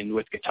mind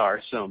with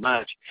guitar so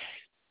much.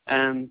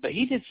 But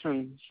he did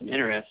some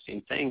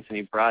interesting things, and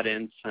he brought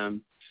in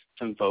some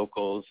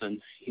vocals, and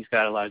he's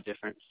got a lot of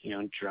different,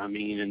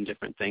 drumming and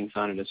different things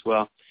on it as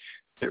well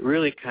that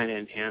really kind of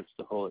enhanced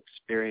the whole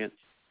experience.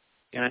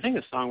 And I think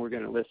the song we're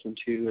going to listen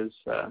to is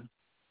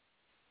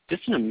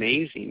just an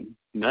amazing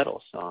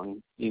metal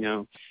song.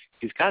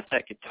 He's got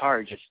that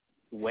guitar just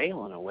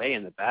wailing away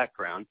in the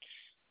background,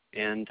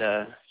 and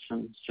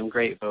some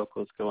great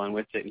vocals go on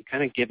with it, and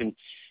kind of giving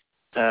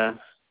kind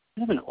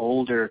of an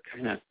older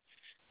kind of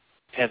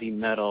heavy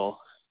metal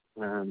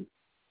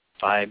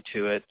vibe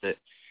to it that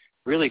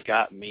really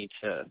got me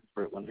to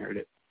Fruit when I heard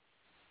it.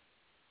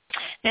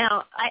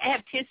 Now, I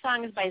have two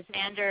songs by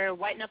Xander,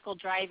 White Knuckle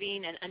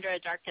Driving and Under a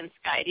Darkened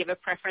Sky. Do you have a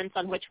preference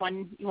on which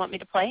one you want me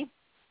to play?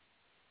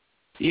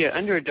 Yeah,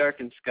 Under a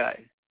Darkened Sky.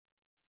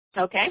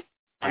 Okay.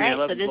 I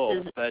love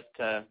both, but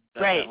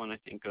that one I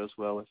think goes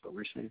well with what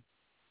we're saying.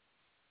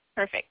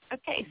 Perfect.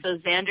 Okay, so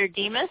Xander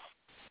Demas,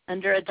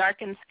 Under a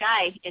Darkened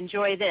Sky.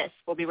 Enjoy this.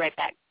 We'll be right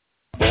back.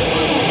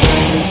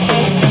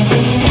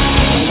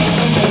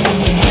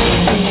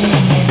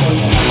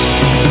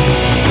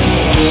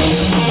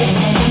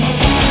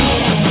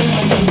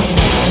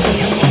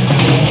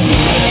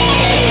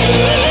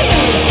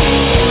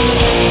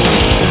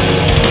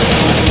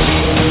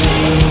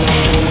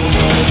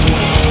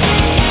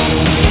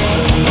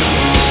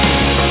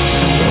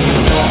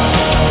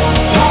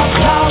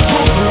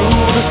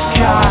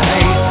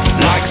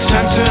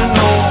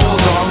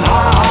 Sentinels on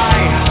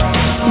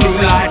high,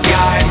 moonlight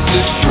guides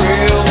this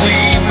trail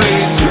we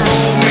made.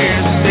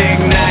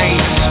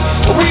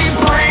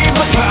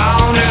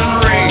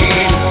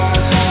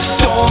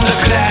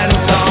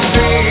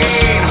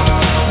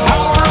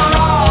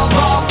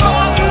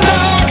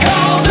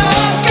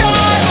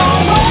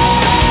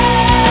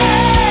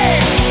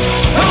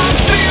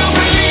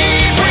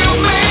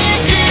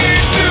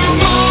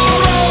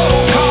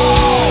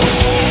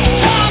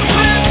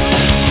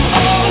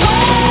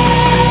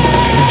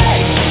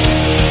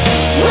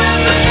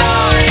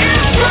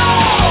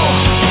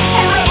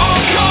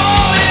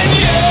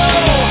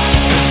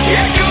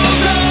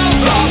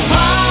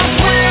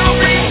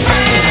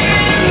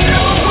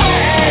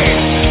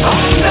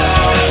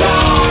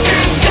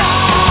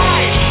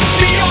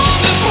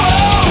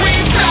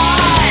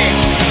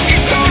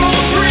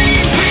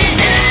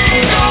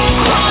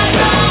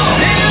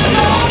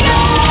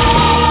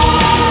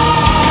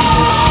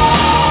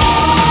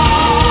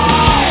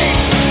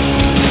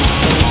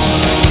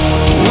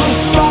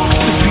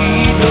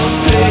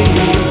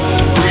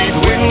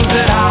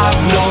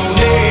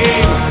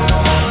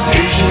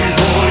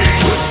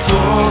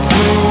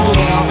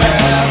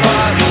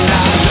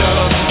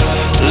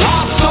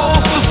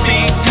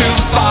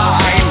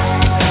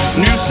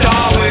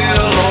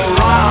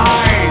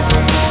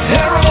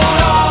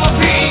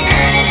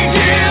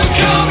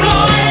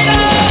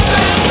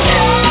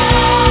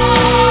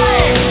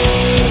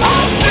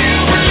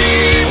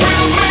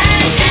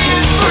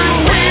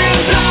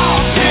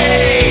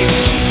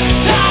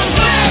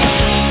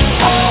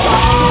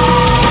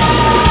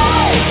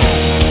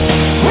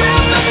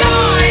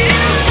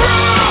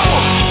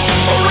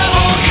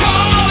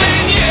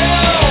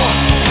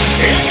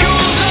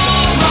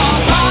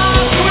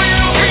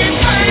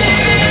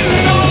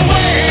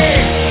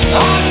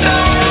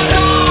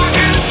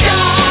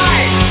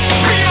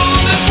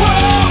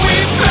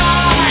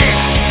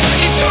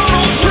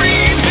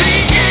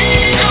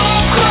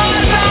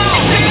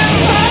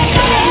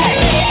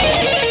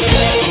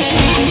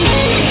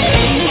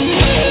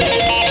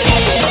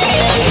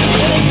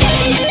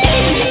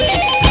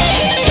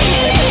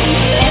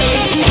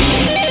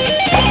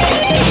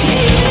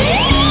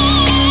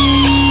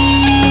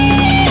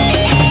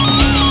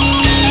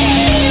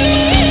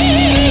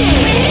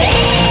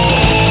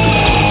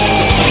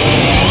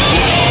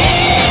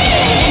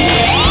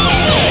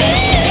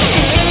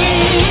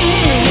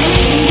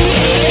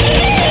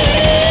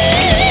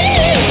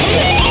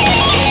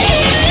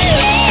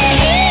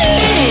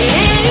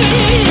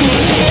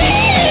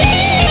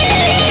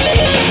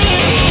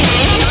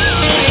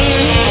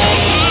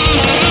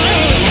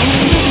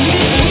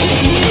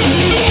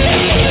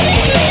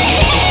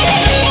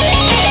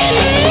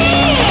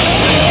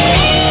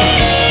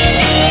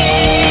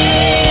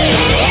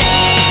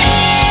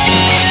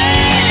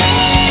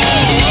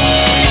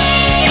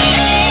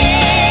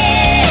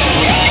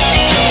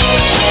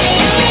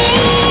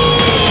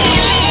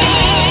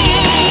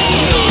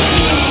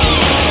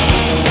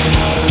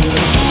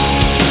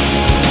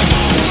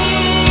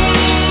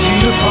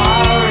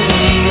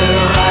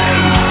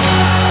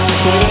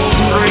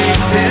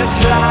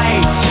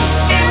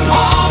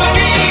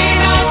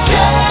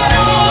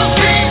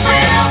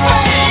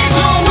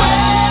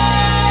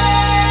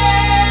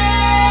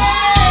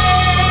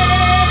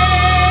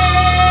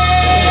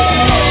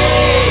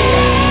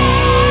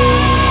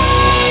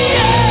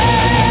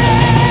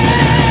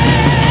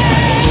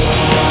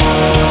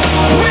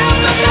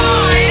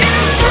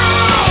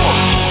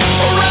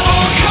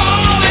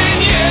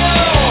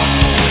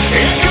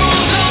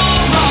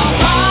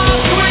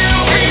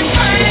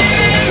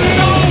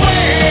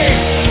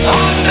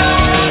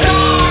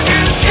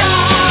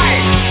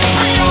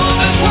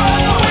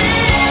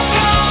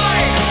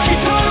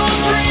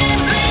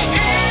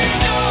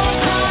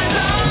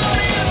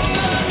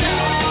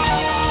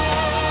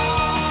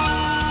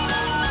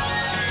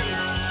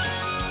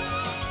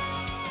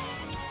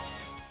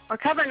 We're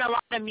covering a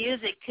lot of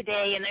music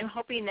today, and I'm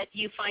hoping that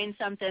you find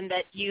something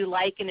that you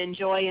like and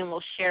enjoy and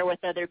will share with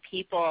other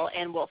people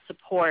and will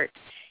support.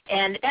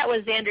 And that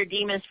was Xander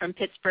Demas from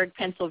Pittsburgh,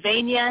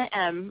 Pennsylvania,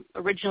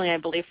 originally, I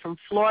believe, from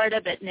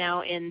Florida, but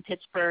now in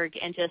Pittsburgh,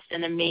 and just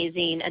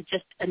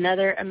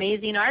another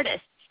amazing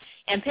artist.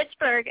 And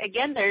Pittsburgh,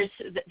 again,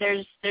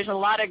 there's a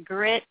lot of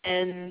grit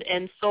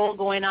and soul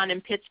going on in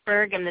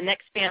Pittsburgh. And the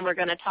next band we're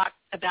going to talk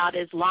about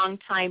is Long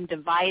Time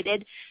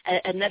Divided,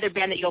 another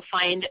band that you'll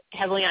find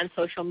heavily on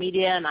social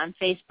media and on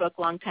Facebook,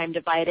 Long Time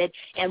Divided,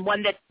 and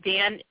one that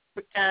Dan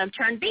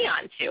turned me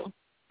on to.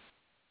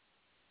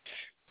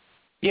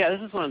 Yeah,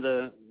 this is one of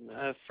the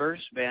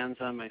first bands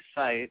on my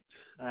site.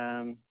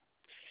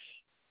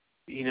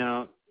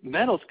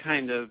 Metal's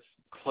kind of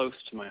close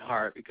to my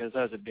heart because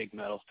I was a big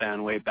metal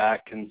fan way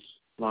back and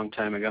a long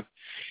time ago.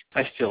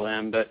 I still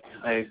am, but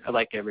I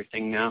like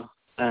everything now.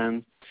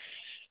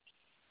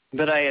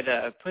 But I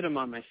had put them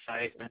on my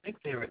site, and I think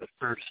they were the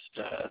first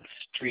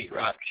street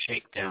rock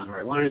shakedown where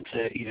I wanted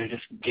to,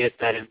 just get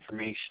that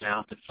information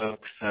out to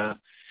folks that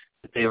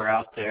they were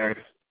out there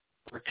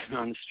working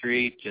on the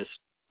street, just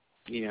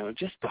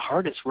the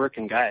hardest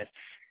working guys.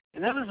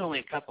 And that was only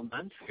a couple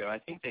months ago. I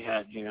think they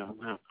had,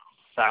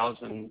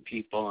 1,000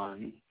 people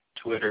on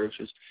Twitter, which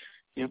is,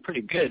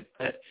 pretty good.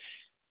 But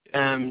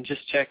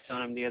just checked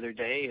on them the other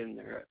day, and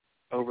they're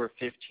over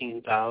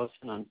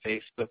 15,000 on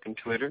Facebook and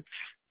Twitter.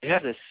 They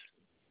have this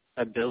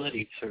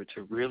ability to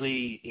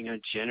really,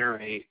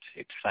 generate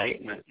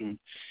excitement.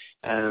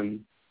 And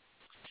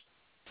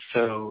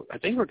so I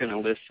think we're going to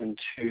listen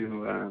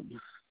to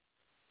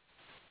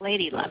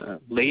Lady Luck.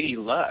 Lady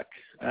Luck,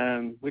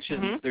 which is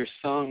their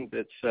song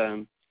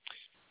that's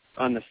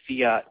on the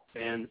Fiat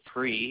Band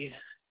Prix.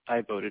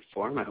 I voted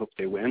for them. I hope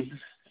they win.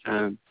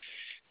 And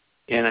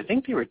I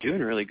think they were doing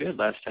really good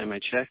last time I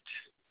checked.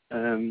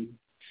 And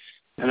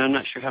I'm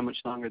not sure how much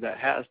longer that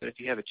has, but if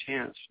you have a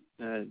chance,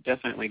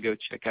 definitely go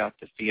check out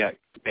the Fiat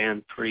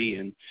Band Prix.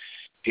 And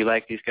if you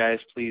like these guys,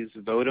 please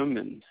vote them,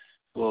 and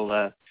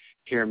we'll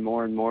hear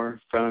more and more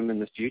from them in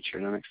the future,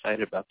 and I'm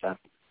excited about that.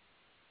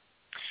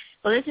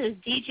 Well, this is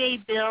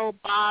DJ Bill,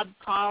 Bob,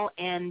 Paul,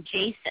 and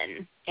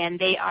Jason, and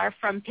they are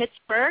from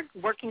Pittsburgh,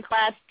 working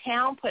class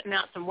town, putting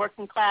out some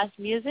working class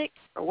music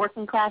for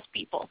working class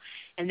people.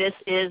 And this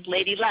is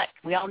Lady Luck.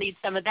 We all need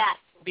some of that.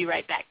 We'll be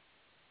right back.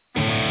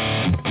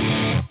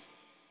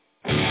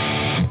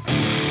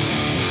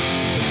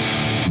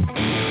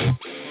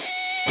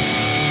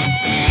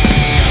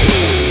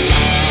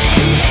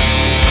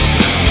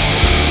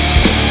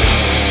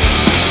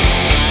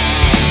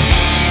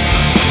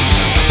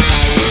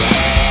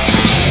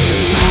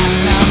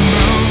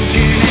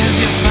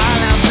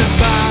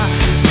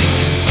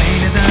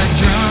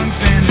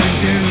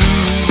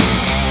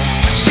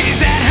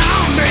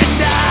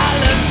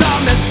 $100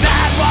 on the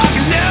sidewalk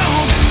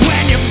alone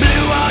when you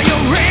blew all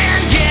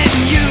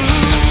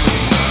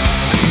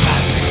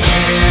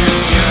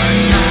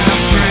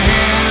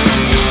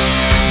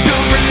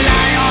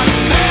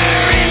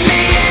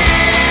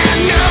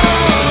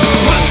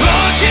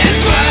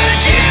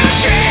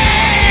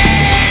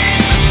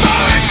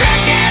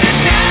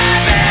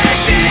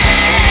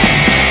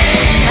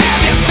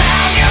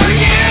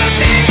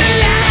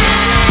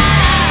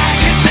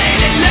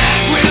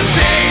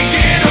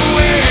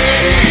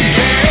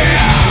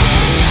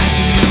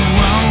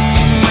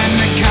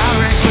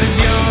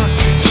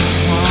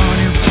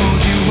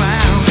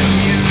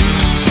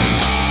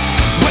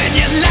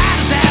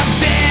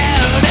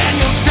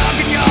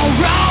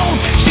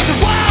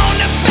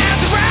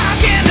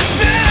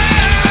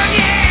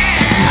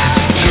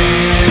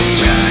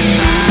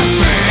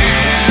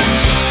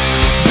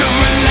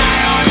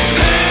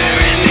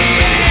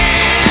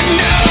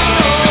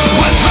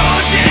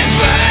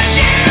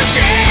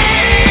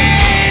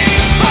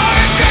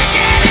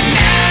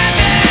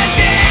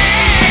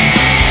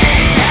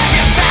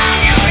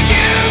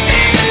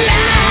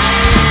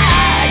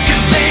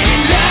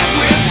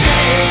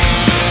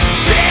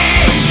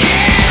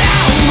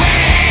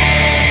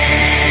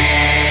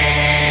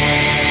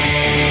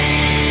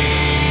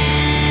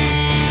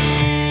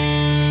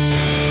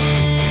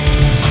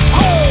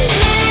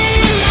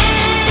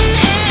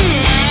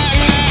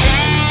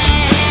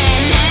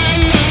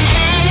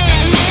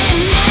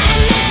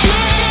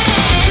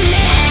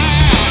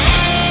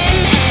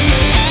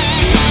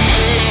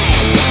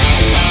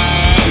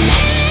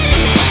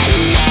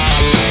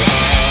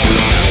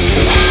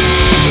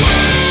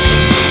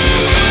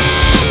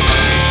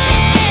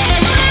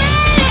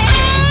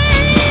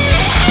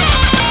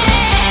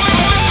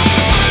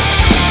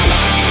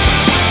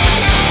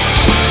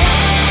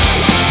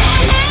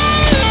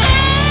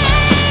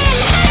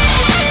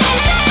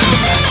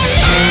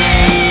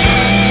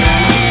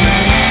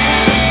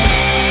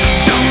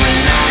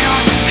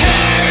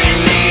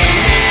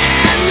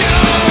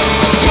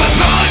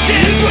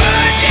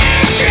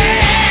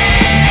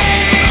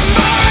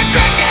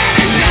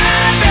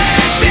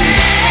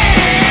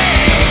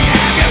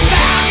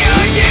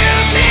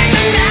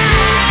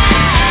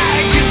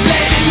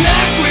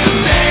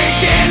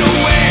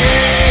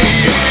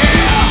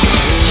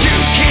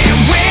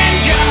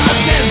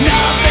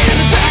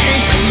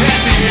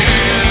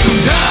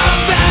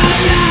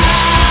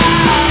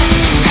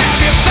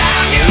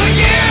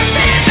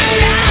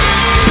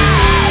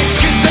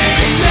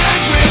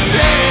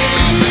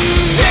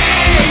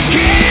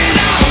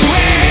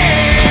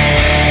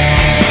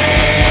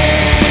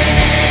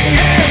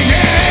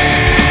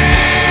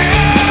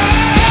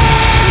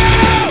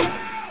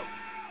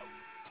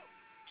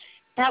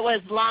was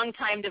Long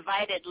Time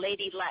Divided,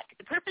 Lady Luck.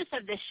 The purpose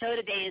of this show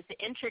today is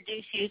to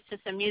introduce you to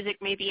some music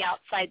maybe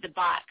outside the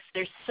box.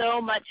 There's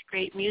so much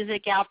great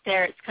music out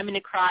there. It's coming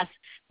across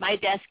my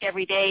desk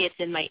every day. It's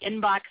in my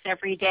inbox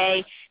every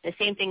day. The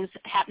same thing's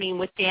happening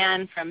with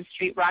Dan from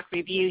Street Rock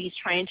Review. He's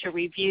trying to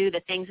review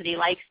the things that he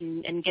likes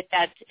and get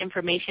that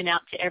information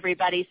out to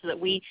everybody so that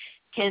we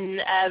can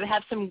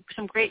have some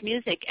great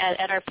music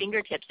at our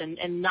fingertips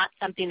and not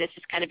something that's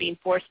just kind of being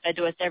force-fed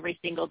to us every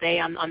single day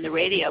on the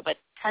radio, but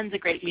tons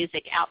of great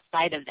music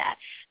outside of that.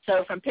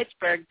 So from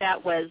Pittsburgh,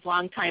 that was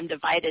Long Time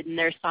Divided and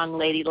their song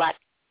Lady Luck.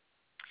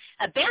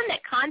 A band that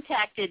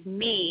contacted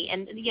me,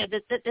 and you know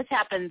this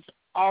happens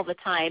all the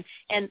time,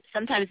 and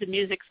sometimes the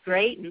music's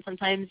great, and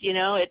sometimes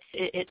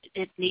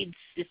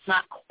it's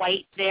not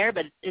quite there,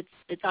 but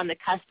it's on the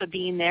cusp of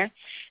being there.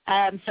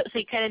 So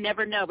you kind of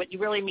never know, but you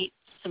really meet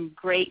some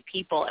great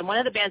people. And one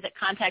of the bands that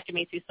contacted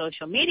me through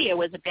social media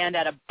was a band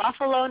out of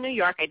Buffalo, New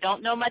York. I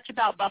don't know much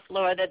about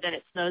Buffalo other than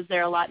it snows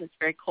there a lot and it's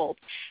very cold,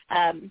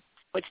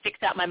 which sticks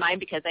out in my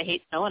mind because I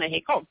hate snow and I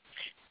hate cold.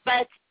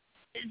 But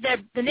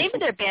the name of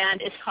their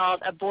band is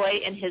called A Boy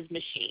and His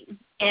Machine.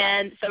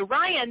 And so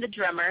Ryan, the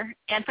drummer,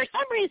 and for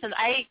some reason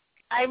I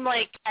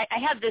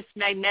have this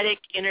magnetic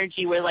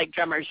energy with like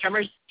drummers.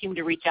 Drummers seem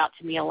to reach out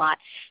to me a lot.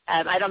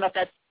 I don't know if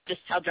that's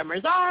just how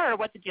drummers are or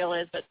what the deal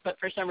is, but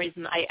for some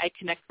reason I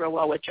connect real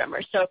well with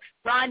drummers. So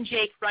Ron,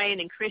 Jake, Ryan,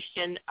 and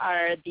Christian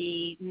are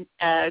the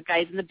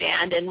guys in the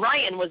band, and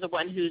Ryan was the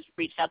one who's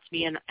reached out to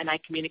me, and I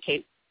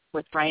communicate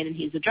with Ryan, and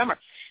he's a drummer.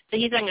 So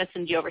he's going to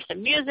send you over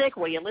some music.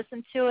 Will you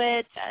listen to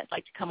it? I'd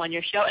like to come on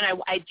your show,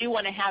 and I do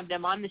want to have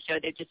them on the show.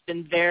 They've just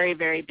been very,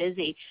 very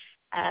busy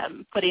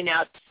putting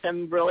out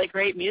some really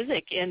great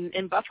music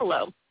in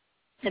Buffalo.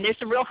 And there's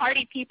some real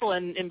hardy people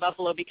in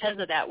Buffalo because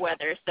of that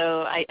weather.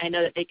 So I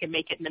know that they can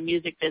make it in the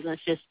music business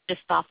just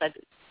off of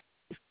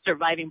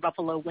surviving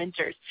Buffalo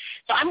winters.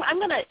 So I'm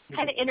going to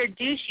kind of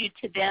introduce you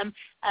to them.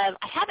 I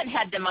haven't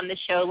had them on the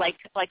show like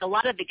a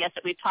lot of the guests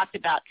that we've talked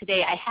about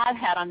today. I have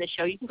had on the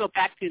show. You can go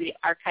back through the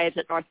archives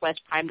at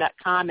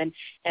northwestprime.com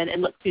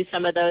and look through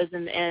some of those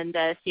and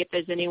see if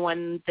there's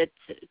anyone that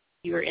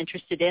you're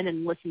interested in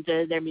and listen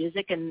to their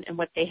music and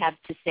what they have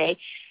to say.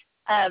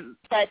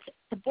 But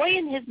The Boy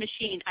and His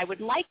Machine, I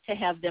would like to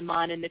have them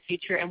on in the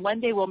future, and one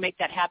day we'll make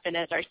that happen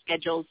as our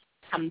schedules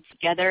come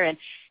together. And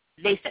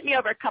they sent me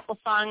over a couple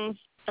songs.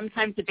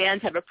 Sometimes the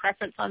bands have a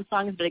preference on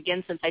songs, but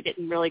again, since I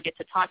didn't really get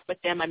to talk with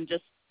them, I'm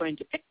just going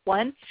to pick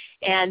one.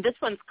 And this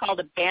one's called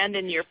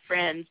Abandon Your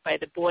Friends by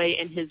The Boy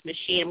and His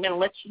Machine. I'm going to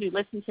let you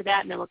listen to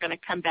that, and then we're going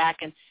to come back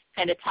and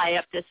kind of tie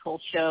up this whole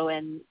show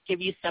and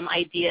give you some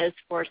ideas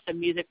for some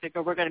music that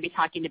we're going to be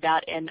talking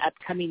about in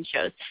upcoming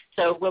shows.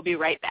 So we'll be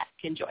right back.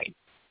 Enjoy.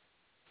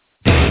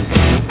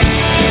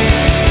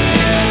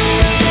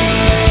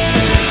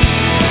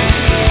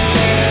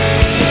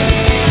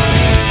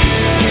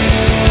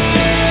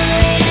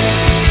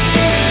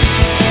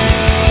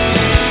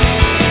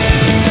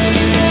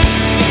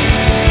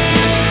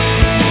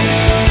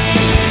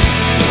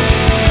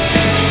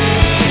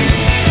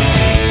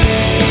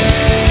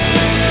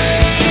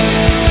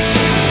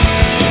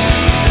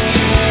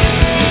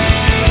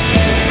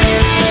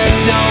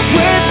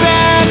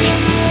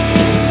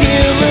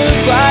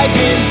 Like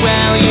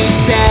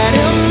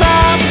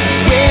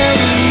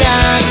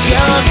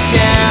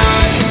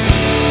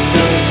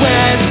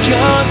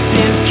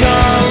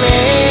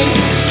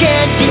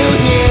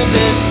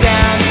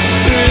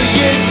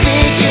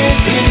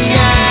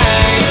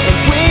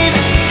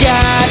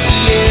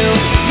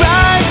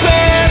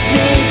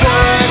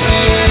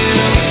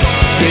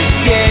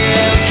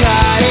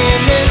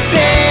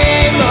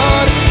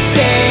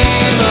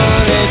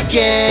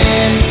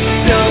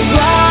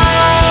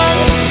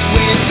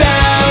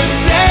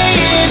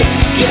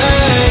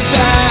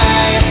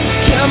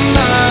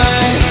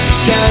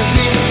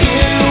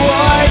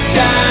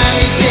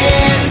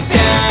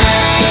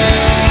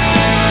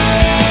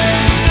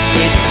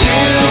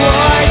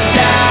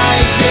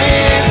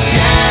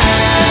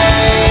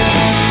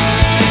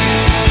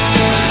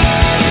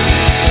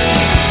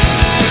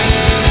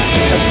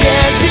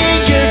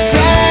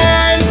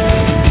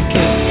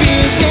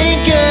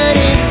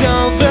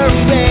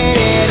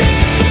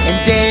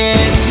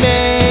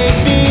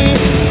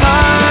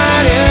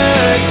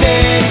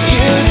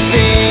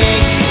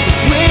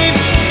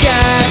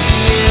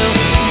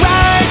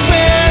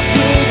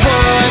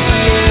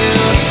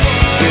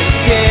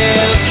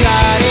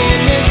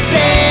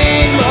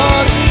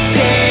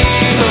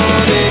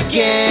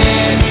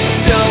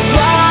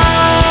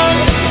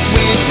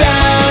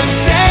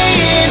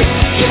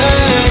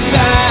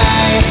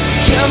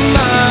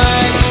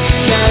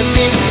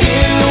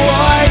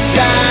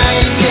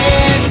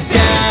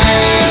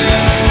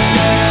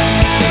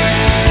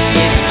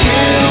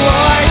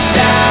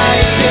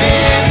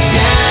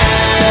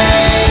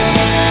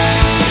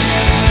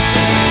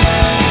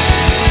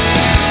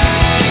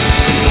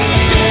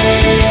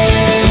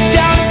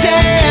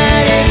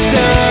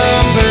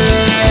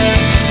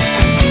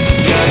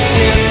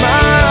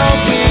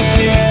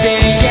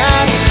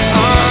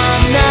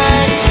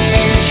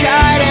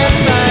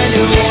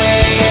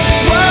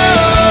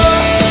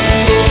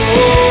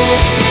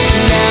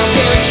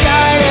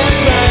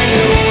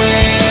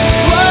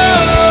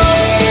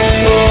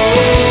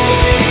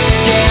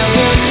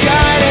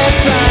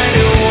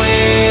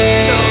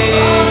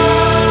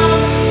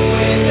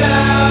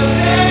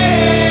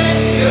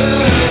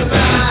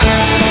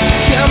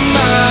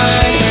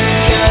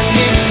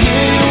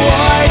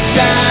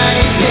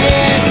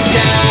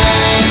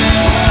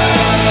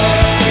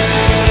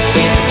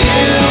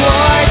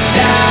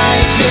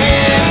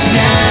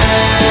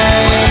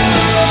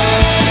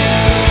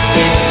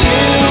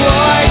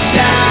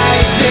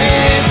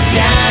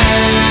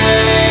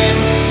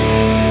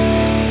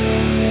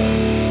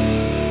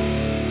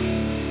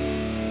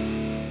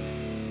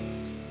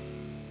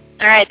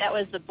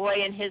was The Boy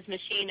and His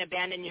Machine,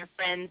 Abandon Your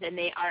Friends, and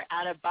they are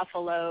out of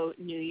Buffalo,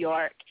 New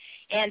York.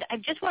 And I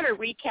just want to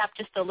recap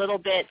just a little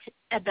bit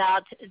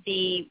about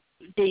the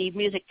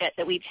music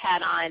that we've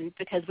had on,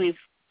 because we've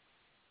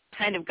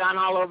kind of gone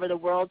all over the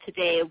world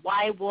today.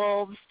 Why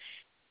Wolves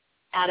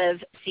out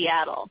of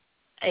Seattle,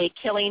 A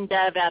Killing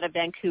Dove out of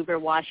Vancouver,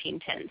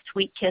 Washington,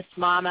 Sweet Kiss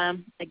Mama,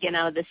 again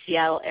out of the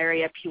Seattle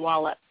area,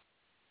 Puyallup.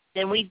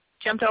 Then we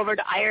jumped over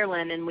to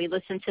Ireland and we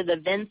listened to the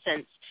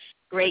Vincents.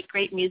 Great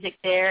music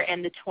there,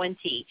 and the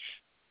 20.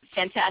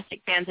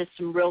 Fantastic bands with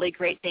some really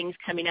great things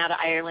coming out of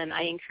Ireland.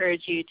 I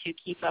encourage you to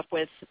keep up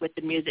with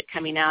the music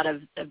coming out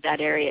of that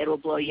area. It will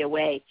blow you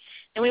away.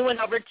 Then we went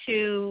over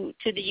to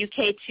the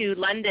UK, to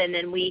London,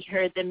 and we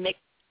heard the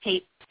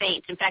Mixtape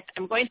Saints. In fact,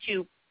 I'm going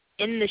to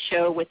end the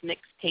show with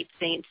Mixtape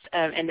Saints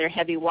and their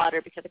Heavy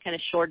Water, because I kind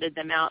of shorted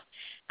them out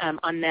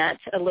on that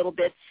a little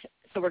bit.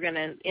 So we're going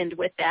to end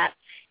with that.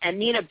 And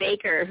Nina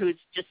Baker, who's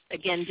just,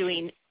 again,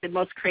 doing the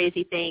most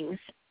crazy things.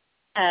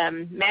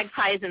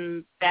 Magpies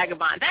and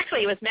Vagabonds.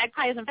 Actually, it was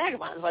Magpies and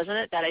Vagabonds, wasn't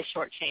it, that I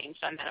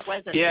shortchanged on that? It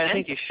wasn't. Yeah, I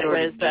think you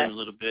shorted them a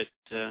little bit.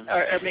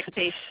 Or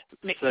Mixtape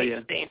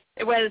Saints.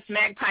 It was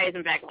Magpies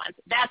and Vagabonds.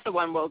 That's the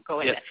one we'll go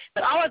into. Yep.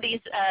 But all of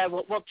these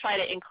we'll try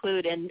to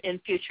include in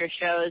future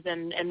shows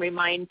and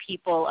remind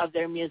people of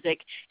their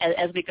music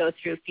as we go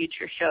through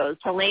future shows.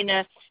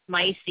 Helena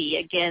Macy,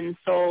 again,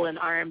 soul and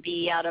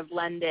R&B out of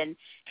London.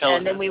 Helena.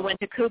 And then we went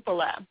to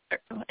Cupola.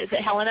 Is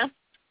it Helena?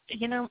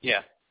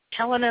 Yeah.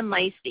 Helena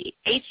Macy,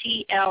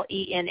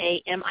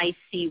 HELENAMICY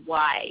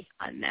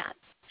on that.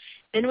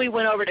 Then we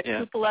went over to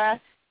Cupola,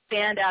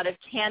 band out of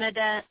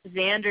Canada,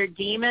 Xander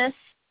Demas,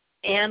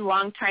 and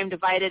Longtime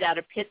Divided out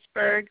of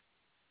Pittsburgh,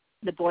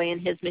 The Boy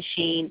and His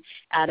Machine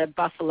out of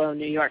Buffalo,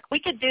 New York. We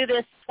could do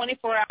this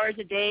 24 hours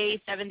a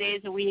day, 7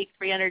 days a week,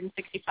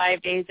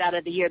 365 days out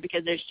of the year,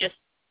 because there's just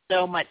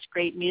so much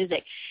great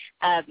music.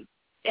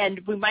 And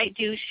we might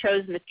do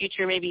shows in the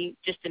future, maybe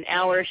just an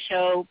hour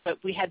show,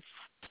 but we had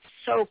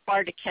so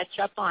far to catch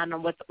up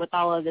on with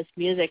all of this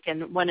music,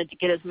 and wanted to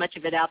get as much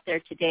of it out there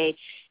today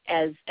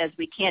as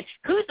we can.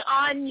 Who's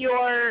on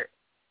your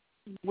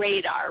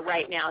radar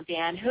right now,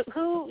 Dan?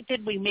 Who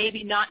did we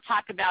maybe not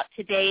talk about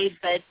today,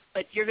 but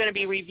you're going to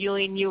be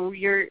reviewing?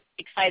 You're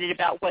excited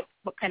about what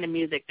kind of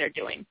music they're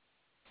doing?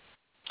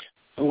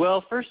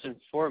 Well, first and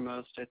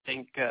foremost, I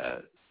think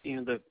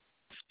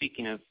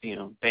speaking of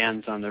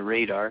bands on the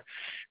radar,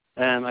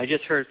 I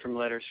just heard from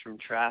Letters from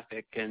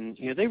Traffic, and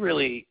they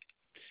really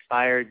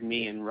inspired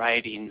me in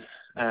writing.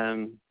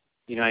 I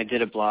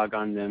did a blog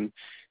on them,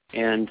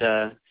 and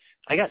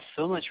I got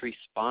so much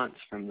response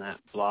from that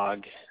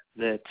blog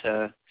that,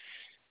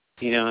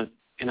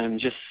 and I'm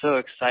just so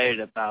excited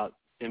about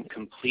them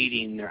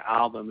completing their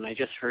album. And I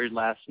just heard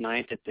last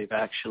night that they've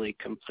actually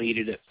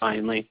completed it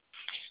finally.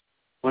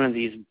 One of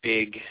these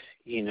big,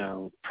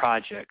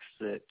 projects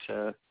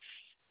that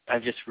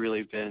I've just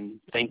really been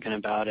thinking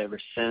about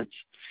ever since.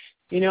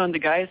 And the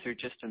guys are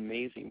just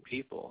amazing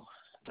people.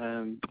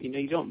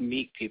 You don't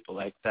meet people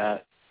like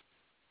that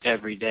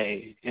every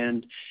day,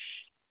 and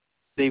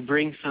they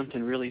bring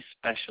something really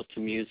special to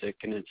music,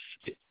 and it's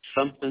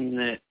something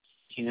that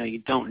you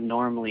don't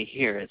normally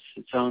hear. It's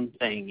its own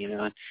thing,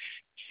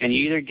 and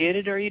you either get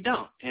it or you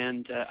don't.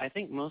 And I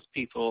think most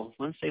people,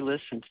 once they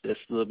listen to this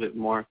a little bit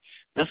more,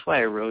 that's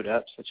why I wrote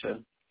up such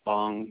a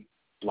long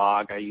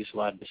blog. I use a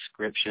lot of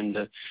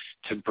description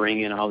to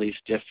bring in all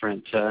these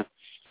different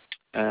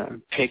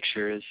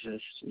pictures as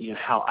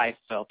how I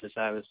felt as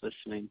I was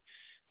listening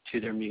to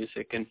their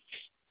music. And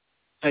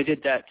I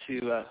did that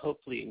to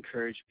hopefully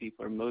encourage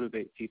people or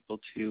motivate people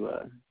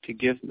to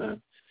give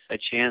them a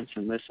chance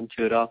and listen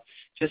to it all.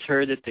 Just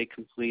heard that they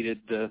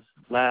completed the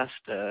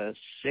last 6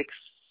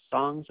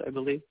 songs, I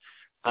believe,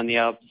 on the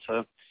album.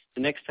 So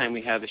the next time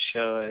we have a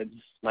show, I'd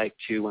like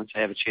to, once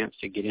I have a chance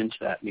to get into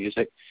that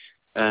music,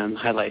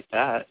 highlight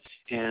that.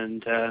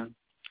 And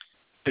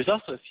there's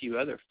also a few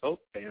other folk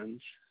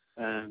bands.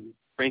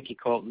 Frankie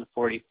Colt and the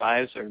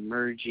 45s are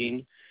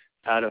merging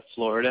out of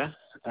Florida.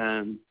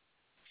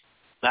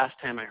 Last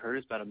time I heard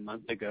was about a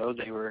month ago.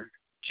 They were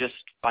just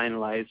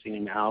finalizing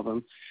an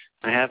album.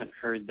 I haven't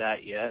heard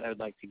that yet. I would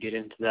like to get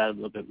into that a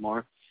little bit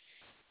more.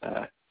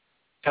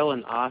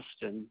 Helen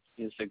Austin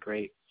is a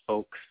great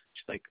folk.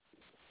 She's like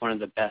one of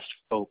the best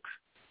folk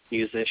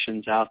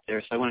musicians out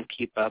there. So I want to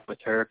keep up with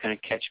her, kind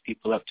of catch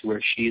people up to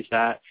where she's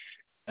at.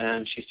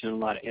 She's doing a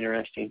lot of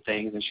interesting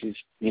things, and she's,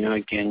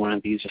 again, one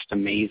of these just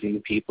amazing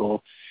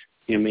people,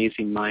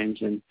 amazing minds,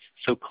 and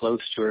so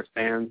close to her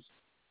fans.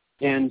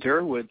 And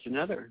Durwood's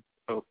another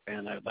folk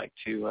band I would like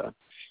to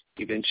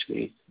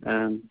eventually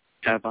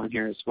have on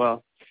here as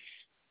well.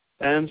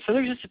 So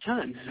there's just a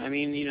ton. I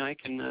mean, I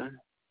can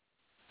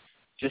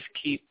just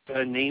keep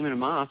naming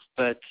them off,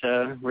 but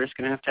we're just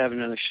going to have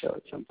another show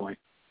at some point.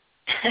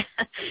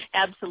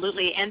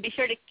 Absolutely. And be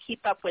sure to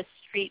keep up with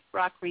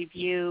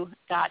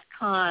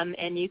streetrockreview.com,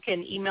 and you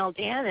can email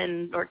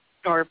Dan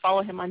or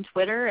follow him on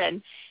Twitter,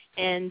 and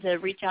and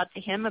reach out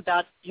to him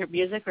about your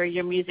music or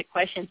your music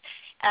questions.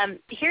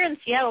 Here in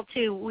Seattle,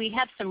 too, we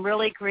have some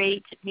really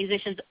great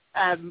musicians,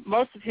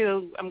 most of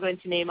who I'm going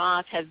to name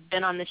off have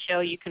been on the show.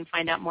 You can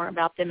find out more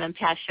about them in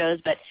past shows.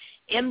 But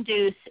M.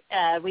 Deuce,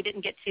 we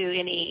didn't get to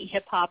any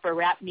hip-hop or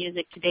rap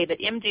music today, but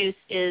M. Deuce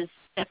is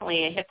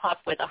definitely a hip-hop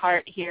with a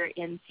heart here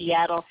in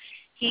Seattle.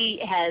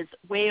 He has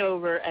way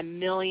over 1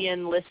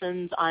 million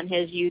listens on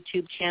his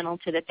YouTube channel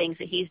to the things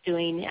that he's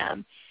doing,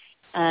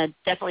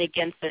 definitely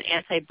against an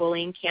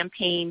anti-bullying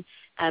campaign.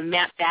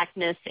 Matt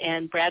Backness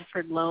and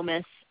Bradford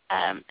Lomas,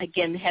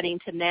 again, heading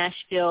to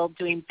Nashville,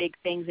 doing big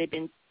things. They've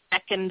been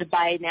beckoned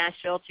by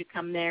Nashville to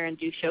come there and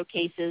do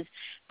showcases.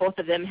 Both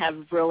of them have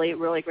really,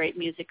 really great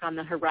music on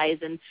the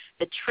horizon.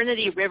 The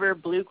Trinity River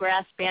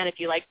Bluegrass Band, if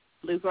you like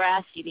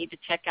bluegrass, you need to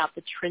check out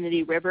the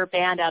Trinity River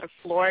Band out of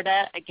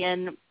Florida.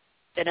 Again,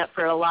 been up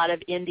for a lot of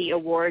indie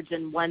awards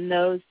and won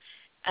those.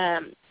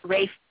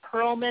 Rafe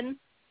Perlman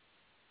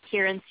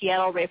here in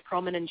Seattle, Rafe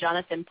Perlman and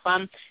Jonathan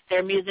Plum,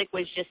 their music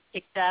was just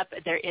picked up.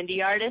 They're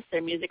indie artists.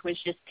 Their music was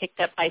just picked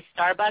up by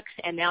Starbucks,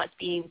 and now it's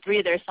being, 3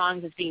 of their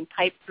songs is being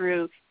piped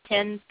through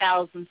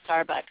 10,000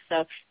 Starbucks.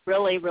 So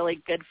really,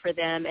 really good for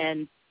them,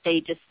 and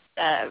they just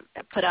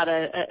put out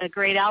a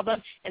great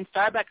album. And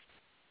Starbucks,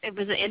 it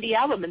was an indie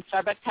album, and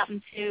Starbucks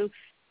happened to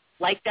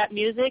like that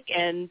music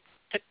and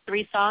took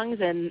 3 songs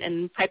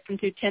and piped them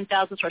through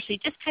 10,000 stores. So you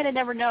just kind of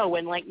never know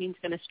when lightning's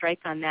going to strike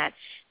on that.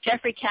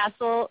 Jeffrey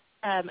Castle,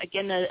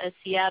 again, a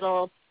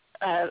Seattle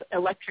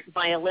electric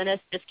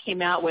violinist, just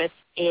came out with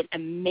an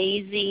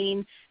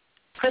amazing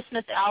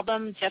Christmas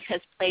album. Jeff has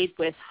played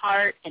with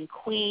Heart and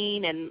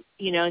Queen, and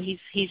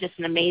he's just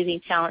an amazing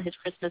talent. His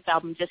Christmas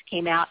album just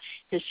came out.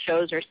 His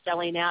shows are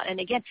selling out, and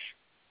again,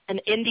 an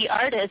indie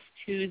artist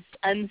who's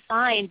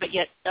unsigned but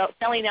yet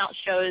selling out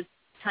shows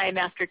time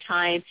after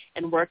time,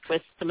 and worked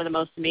with some of the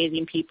most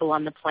amazing people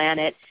on the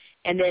planet.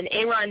 And then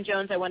Aaron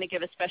Jones, I want to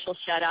give a special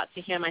shout-out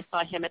to him. I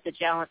saw him at the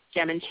Gem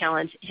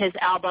Challenge. His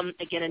album,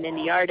 again, an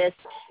indie artist,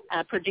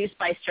 produced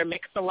by Sir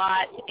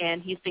Mix-a-Lot,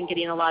 and he's been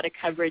getting a lot of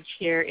coverage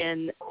here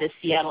in the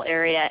Seattle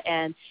area,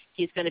 and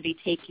he's going to be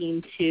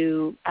taking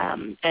to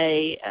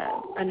a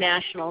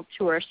national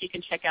tour, so you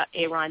can check out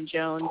Aaron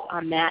Jones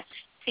on that.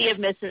 Sea of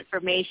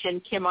Misinformation,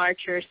 Kim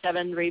Archer,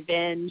 Seven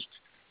Revenge.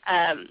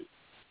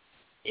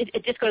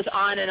 It just goes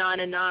on and on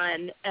and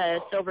on.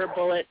 Silver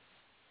Bullet.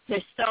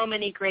 There's so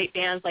many great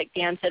bands, like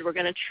Dan said. We're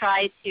going to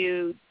try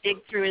to dig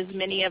through as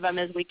many of them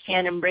as we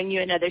can and bring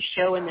you another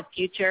show in the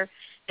future.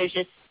 There's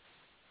just,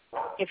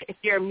 if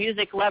you're a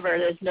music lover,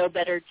 there's no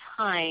better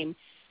time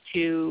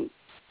to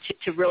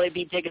really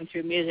be digging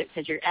through music,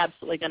 because you're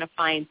absolutely going to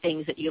find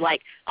things that you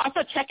like.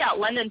 Also, check out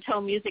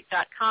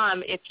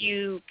LondonToneMusic.com if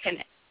you can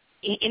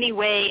in any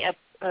way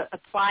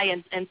apply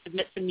and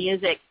submit some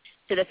music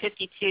to the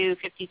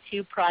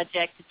 5252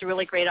 project. It's a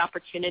really great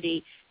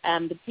opportunity.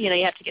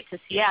 You have to get to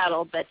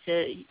Seattle, but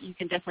you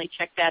can definitely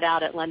check that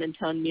out at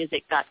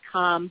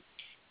LondonToneMusic.com.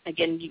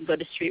 Again, you can go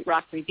to Street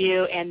Rock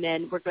Review, and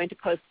then we're going to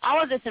post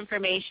all of this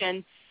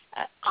information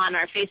on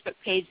our Facebook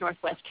page,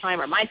 Northwest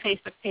Prime, or my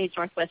Facebook page,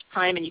 Northwest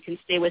Prime, and you can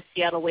stay with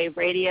Seattle Wave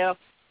Radio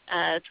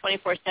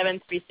 24/7,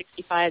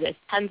 365. There's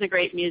tons of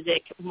great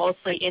music,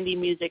 mostly indie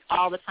music,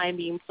 all the time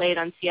being played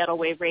on Seattle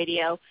Wave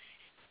Radio.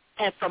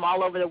 From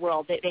all over the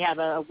world. They have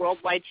a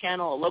worldwide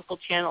channel, a local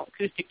channel,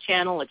 acoustic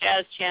channel, a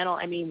jazz channel.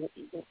 I mean,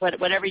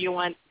 whatever you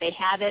want, they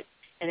have it,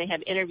 and they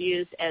have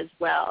interviews as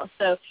well.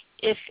 So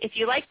if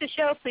you like the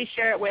show, please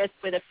share it with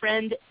a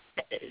friend.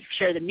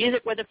 Share the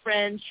music with a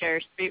friend. Share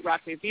Street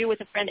Rock Review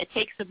with a friend. It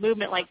takes a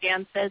movement, like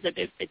Dan says.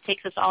 It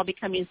takes us all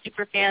becoming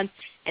super fans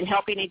and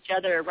helping each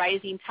other. A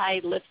rising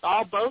tide lifts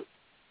all boats,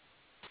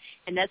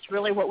 and that's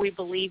really what we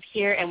believe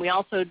here. And we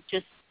also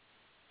just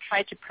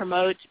try to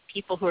promote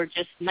people who are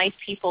just nice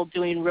people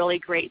doing really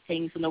great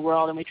things in the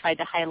world, and we tried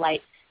to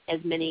highlight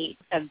as many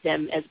of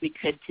them as we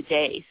could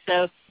today.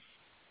 So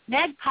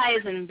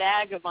Magpies and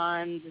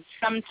Vagabonds,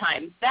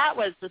 Sometimes, that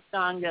was the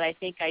song that I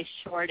think I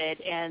shorted,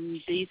 and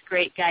these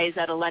great guys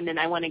out of London,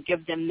 I want to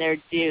give them their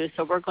due,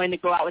 so we're going to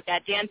go out with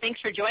that. Dan,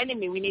 thanks for joining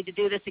me. We need to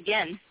do this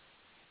again.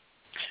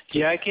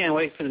 Yeah, I can't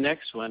wait for the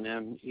next one.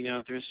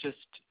 There's just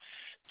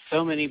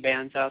so many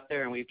bands out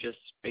there, and we've just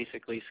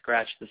basically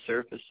scratched the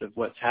surface of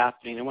what's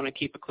happening. I want to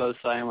keep a close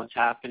eye on what's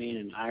happening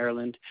in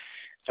Ireland.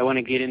 I want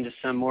to get into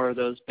some more of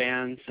those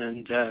bands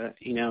and,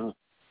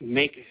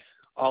 make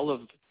all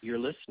of your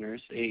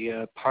listeners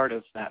a part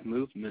of that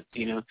movement,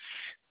 it's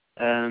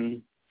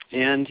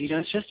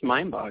just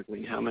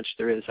mind-boggling how much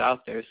there is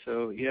out there.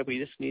 So, we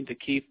just need to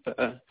keep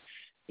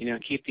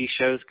these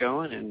shows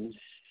going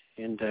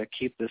and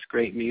keep this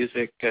great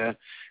music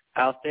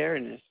out there.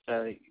 And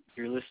if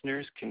your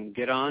listeners can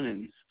get on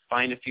and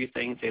find a few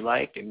things they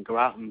like and go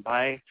out and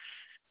buy,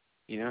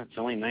 it's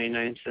only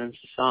 99 cents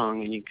a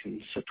song, and you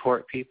can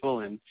support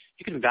people and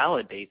you can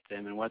validate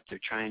them in what they're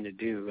trying to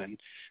do. And,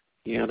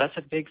 that's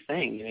a big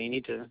thing. You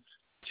need to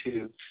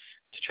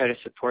try to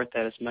support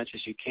that as much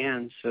as you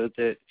can so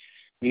that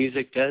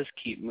music does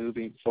keep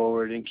moving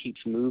forward and keeps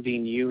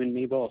moving you and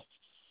me both.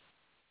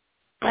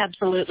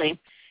 Absolutely.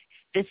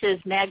 This is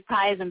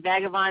Magpies and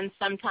Vagabonds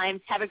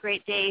Sometimes. Have a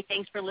great day.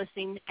 Thanks for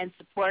listening, and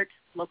support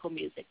local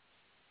music.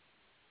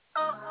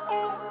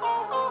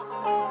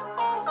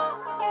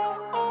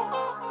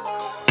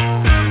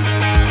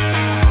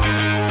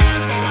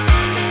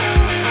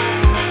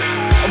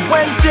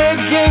 When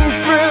digging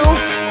through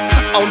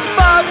old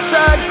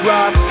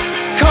photographs,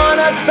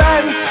 corner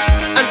bends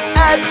and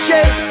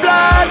edges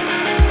blurred,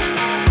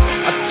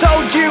 I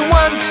told you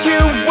once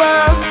you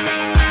were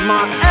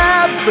my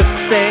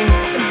everything,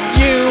 and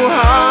you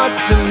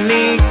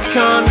heartily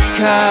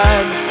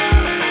concurred.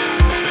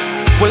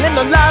 Well, in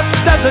the last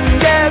dozen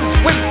years,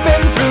 we've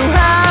been through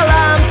hell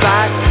and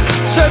back,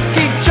 took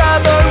each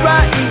other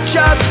at each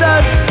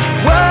other's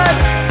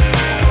words.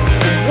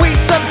 We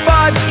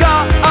survived,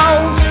 got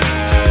old,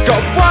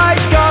 got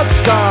white, got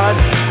scarred,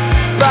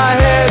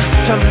 but here's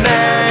to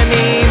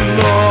many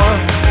more.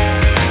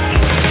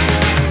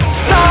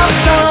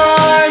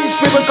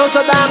 Sometimes we were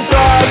closer than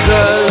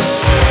brothers,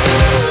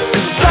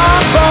 and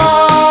some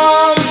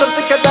bombs are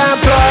thicker than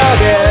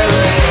blood is.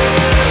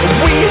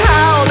 We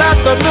howled at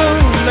the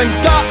moon and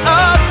got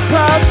up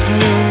past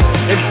noon,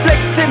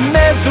 inflicted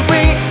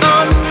misery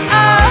on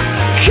our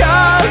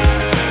cause.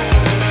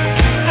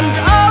 And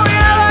all we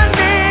ever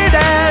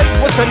needed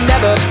was to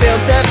never feel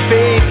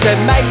defeated,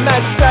 make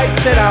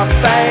mistakes in our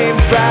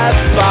favorite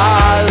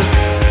bars.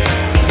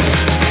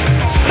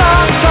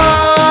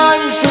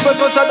 Sometimes we were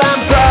closer than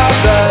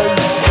brothers,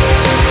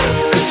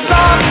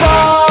 some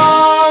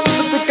bombs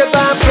are thicker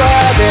than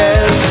blood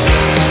is.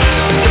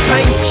 The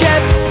paint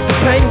chips, the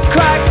paint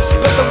cracks,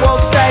 but the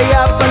walls stay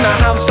up and the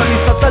house only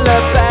starts to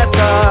look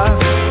better.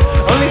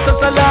 Only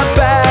starts to look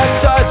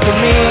better to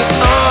me.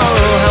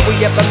 Oh, how we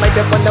ever made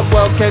it when the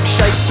world kept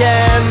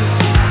shaking,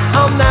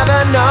 I'll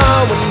never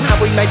know. And how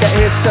we made it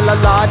here still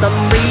alive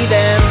and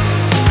breathing,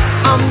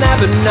 I'll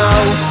never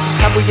know.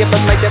 How we ever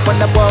made it when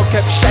the world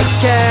kept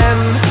shaking,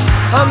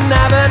 I'll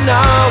never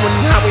know.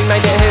 And how we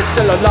made it here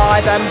still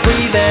alive and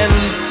breathing,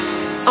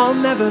 I'll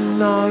never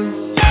know.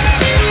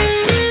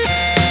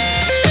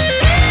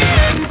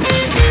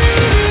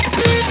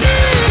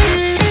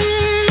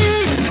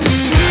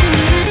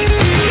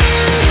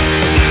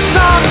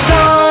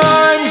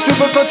 Sometimes we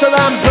were closer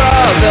than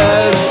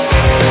brothers,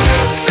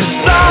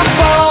 some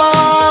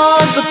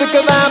bonds are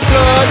thicker than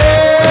blood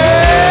is.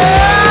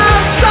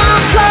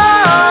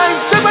 Sometimes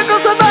we were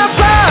closer than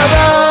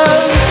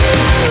brothers,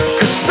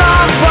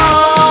 some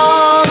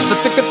bonds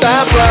are thicker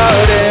than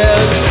blood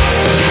is.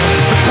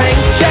 The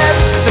paint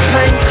chips, the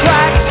paint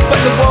cracks, but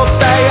the walls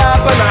stay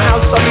up and the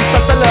house only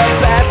starts to look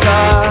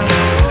better.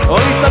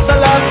 Only starts to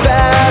look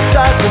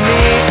better to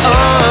me, oh.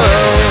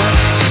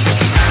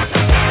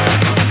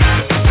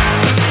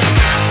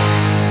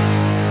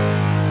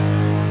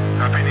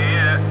 Happy New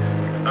Year.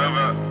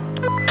 Over.